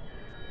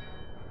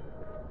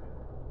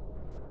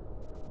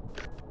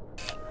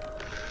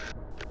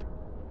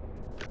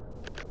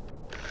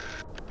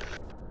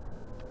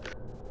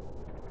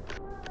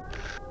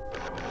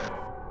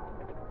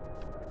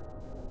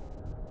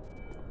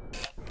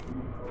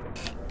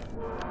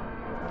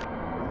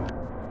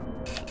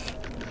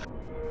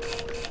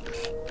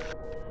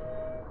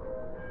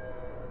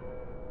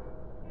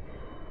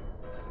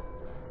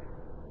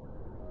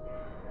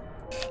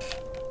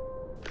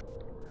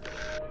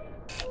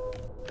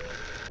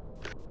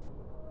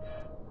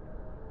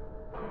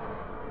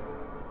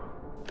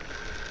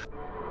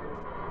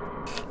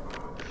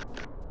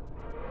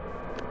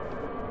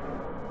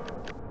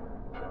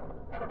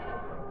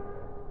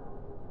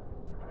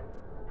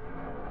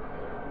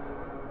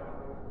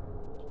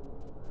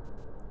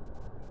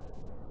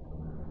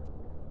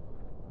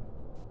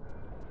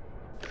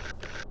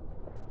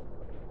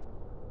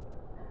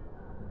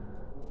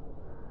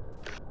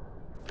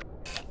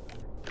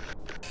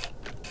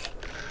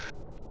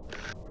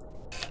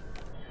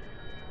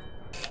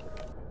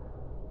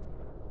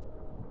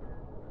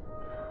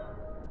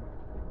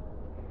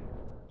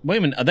 Wait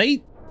a minute, are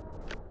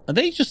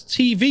they just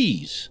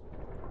TVs?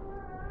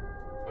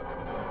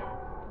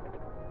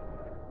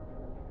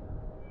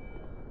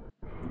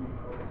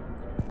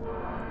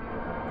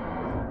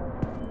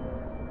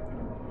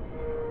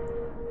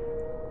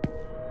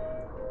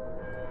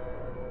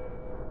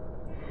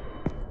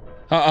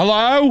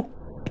 Hello?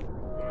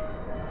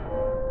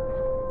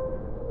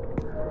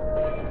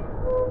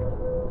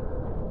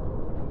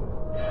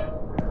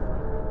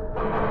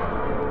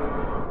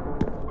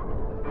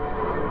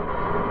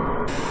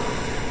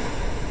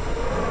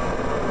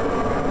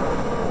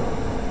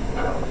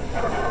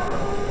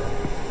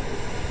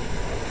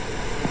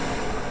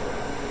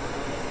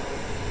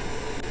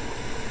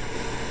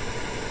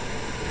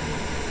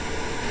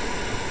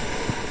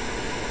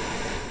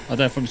 I don't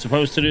know if I'm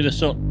supposed to do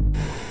this up.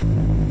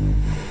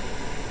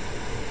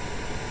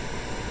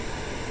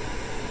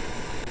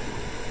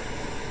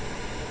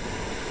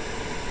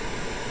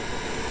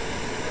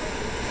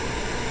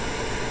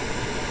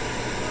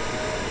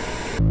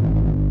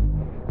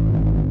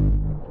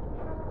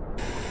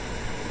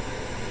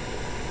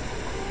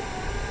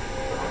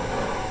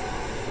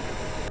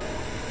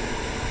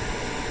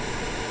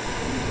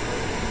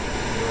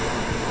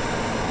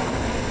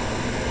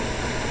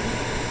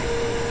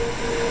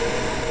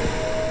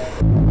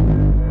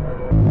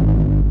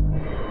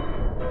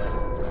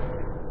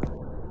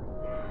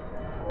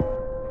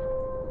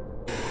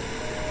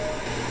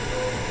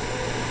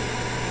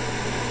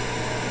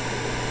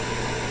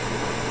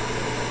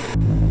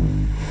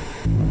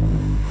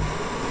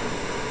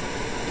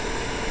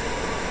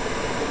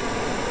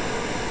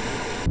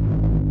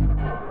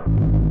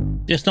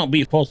 This not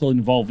be a puzzle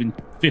involving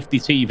 50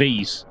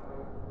 TVs.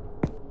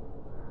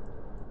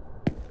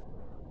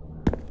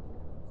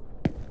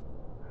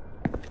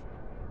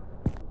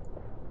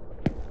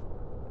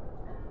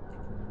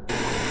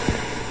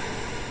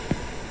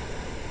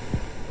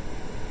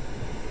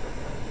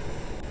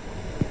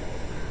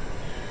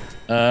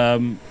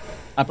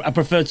 I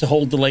prefer to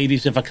hold the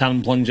ladies if I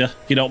can, Plunger,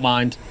 if you don't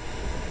mind.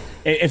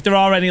 If there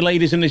are any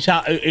ladies in the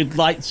chat who'd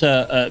like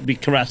to be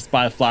caressed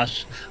by a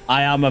flash,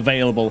 I am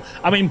available.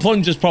 I mean,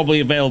 Plunger's probably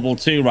available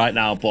too right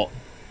now, but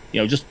you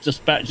know,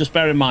 just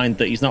bear in mind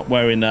that he's not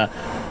wearing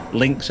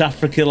Lynx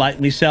Africa like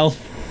myself.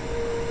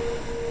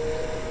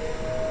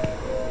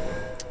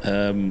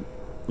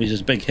 Which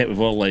is a big hit with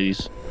all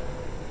ladies.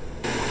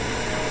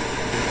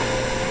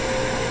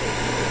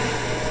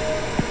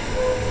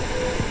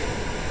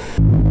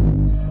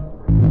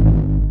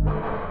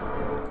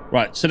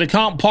 Right, so there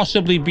can't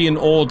possibly be an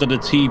order the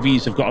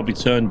TVs have got to be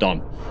turned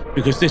on,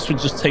 because this would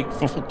just take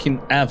for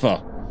fucking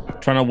ever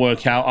trying to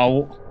work out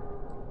how...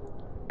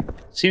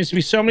 Seems to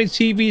be so many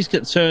TVs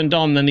get turned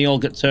on, then they all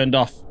get turned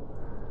off.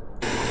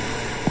 I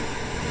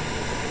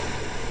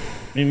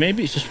mean,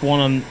 maybe it's just one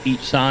on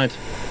each side.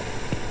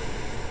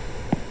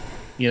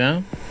 You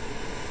know?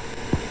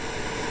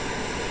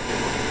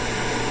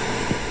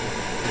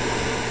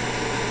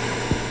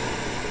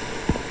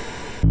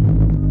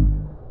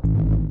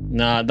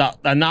 Nah,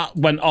 that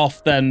went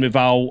off then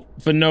without,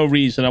 for no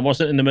reason. I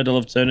wasn't in the middle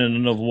of turning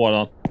another one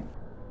on.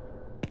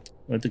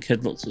 Where the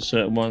kid looks at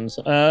certain ones.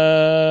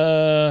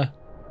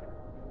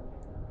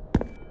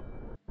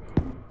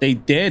 They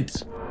did.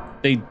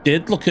 They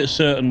did look at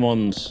certain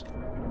ones.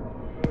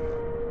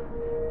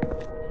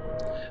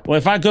 Well,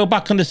 if I go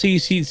back on the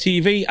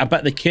CCTV, I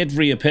bet the kid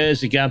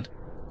reappears again.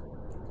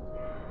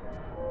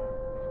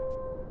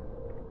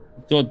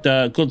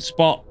 Good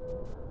spot.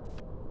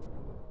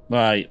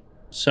 Right.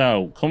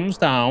 So, comes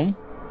down.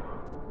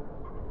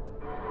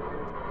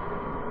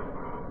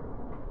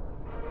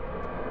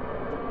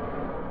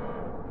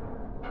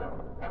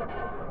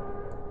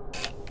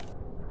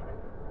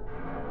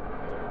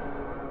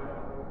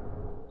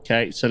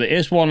 Okay, so there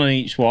is one on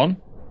each one.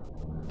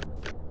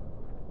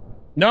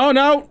 No,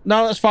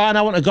 that's fine.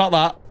 I wouldn't have got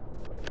that.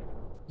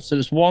 So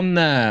there's one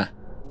there.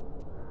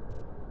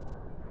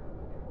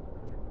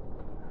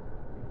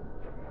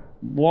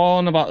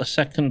 One about the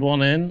second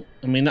one in.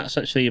 I mean, that's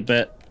actually a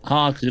bit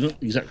hard because you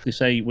don't exactly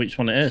say which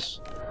one it is.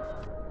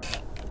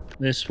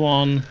 This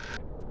one.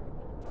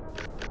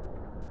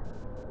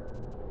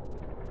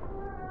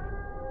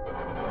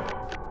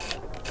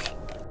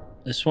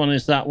 This one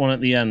is that one at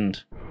the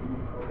end.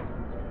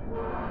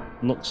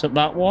 Looks at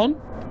that one.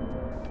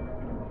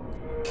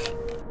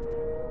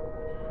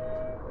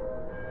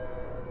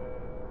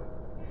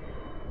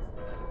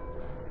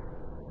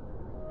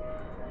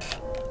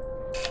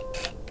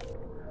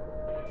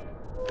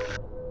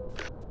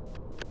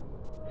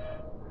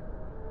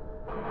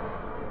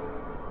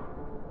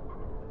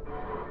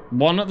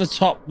 One at the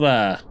top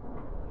there.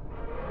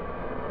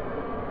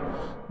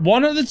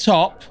 One at the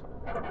top.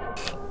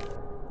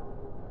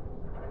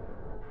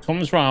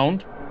 Comes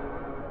round.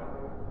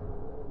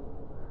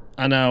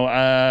 I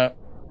know.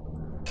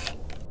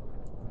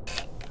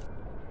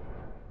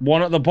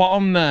 One at the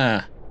bottom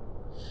there.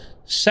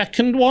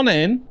 Second one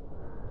in.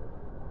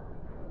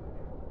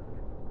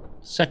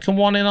 Second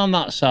one in on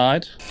that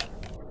side.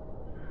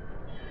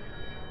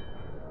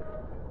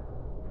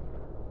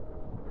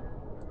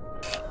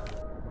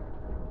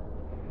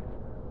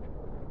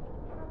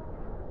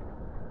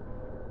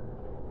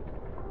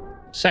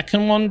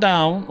 Second one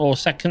down, or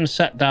second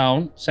set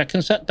down.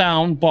 Second set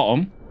down,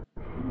 bottom.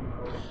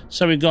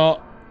 So we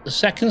got the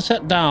second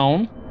set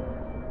down.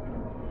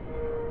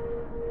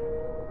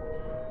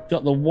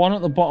 Got the one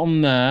at the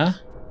bottom there.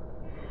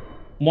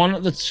 One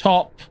at the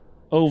top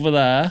over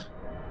there.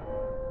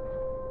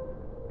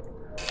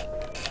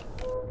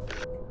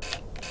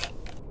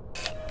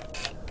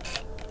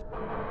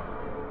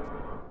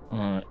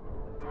 Alright.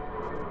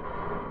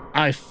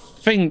 I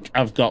think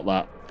I've got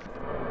that.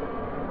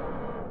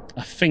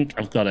 I think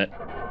I've got it.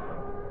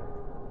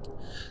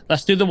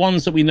 Let's do the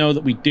ones that we know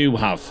that we do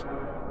have.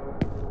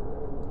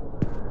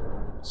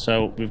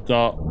 So we've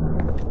got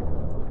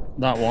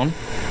that one.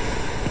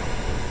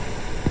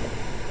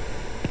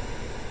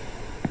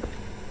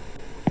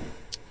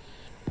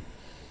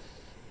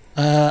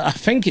 I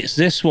think it's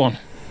this one.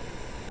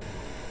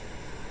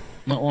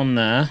 That one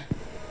there.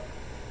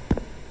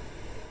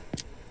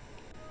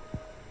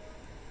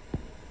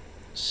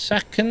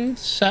 Second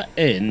set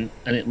in,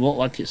 and it looked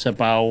like it's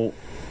about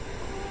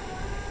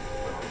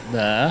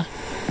there.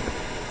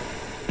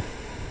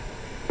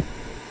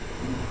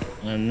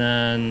 And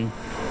then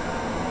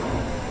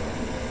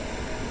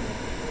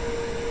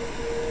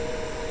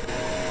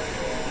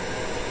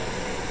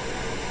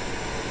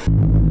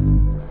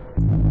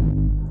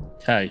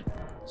okay,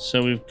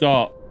 so we've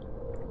got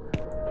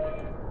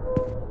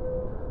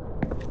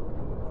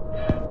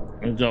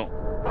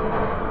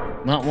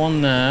that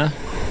one there.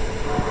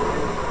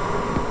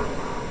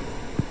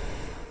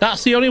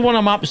 That's the only one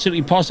I'm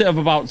absolutely positive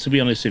about, to be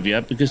honest with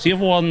you, because the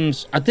other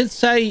ones, I did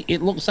say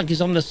it looks like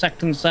it's on the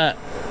second set.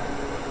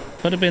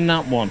 Could have been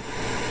that one.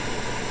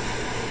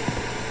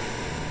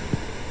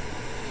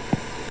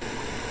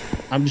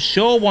 I'm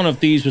sure one of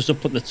these was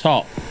up at the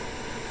top.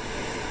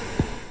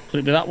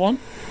 Could it be that one?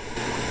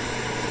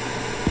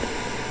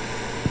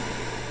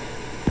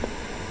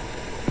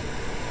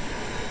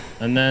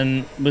 And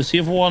then was the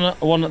other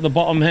one at the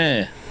bottom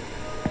here?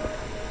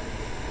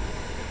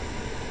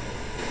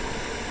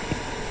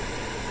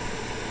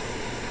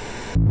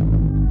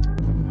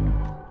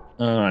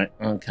 All right,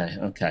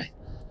 okay.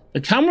 The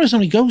cameras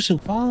only go so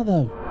far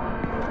though,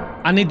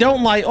 and they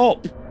don't light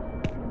up.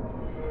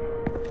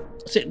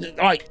 See,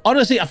 like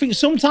honestly, I think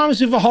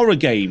sometimes with a horror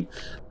game,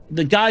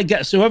 the guy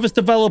gets, whoever's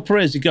developer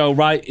is, you go,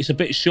 right, it's a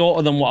bit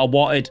shorter than what I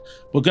wanted.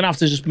 We're gonna have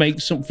to just make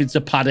something to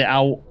pad it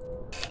out.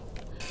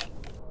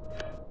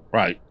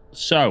 Right,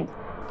 so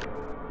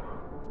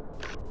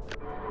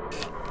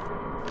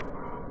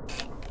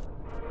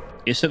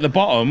it's at the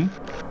bottom,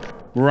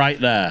 right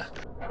there.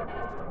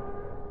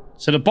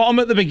 So the bottom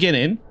at the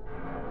beginning,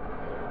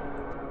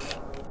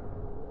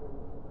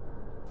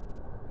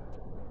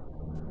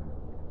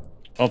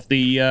 of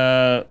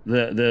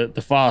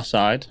the far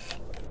side.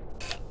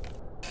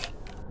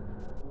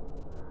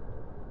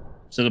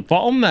 So the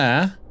bottom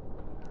there,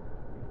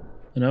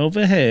 and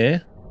over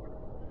here.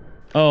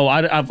 Oh,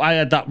 I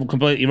had that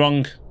completely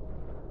wrong.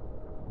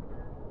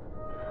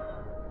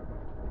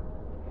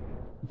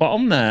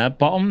 Bottom there,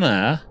 bottom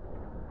there.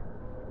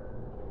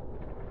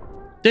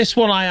 This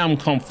one I am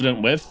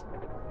confident with.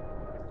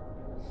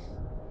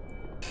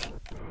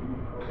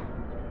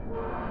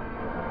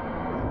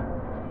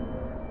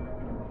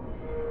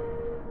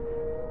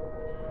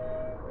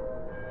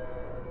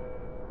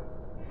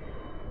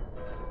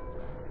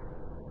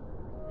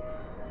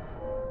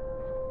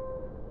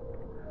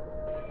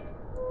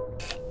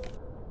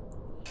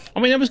 I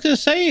mean, I was going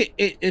to say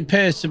it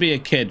appears to be a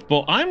kid,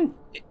 but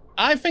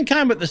I think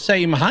I'm at the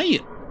same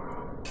height.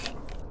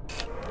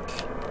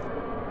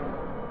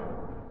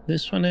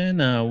 This one here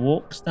now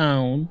walks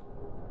down.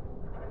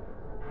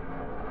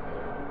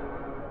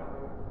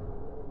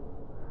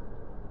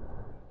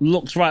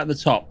 Looks right at the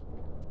top.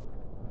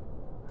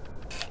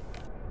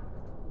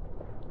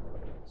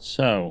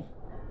 So.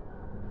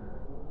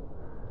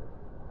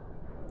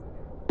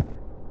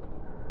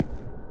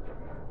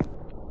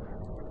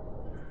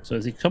 So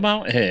as you come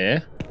out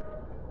here,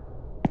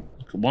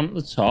 look at one at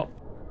the top.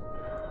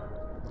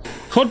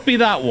 Could be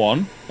that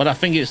one, but I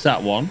think it's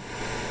that one.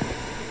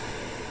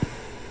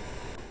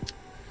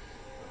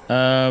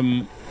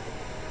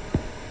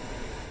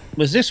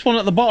 Was this one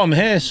at the bottom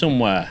here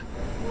somewhere?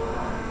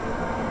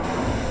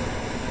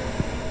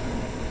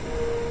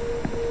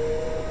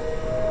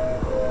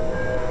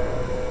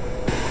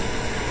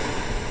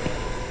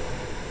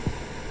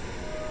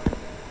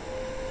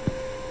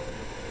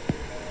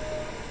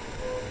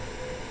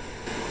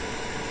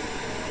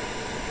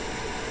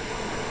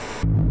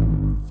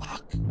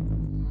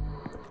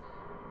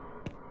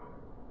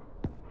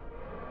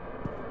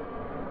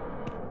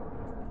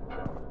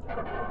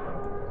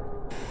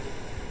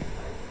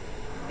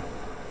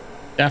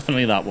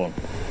 Definitely that one.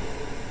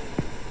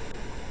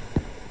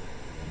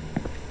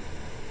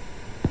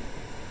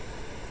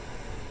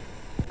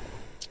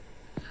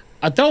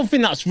 I don't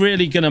think that's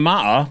really going to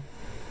matter.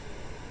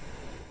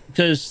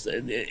 Because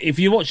if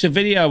you watch the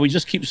video, he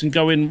just keeps on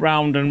going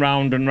round and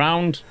round and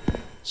round.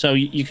 So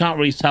you can't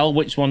really tell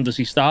which one does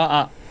he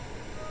start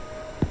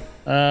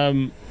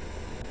at.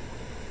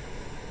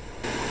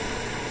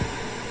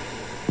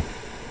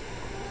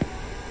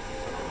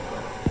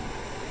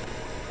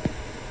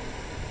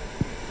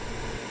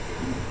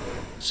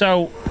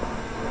 So,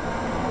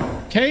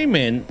 came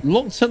in,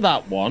 looked at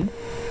that one,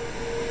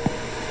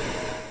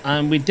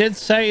 and we did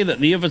say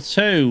that the other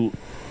two.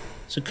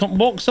 So,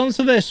 walks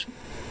onto this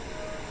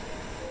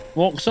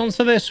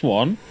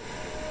one,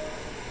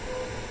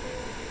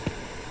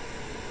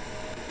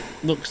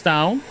 looks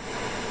down,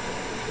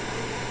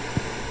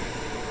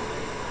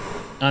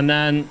 and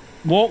then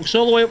walks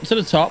all the way up to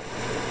the top.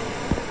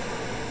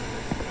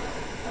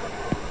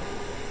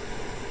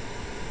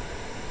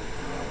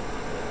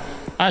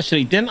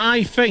 Actually, didn't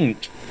I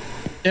think?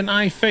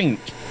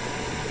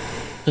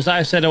 Because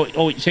I said,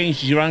 oh, it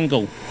changes your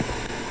angle.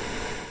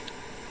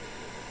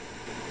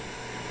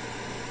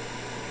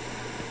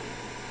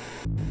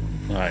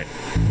 Right.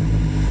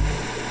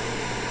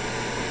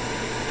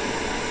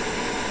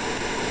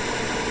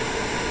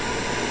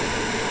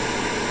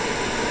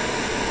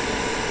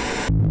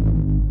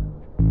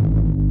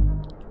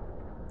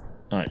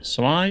 Right,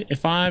 so I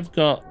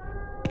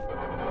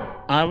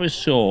was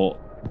sure,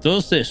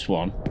 does this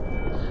one?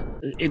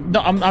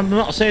 I'm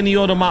not saying the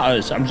order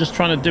matters. I'm just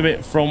trying to do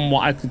it from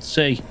what I could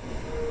see.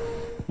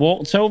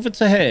 Walked over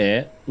to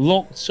here,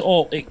 looked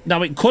up.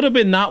 Now, it could have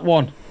been that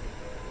one.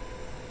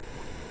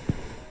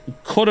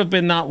 It could have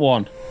been that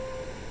one.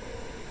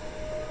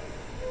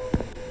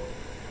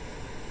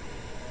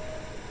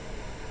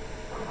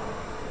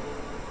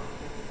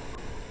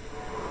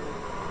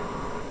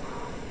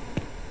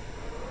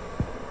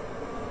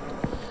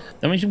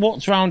 Then when she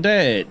walked around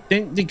here,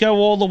 didn't they go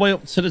all the way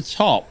up to the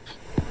top?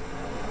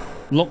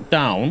 Looked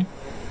down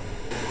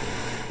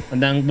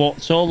and then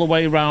walked all the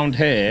way around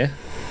here.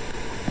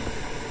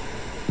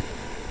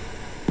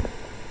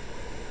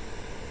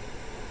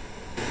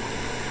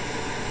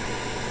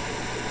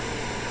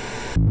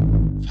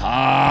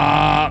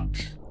 Fuck.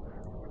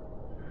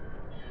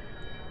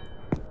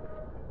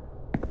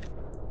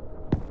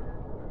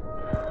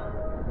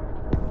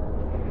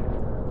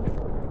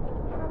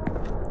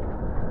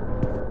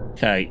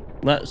 Okay,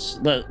 let's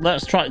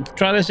try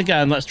this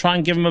again. Let's try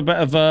and give him a bit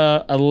of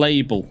a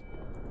label.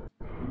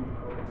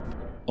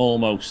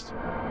 Almost.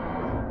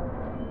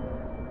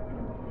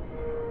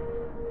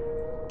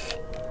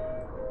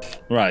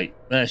 Right,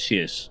 there she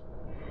is.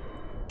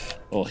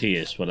 Or he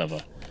is,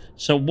 whatever.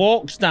 So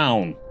walks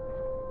down.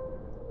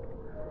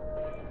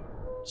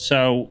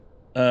 So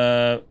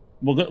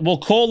we'll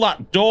call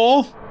that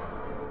door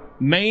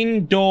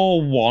main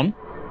door 1.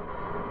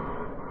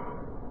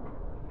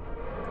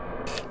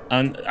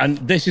 And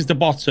this is the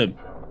bottom.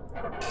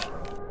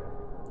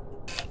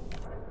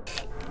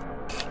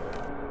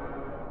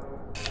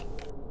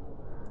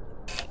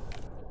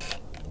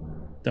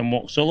 Then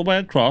walks all the way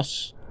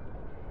across.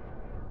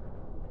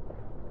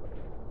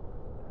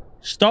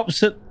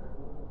 Stops at...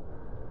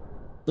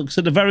 Looks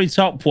at the very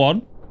top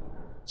one.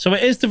 So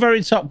it is the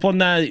very top one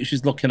there that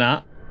she's looking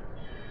at.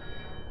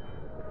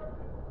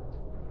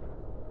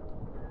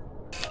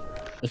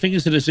 The thing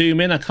is to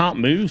zoom in, I can't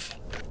move.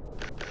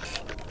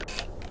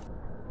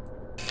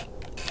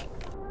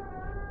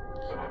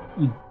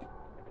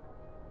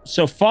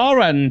 So far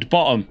end,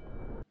 bottom.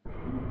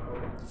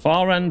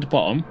 Far end,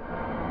 bottom.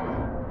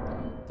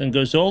 Then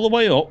goes all the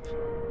way up.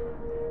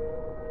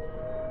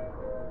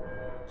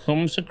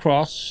 Comes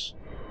across.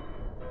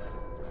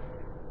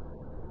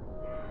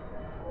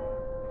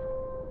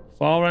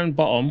 Far end,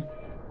 bottom.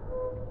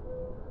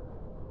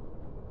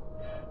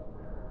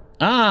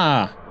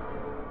 Ah!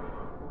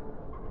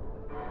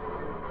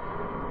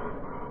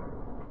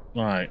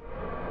 Right.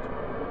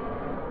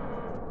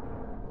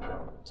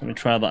 Let me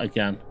try that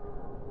again.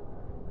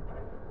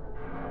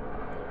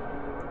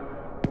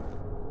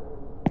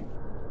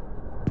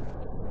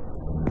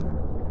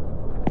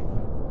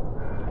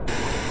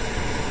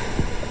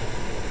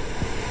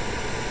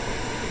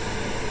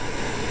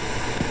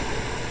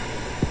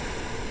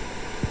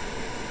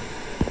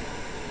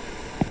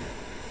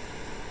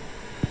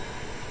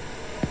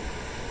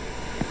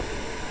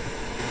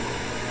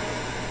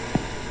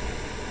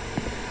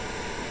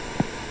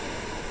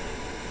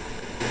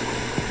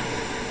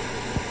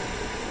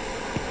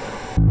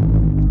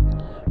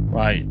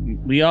 Right,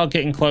 we are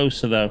getting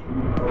closer though.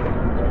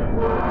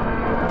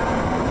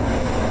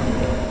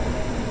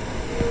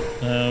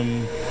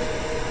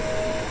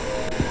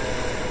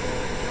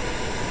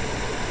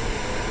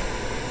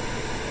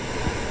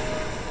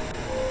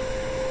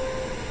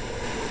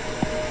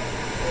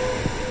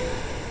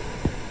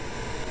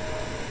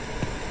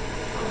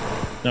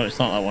 No, it's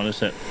not that one,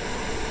 is it?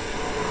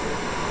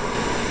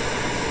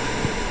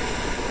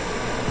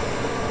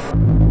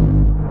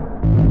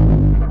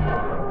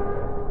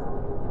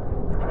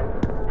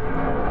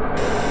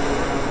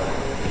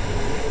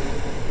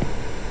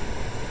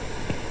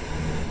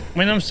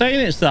 I mean, I'm saying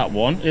it's that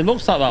one. It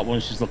looks like that one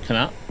she's looking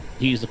at.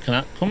 He's looking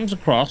at. Comes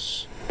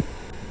across.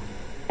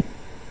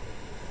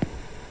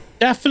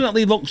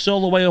 Definitely looks all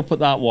the way up at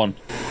that one.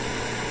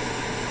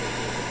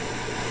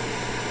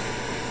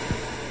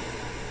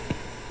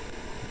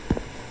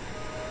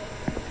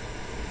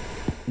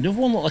 The other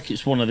one looked like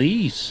it's one of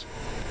these.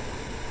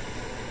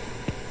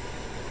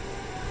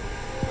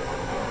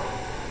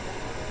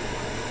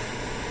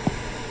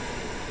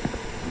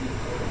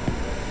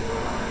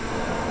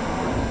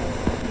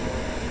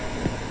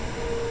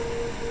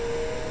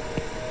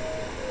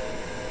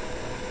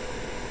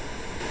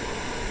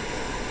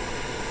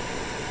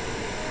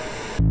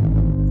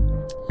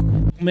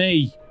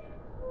 Me.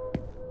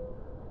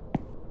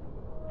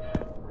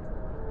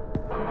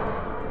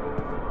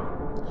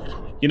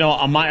 You know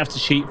what? I might have to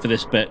cheat for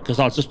this bit because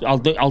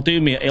it'll do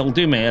me head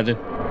in.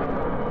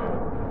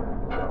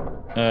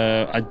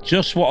 I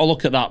just want to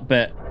look at that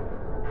bit.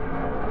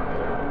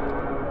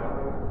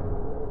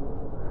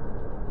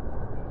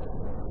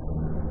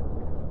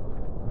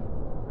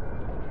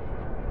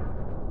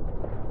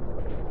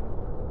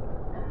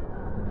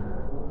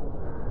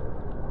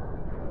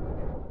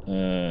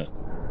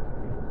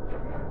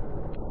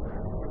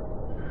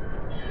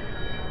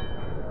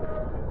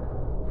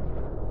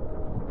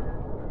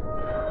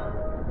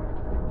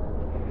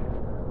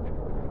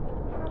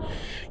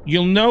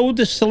 You'll know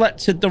they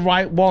selected the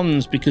right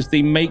ones because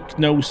they make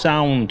no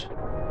sound.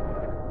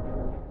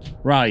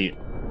 Right.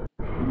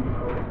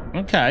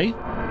 Okay.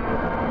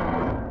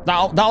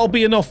 That'll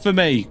be enough for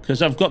me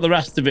because I've got the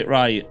rest of it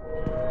right.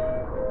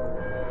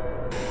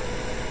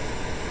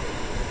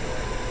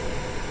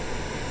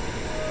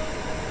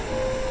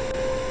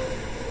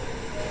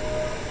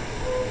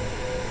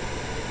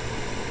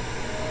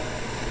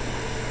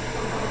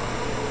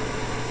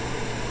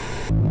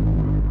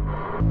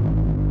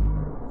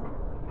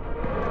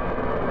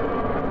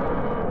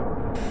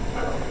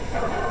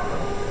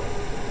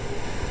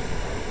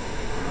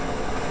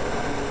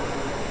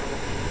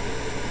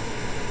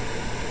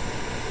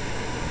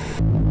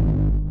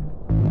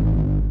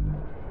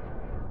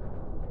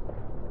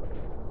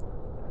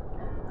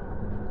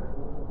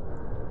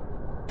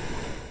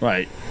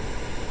 Right.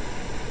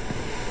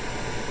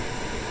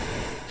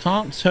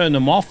 Can't turn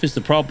them off is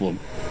the problem.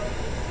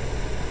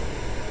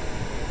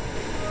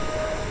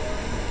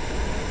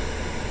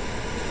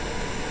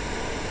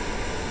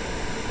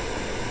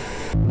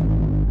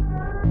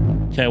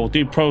 Okay, we'll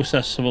do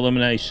process of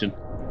elimination.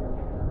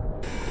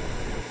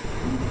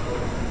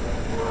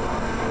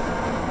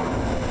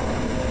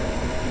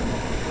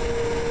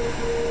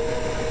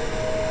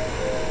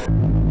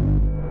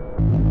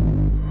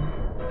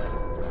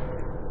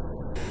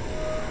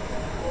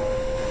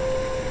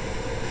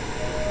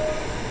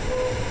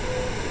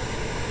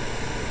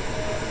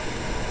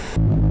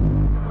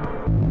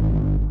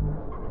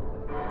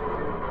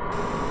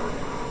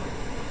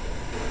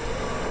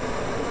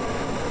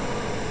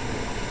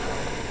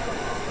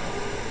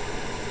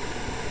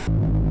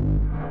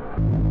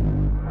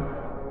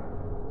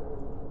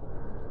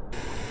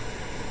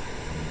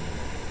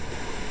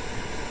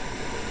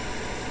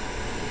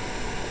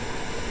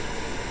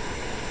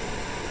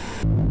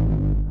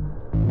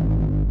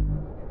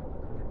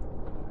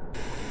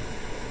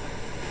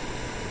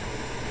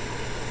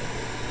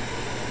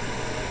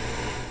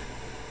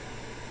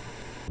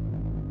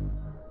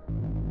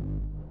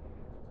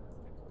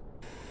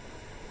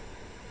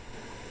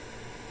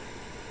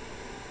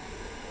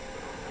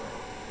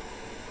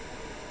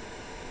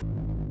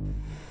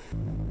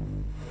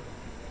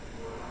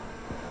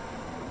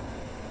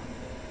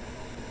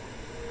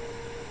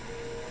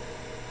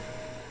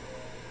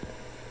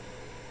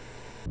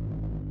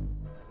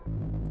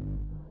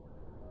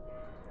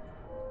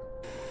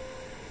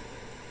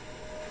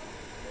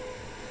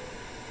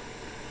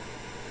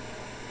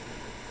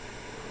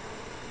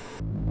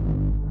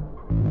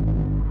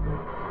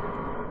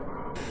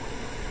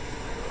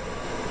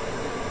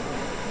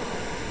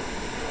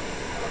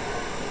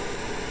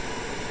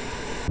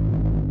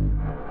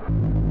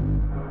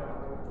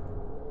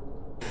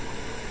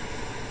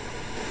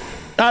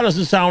 That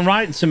doesn't sound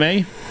right to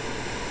me.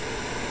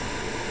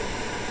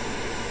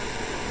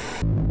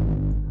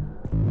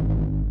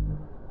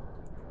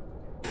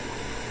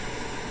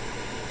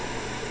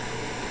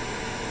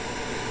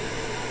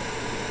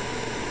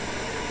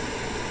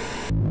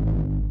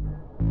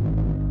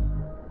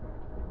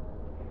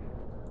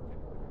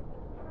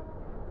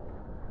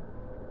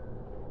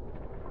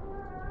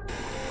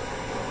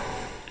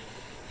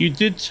 You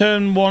did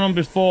turn one on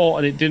before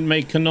and it didn't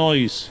make a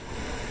noise.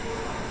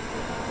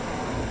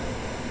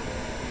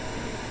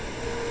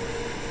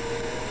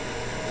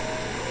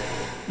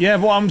 Yeah,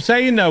 what I'm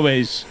saying though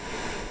is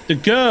the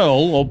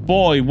girl or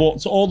boy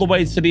walked all the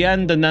way to the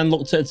end and then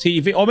looked at a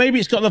TV. Or maybe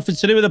it's got nothing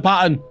to do with the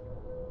pattern.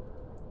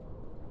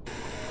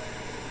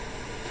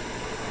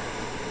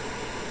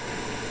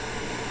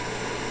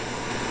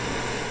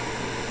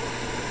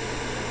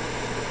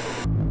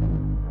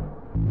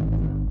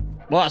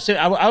 Well, that's it.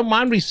 I don't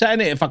mind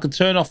resetting it if I could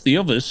turn off the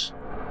others.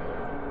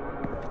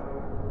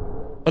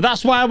 But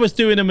that's why I was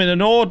doing them in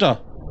an order.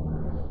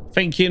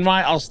 Thinking,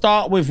 right, I'll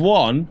start with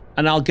one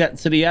and I'll get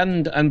to the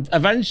end. And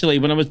eventually,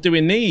 when I was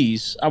doing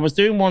these, I was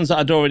doing ones that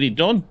I'd already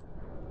done.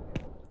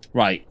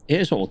 Right,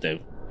 here's what we'll do.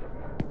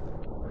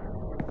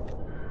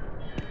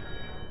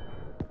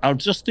 I'll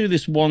just do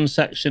this one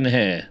section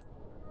here.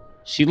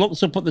 She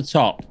looks up at the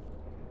top.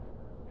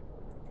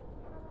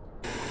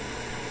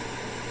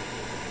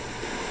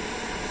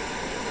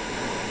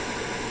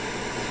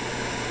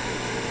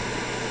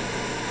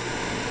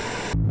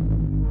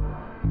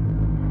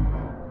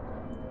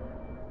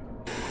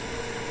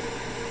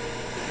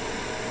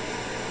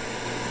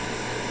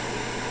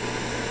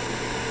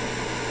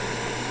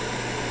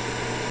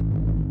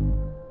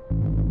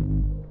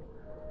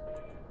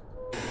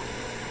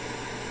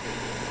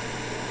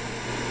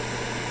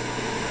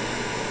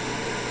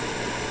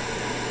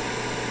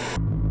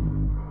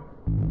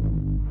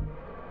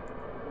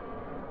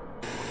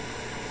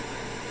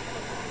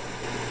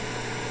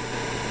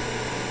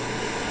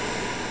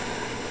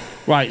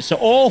 Right, so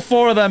all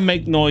four of them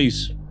make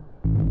noise.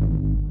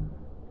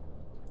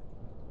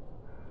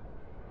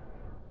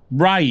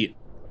 Right.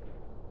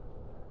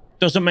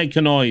 Doesn't make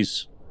a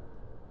noise.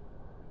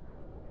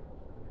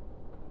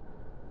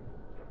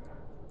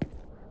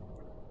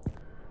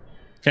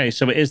 Okay,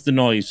 so it is the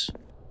noise.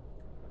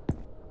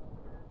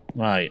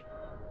 Right.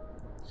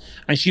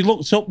 And she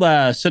looked up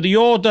there. So the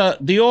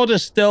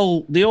order's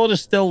still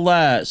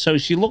there. So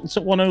she looked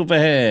at one over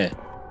here.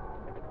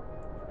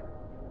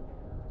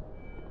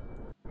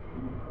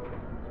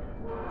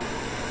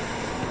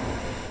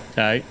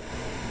 Okay.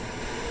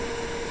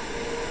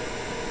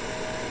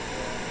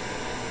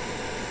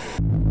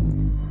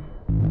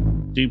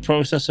 Do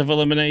process of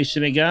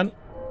elimination again.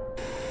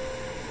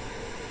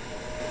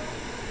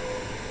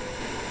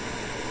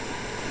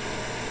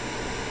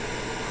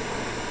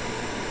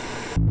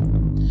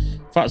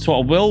 That's what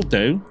I will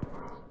do.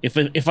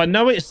 If I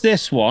know it's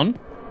this one,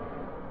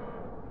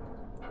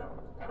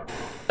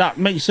 that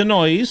makes a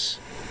noise.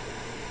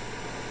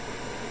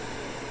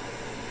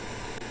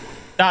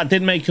 That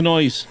did make a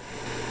noise.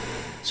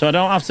 So I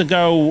don't have to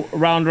go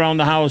round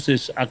the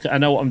houses. I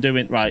know what I'm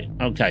doing. Right.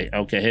 Okay.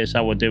 Okay. Here's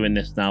how we're doing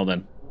this now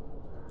then.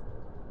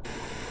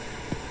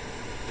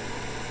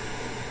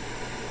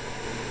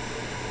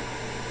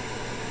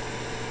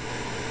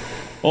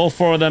 All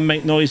four of them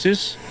make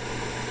noises.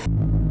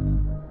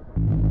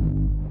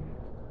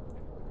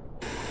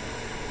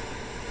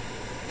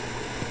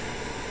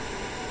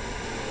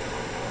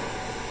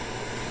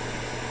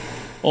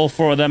 All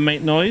four of them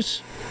make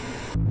noise.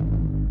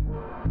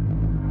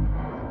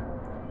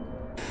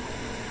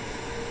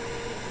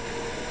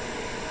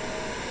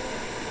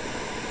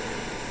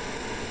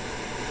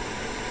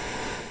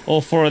 All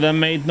four of them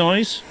made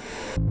noise.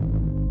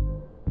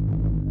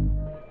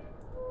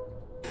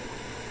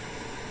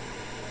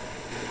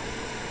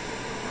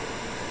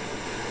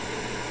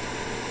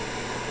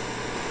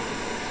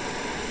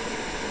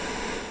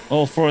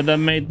 All four of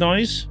them made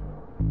noise.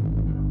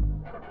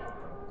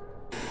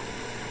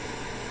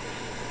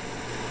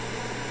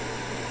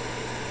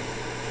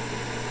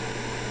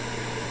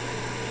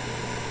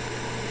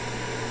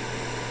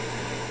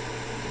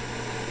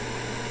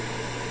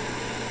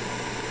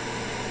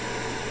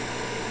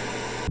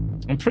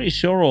 I'm pretty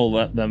sure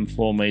all them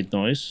four made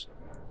noise.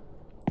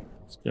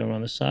 Let's go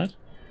around this side.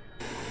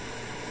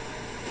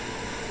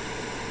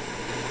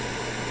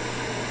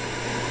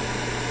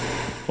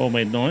 Four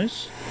made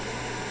noise.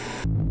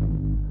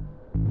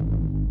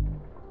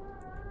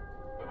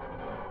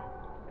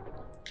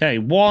 Okay,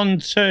 1,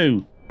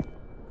 2.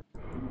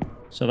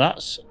 So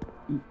that's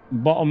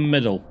bottom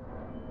middle.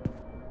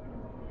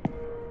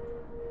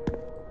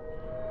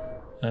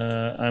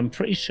 I'm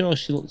pretty sure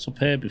she looked up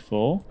here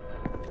before.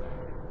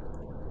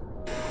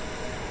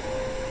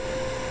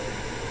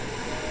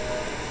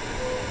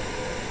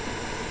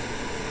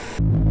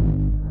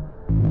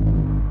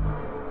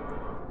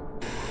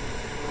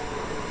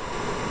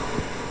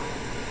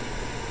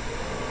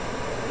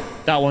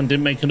 That one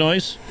didn't make a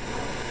noise.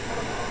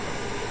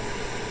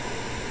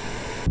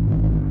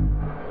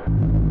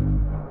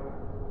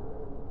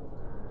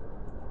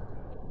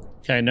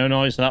 Okay, no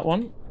noise, that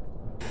one.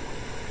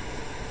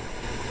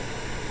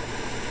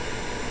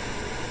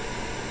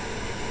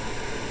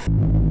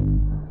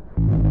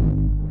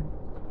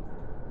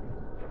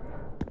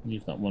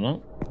 Leave that one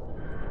up.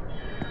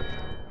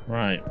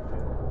 Right.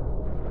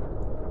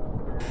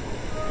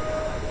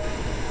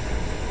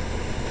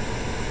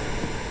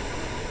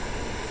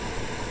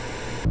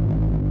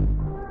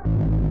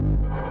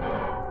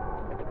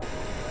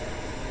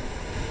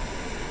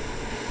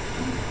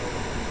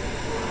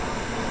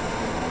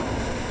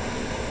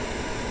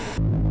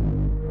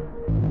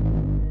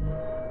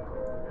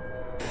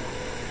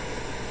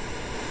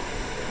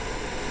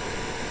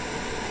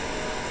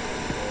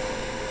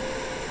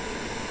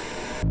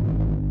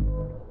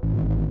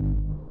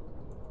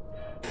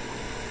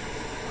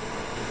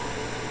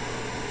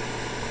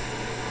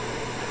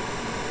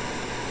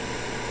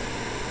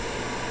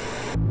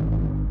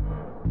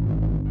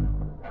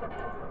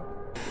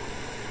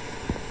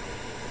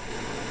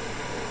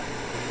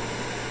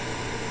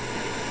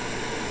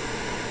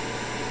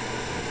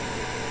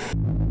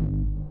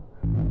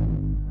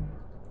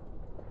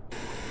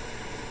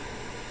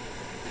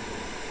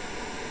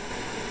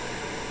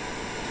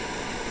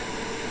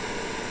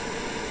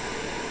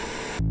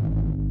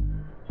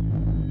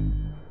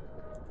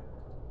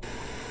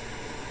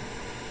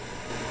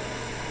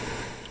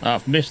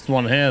 I've missed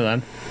one here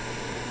then.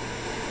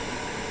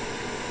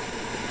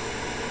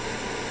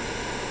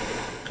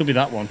 Could be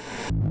that one.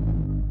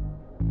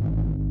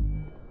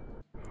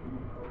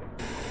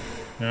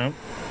 No.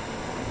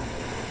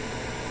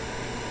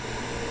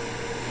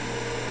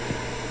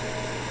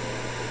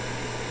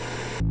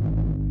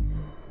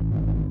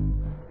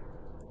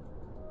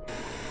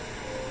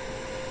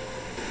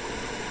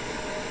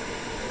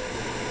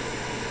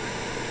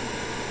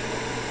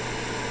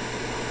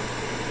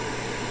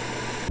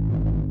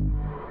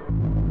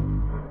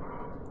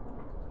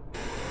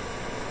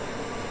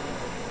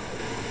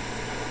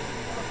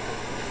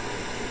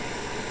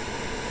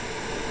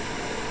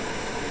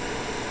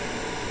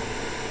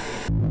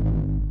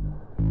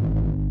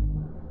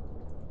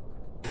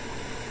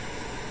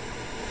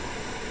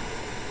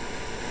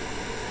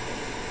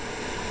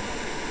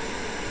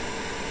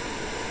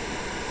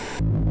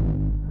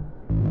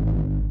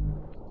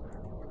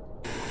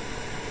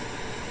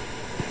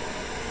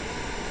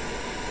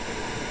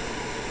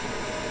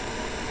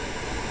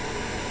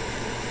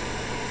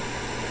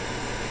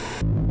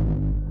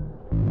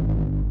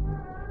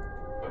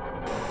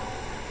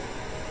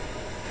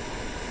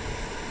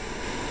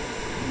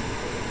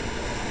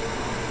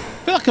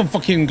 I feel like I'm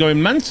fucking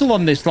going mental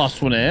on this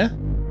last one here.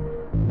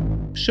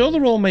 I'm sure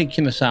they're all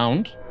making a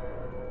sound.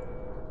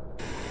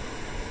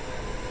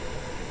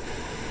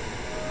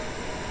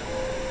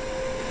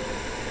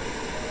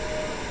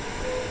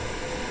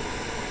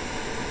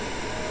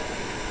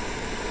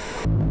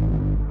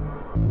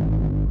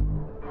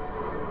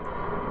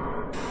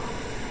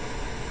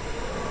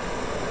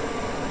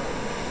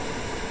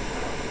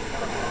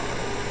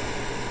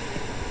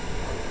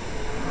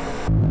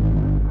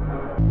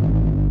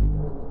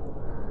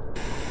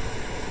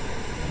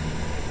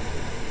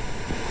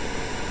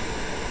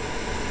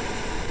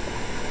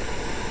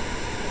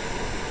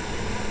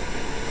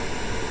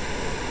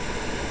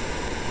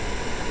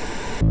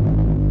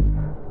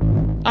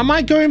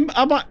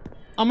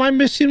 Am I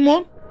missing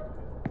one?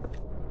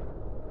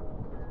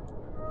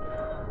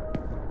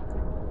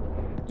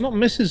 I'm not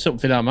missing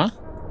something, am I?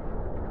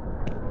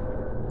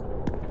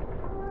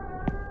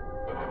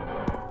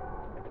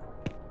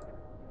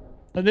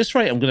 At this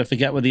rate, I'm going to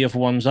forget where the other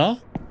ones are.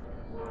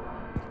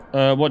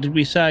 What did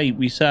we say?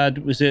 We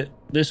said, was it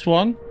this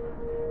one?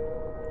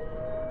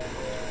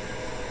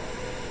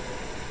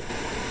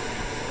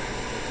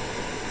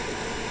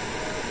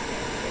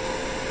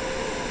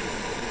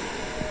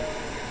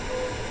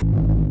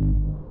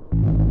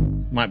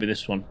 Might be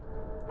this one.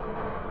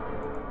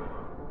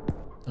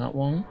 That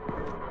one.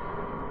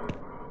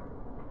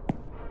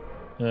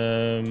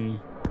 Can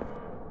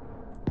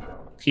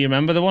you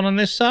remember the one on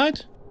this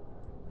side?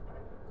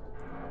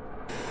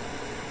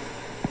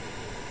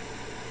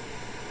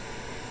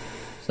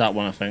 It's that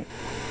one, I think.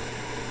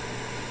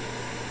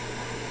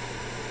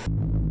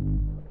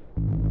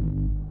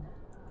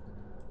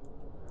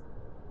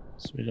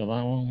 So we got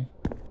that one.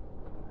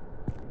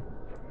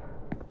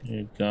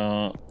 You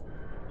got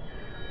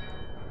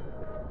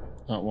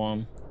that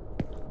one.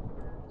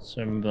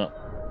 So remember that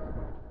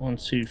 1,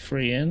 2,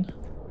 3 in.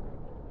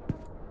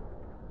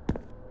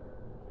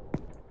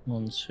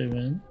 1, 2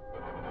 in.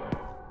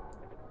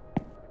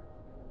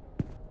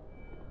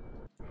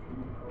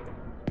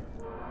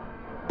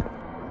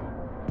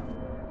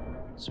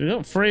 So we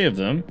got 3 of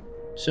them.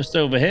 It's just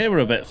over here we're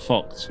a bit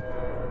fucked.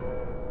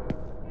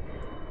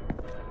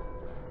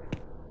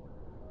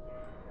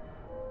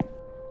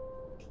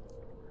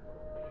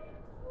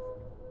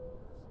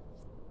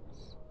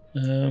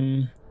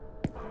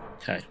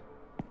 Okay.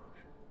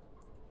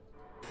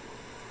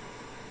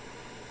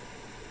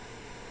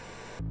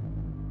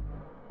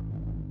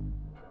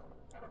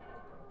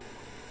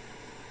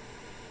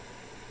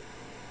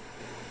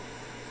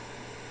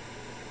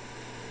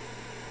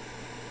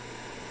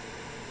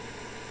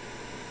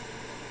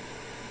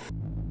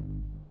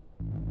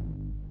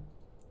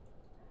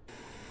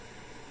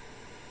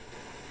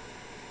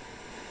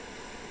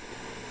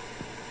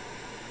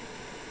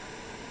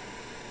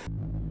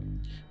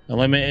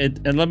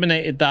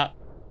 Eliminated that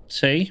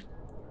T.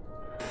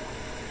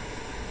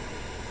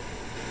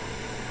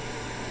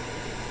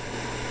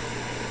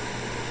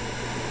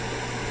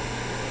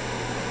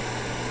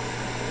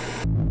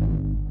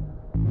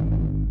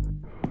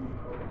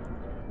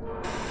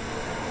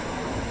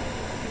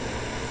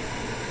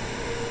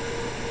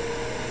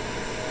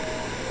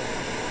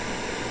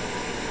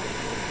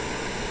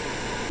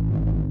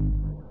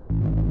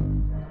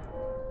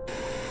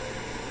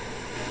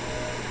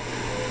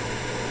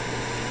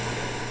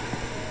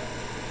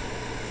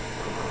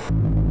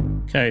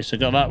 Okay, so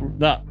got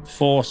that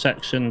 4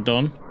 section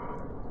done.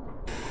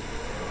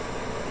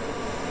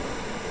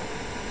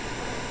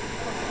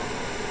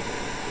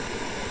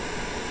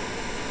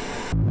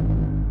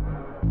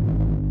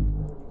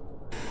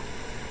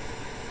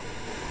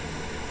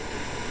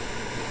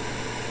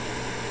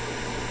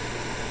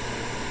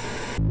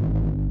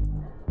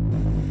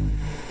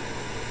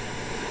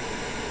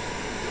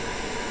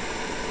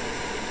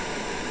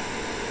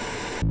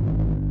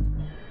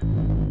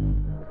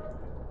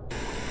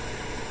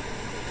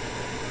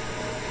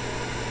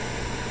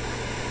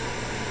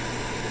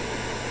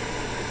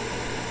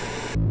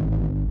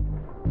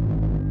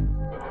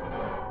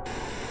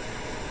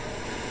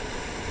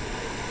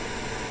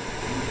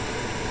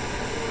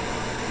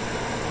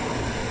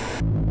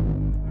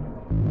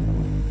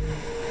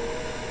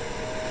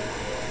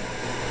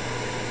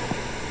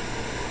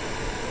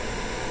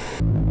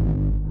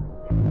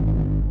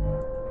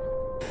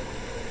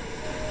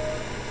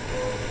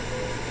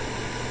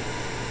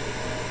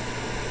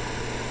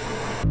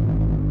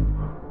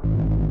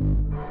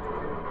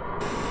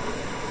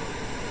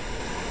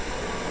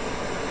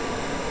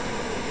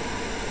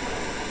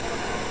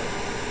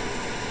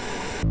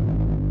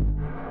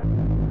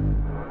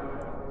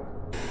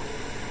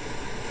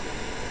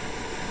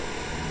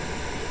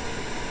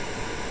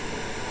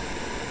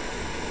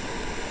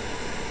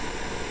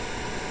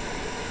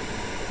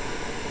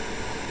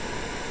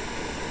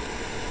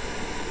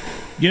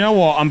 You know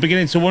what? I'm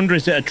beginning to wonder,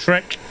 is it a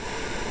trick?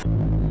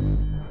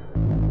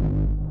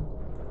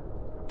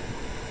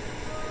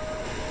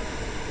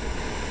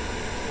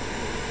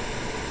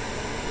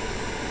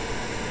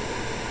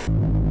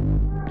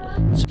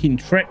 It's a fucking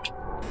trick.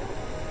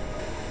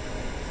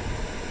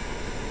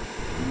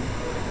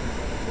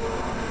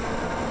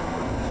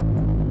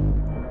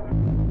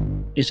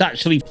 It's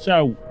actually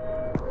so.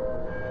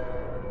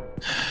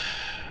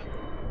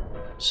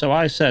 So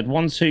I said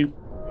 1, 2.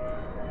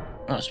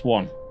 That's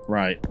 1,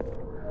 right?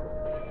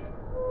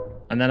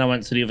 And then I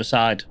went to the other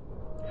side.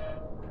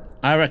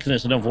 I reckon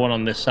there's another one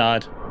on this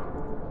side.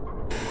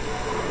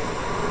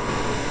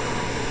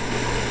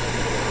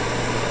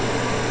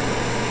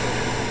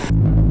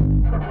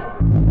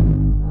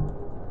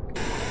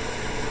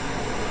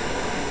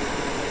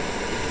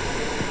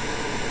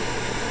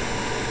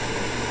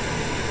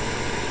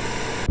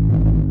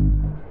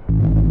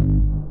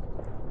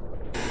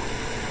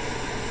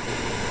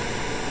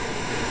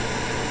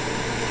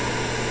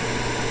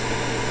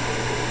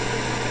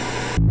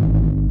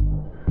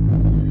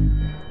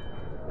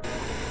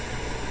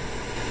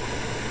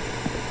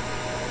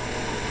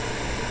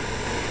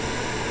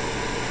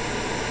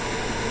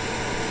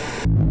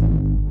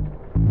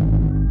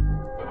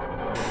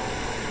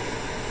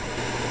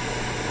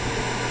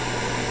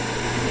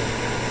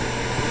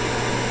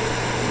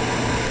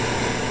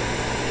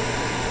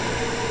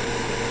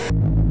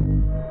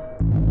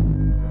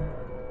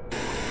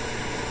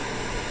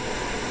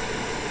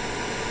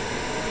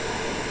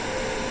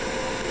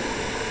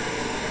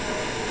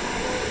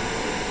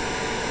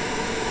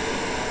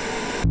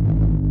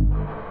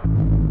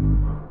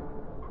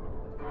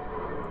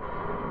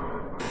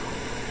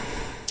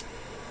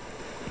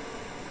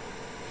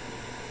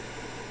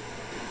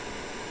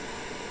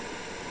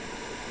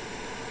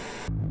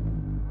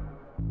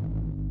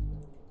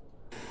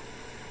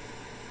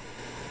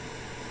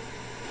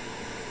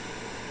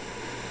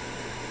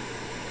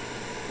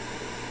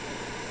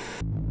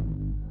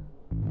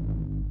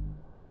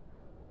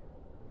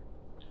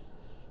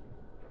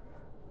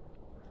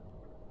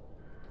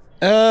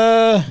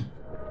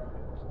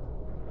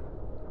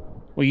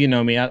 Well, you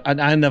know me.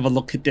 I never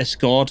look at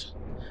Discord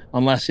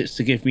unless it's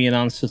to give me an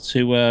answer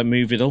to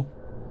Moviedle.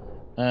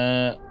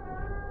 Oh.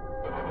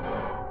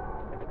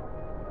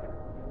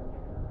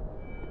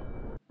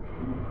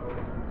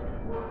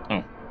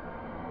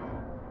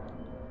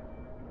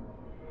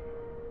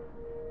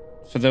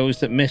 For those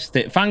that missed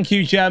it, thank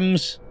you,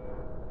 Gems.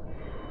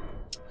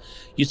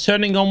 You're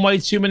turning on way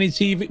too many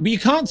TV, but you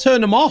can't turn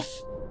them off.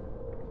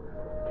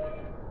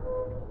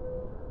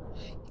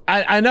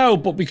 I know,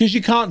 but because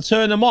you can't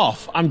turn them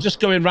off, I'm just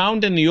going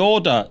round in the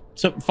order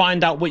to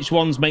find out which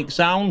ones make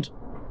sound.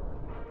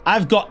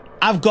 I've got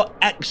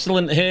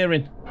excellent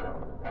hearing,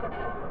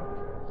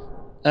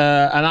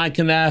 and I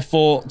can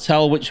therefore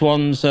tell which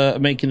ones are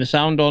making a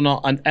sound or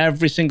not. And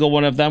every single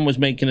one of them was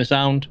making a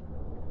sound.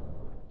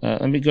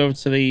 Let me go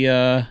to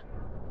the.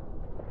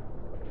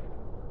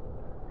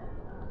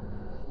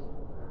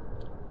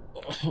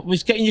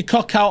 Was getting your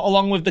cock out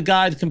along with the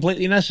guide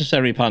completely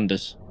necessary,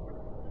 pandas?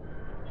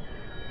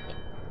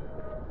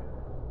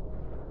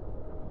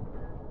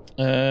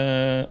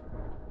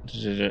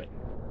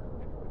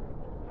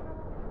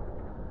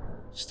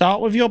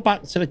 Start with your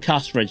back to the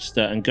cash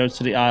register and go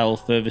to the aisle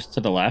furthest to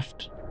the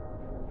left.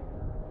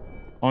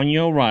 On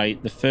your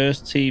right, the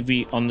first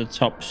TV on the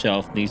top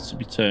shelf needs to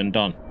be turned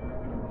on.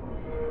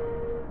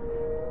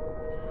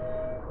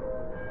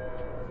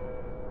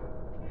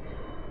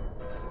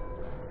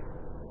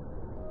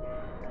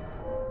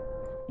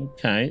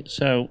 Okay,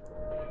 so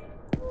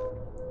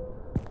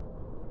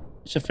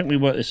I think we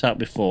worked this out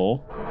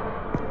before.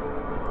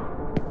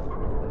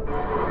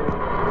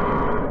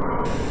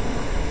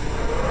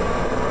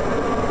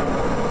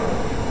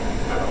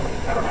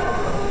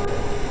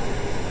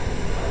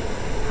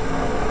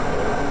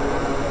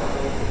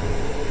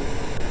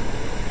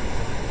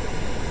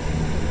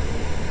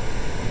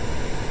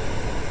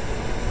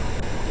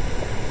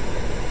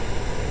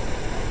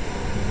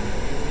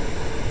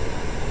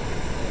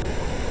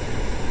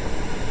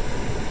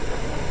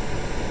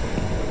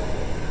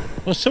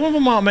 Well, some of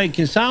them aren't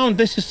making sound.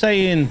 This is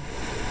saying...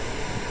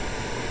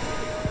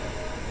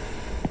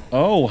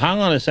 Oh, hang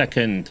on a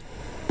second.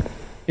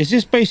 Is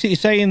this basically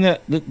saying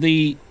that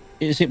the...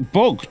 Is it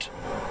bugged?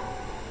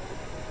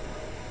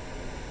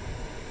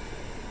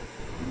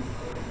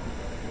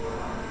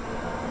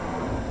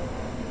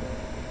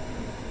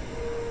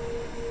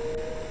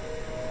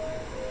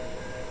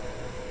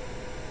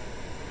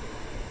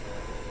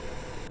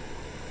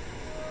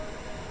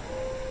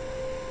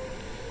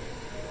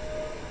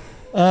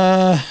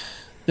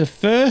 The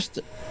first...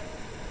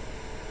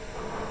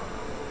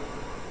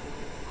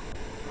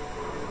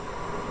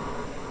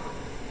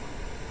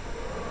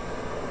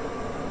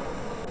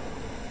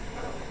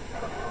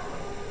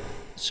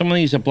 Some of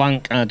these are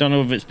blank, and I don't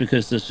know if it's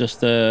because there's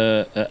just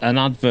an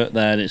advert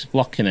there that's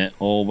blocking it,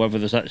 or whether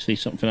there's actually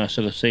something I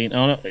should have seen.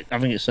 Oh, no, I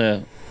think it's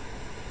a...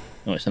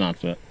 No, it's an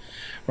advert.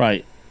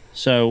 Right,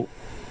 so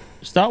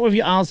start with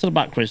your aisle to the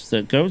back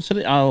register. Go to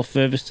the aisle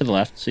furthest to the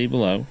left, see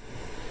below.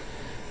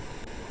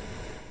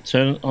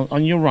 Turn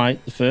on your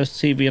right, the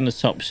first TV on the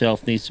top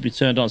shelf needs to be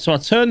turned on. So I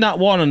turned that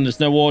one and there's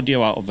no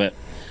audio out of it.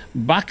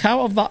 Back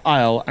out of that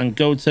aisle and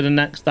go to the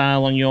next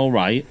aisle on your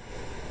right.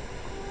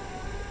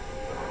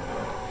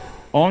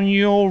 On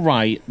your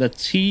right, the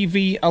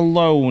TV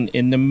alone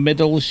in the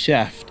middle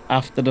shelf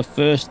after the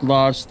first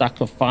large stack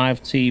of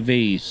 5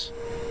 TVs.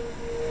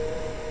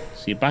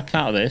 So you back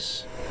out of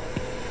this.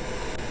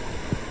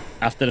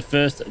 After the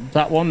first...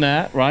 That one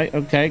there, right,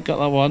 okay, got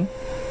that one.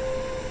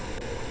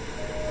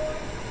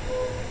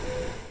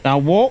 Now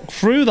walk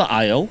through the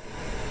aisle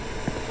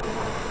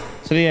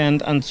to the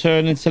end and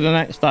turn into the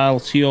next aisle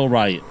to your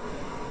right.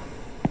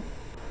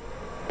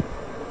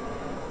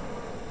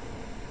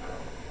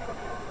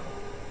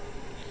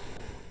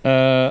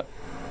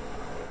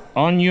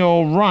 On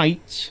your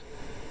right,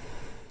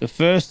 the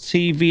first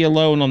TV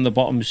alone on the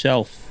bottom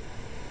shelf.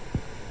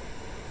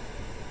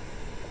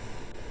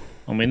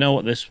 And we know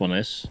what this one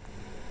is.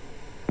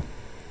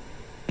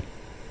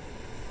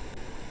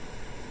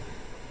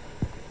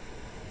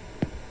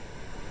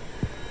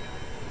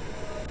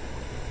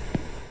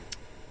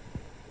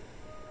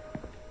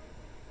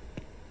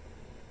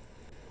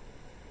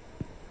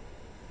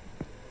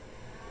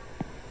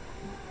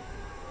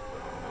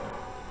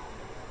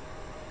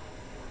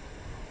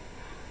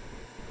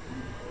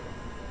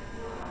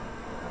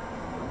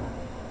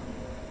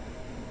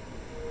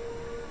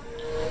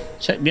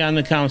 Check behind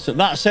the counter.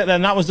 That's it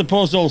then. That was the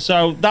puzzle.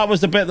 So that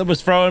was the bit that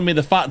was throwing me.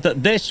 The fact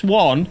that this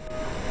one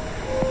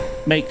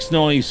makes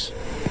noise.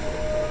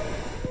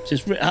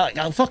 Just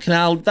fucking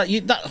hell.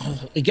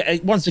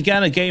 Once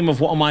again, a game of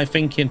what am I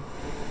thinking?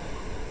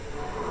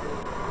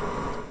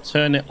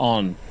 Turn it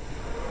on.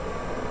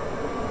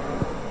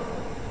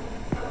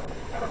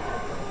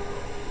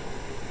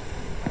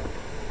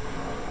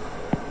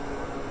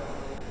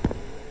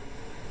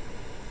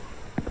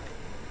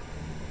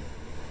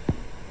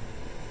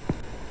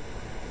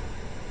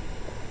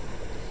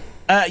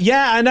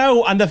 Yeah, I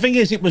know. And the thing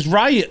is, it was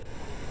right.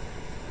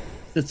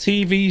 The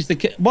TV's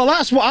the... Well,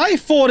 that's what I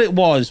thought it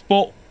was,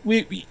 but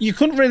you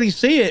couldn't really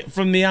see it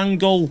from the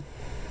angle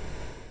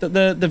that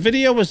the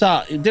video was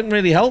at. It didn't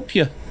really help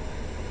you.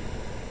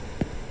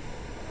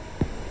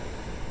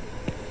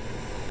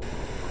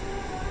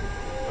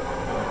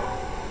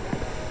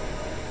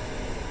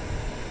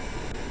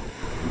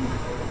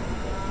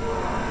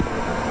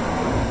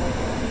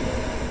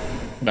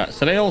 Right,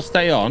 so they all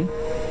stay on.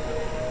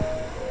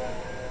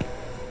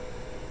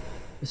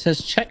 It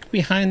says check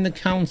behind the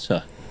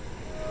counter.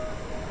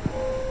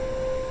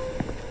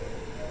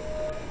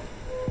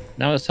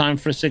 Now it's time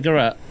for a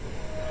cigarette.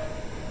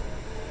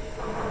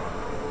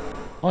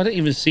 Oh, I didn't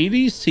even see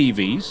these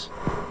TVs.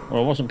 Or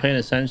I wasn't paying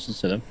attention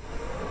to them.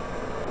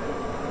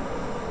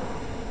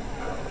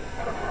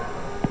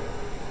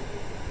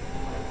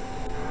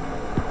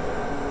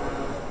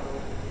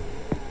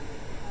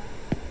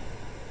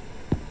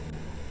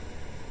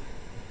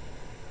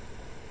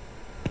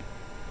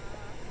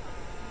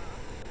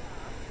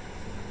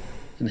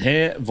 And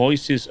hear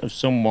voices of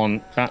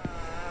someone.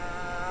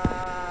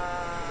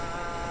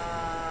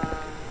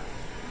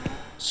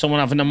 Someone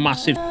having a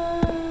massive...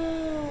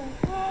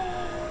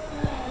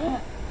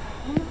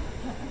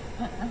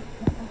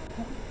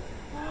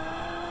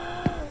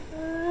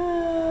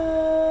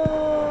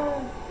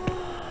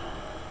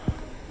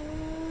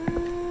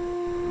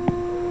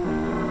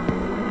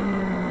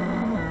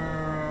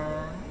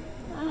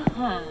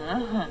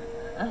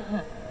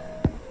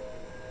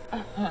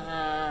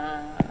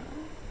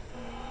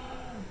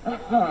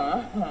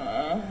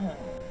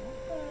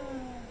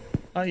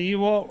 Are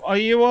you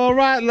all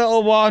right,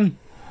 little one?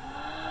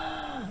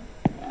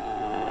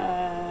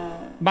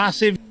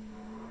 Massive.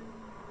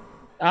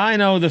 I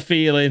know the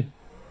feeling.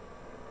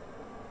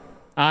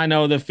 I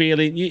know the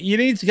feeling. You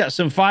need to get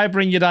some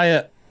fibre in your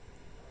diet.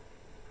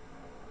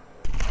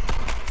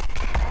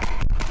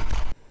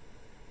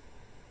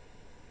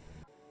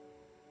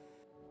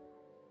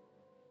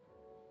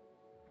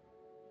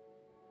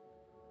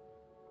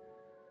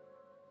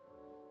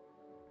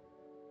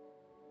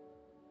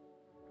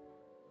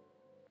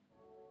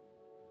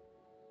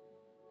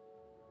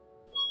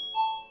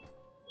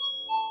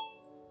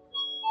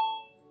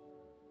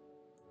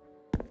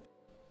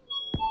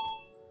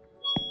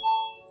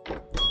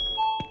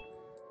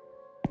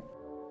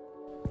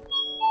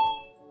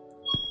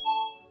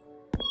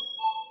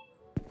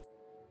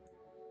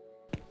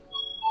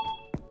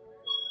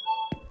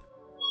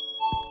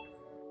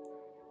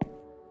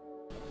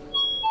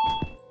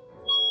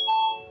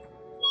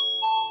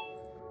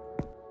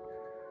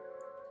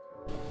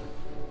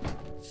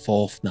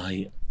 Fourth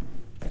night.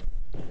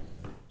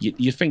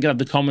 You think I'd have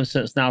the common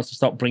sense now to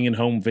stop bringing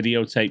home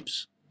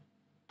videotapes?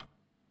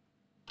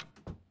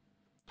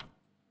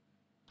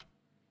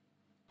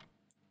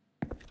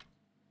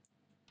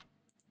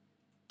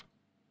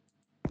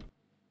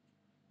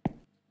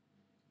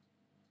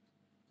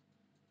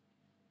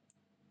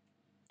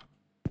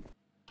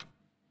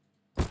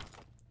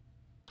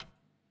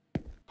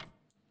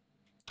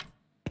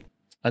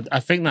 I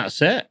think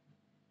that's it.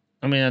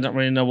 I mean, I don't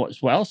really know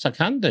what else I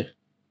can do.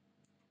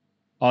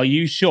 Are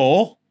you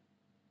sure?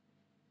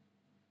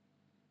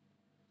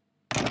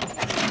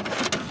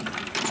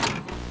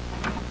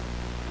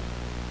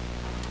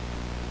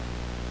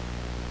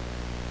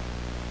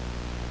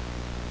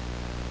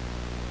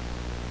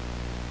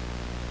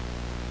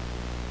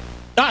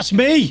 That's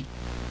me!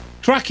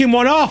 Cracking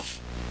one off!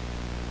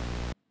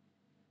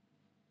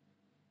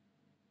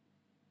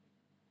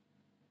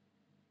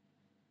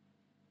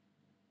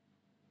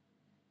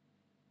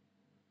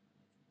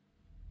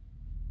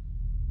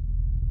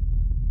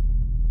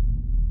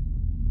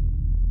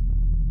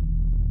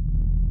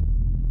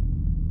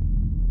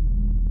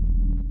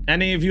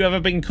 Any of you ever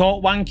been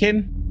caught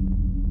wanking?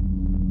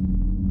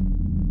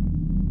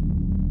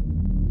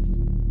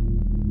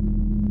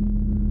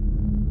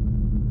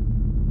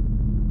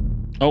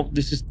 Oh,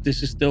 this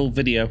is still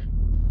video.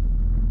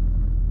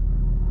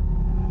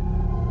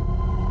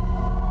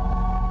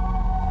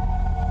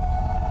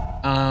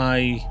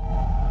 I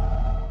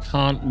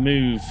can't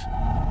move.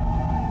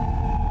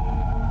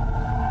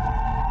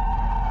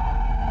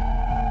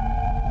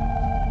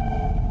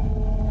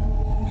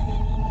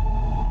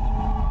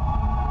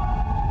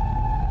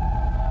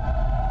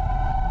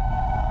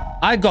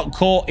 I got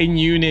caught in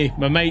uni.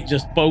 My mate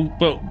just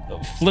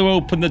flew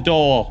open the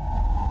door.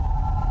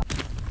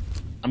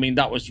 I mean,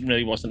 that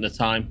really wasn't the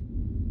time.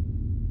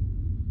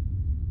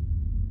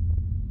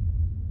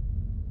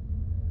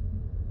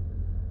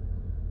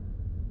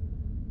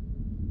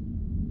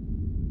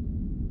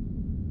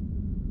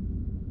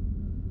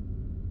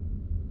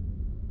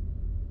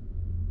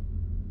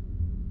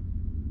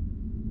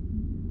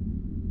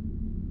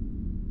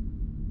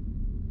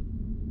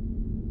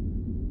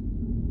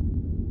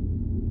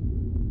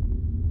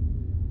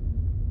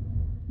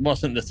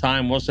 Wasn't the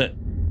time, was it?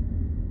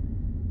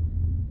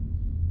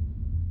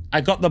 I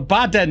got the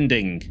bad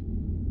ending.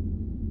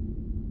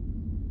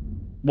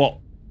 What?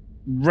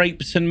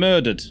 Raped and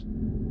murdered?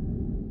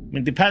 I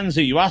mean, depends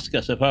who you ask,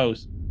 I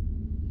suppose.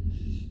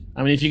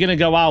 I mean, if you're going to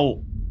go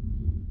out,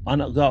 why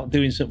not go out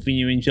doing something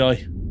you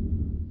enjoy?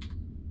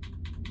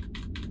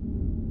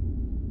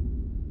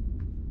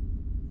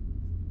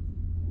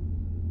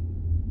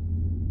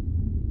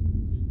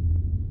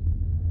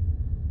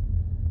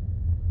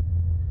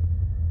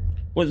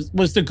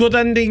 Was the good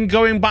ending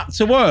going back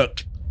to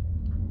work?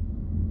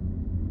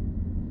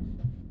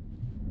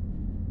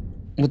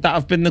 Would that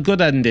have been the good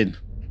ending?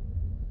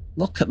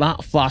 Look at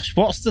that flash.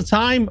 What's the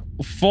time?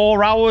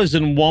 4 hours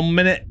and 1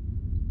 minute.